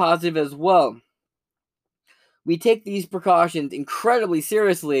tested positive as well. We take these precautions incredibly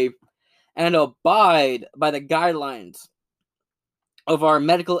seriously and abide by the guidelines of our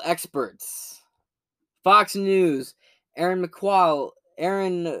medical experts. Fox News, Aaron McQueen,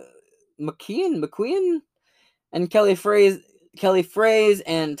 and Kelly Fraze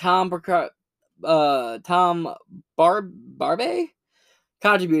and Tom Barbe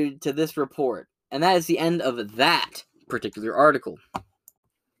contributed to this report. And that is the end of that particular article.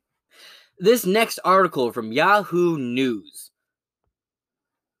 This next article from Yahoo News.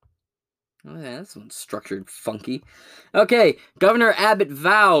 Oh, yeah, this one's structured funky. Okay, Governor Abbott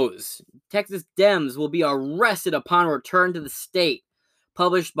vows Texas Dems will be arrested upon return to the state.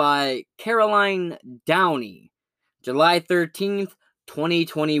 Published by Caroline Downey, July 13th,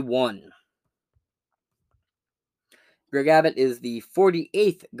 2021. Greg Abbott is the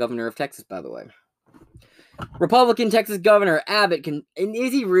 48th governor of Texas, by the way. Republican Texas Governor Abbott and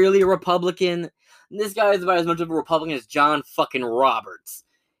is he really a Republican? This guy is about as much of a Republican as John fucking Roberts.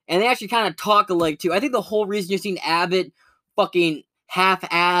 And they actually kind of talk alike, too. I think the whole reason you're seeing Abbott fucking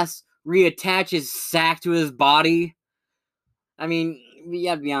half-ass reattach his sack to his body. I mean, you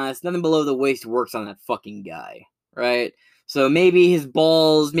have to be honest, nothing below the waist works on that fucking guy, right? So maybe his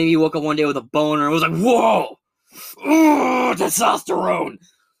balls, maybe he woke up one day with a boner and was like, whoa! Ugh, testosterone!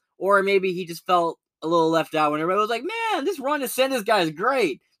 Or maybe he just felt a little left out when everybody was like, man, this Ron DeSantis guy is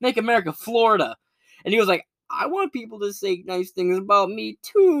great. Make America Florida. And he was like, I want people to say nice things about me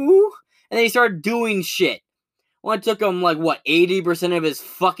too. And then he started doing shit. Well, it took him 80% of his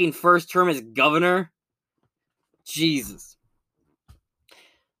fucking first term as governor? Jesus.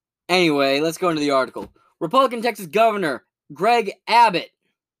 Anyway, let's go into the article. Republican Texas Governor Greg Abbott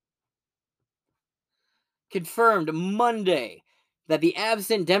confirmed Monday that the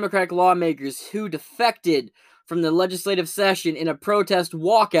absent Democratic lawmakers who defected from the legislative session in a protest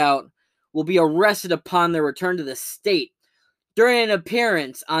walkout will be arrested upon their return to the state. During an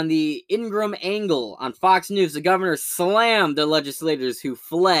appearance on the Ingram Angle on Fox News, the governor slammed the legislators who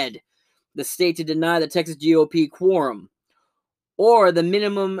fled the state to deny the Texas GOP quorum, or the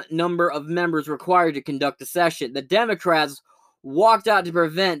minimum number of members required to conduct the session. The Democrats walked out to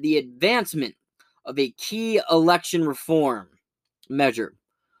prevent the advancement of a key election reform measure,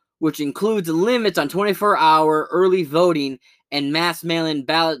 which includes limits on 24-hour early voting and mass mail-in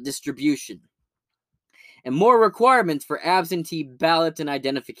ballot distribution, and more requirements for absentee ballots and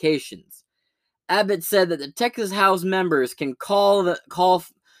identifications. Abbott said that the Texas House members can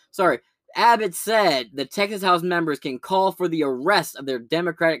Abbott said the Texas House members can call for the arrest of their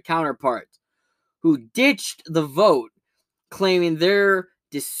Democratic counterparts who ditched the vote, claiming they're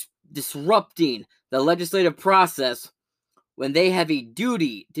disrupting the legislative process when they have a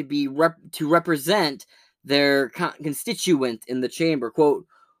duty to represent their constituents in the chamber. Quote,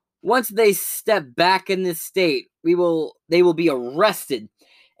 once they step back in this state, they will be arrested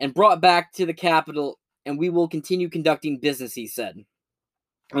and brought back to the Capitol, and we will continue conducting business, he said.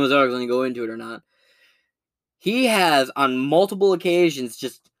 I was going to go into it or not. He has, on multiple occasions,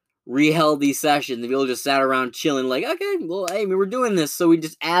 just reheld these sessions. And people just sat around chilling like, okay, well, hey, we're doing this, so we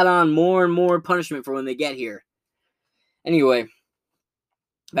just add on more and more punishment for when they get here. Anyway,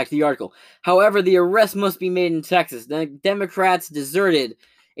 back to the article. However, the arrest must be made in Texas. The Democrats deserted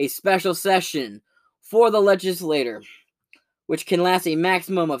a special session for the legislature, which can last a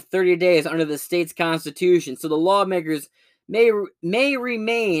maximum of 30 days under the state's constitution. So the lawmakers may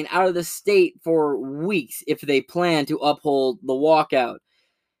remain out of the state for weeks if they plan to uphold the walkout.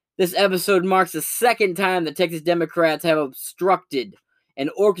 This episode marks the second time the Texas Democrats have obstructed and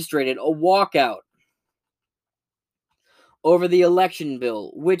orchestrated a walkout over the election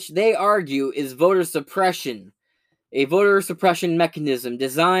bill, which they argue is voter suppression, a voter suppression mechanism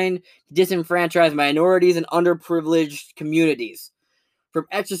designed to disenfranchise minorities and underprivileged communities from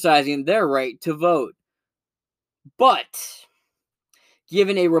exercising their right to vote. But,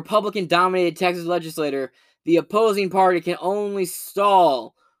 given a Republican-dominated Texas legislature, the opposing party can only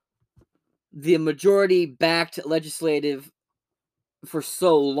stall the majority-backed legislative for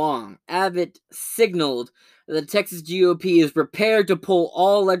so long. Abbott signaled that the Texas GOP is prepared to pull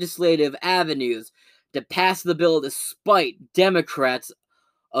all legislative avenues to pass the bill despite Democrats'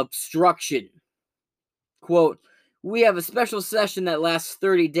 obstruction. Quote, we have a special session that lasts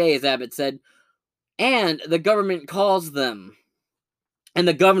 30 days, Abbott said, and the governor calls them. And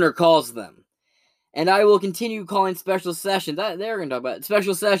I will continue calling special sessions. They're going to talk about it.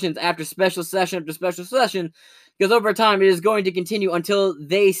 Special sessions after special session after special session, because over time it is going to continue until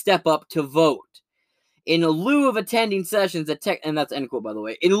they step up to vote. In lieu of attending sessions, and that's end quote, by the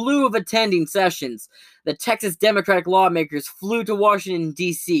way. In lieu of attending sessions, the Texas Democratic lawmakers flew to Washington,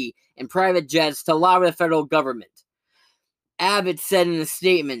 D.C. in private jets to lobby the federal government. Abbott said in a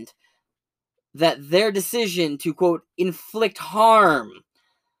statement that their decision to, quote, inflict harm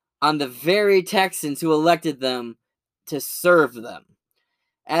on the very Texans who elected them to serve them,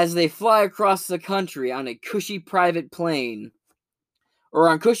 as they fly across the country on cushy private planes,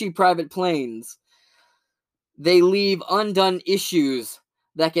 they leave undone issues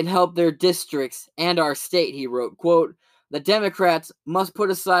that can help their districts and our state, he wrote. Quote, the Democrats must put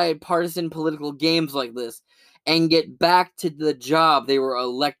aside partisan political games like this and get back to the job they were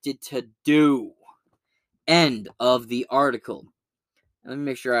elected to do. End of the article. Let me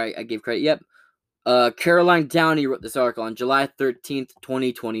make sure I gave credit. Yep. Caroline Downey wrote this article on July 13th,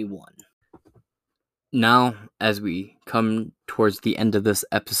 2021. Now, as we come towards the end of this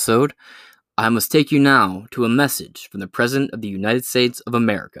episode, I must take you now to a message from the President of the United States of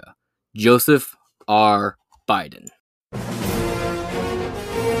America, Joseph R. Biden.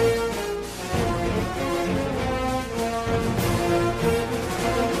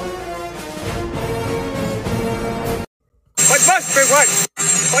 What must be what?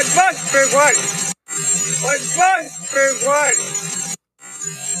 What must be what? What must be what?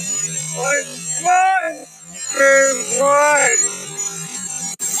 What must be what?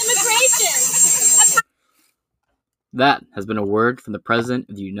 Immigration! That has been a word from the President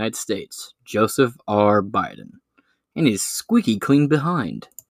of the United States, Joseph R. Biden, and his squeaky clean behind.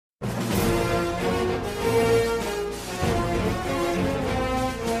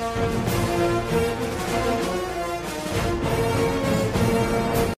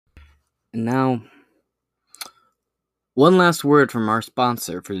 And now, one last word from our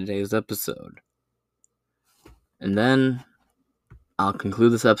sponsor for today's episode. And then, I'll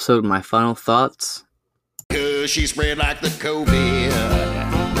conclude this episode with my final thoughts. She spread like the COVID.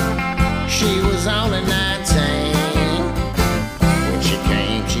 She was only 19. When she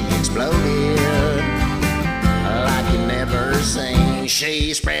came, she exploded.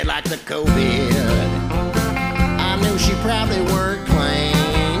 COVID. I knew she probably worked clean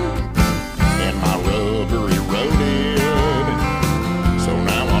in my rubbery roaded. So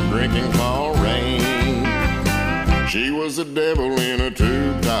now I'm drinking fall rain. She was a devil in a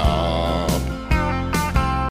tube top.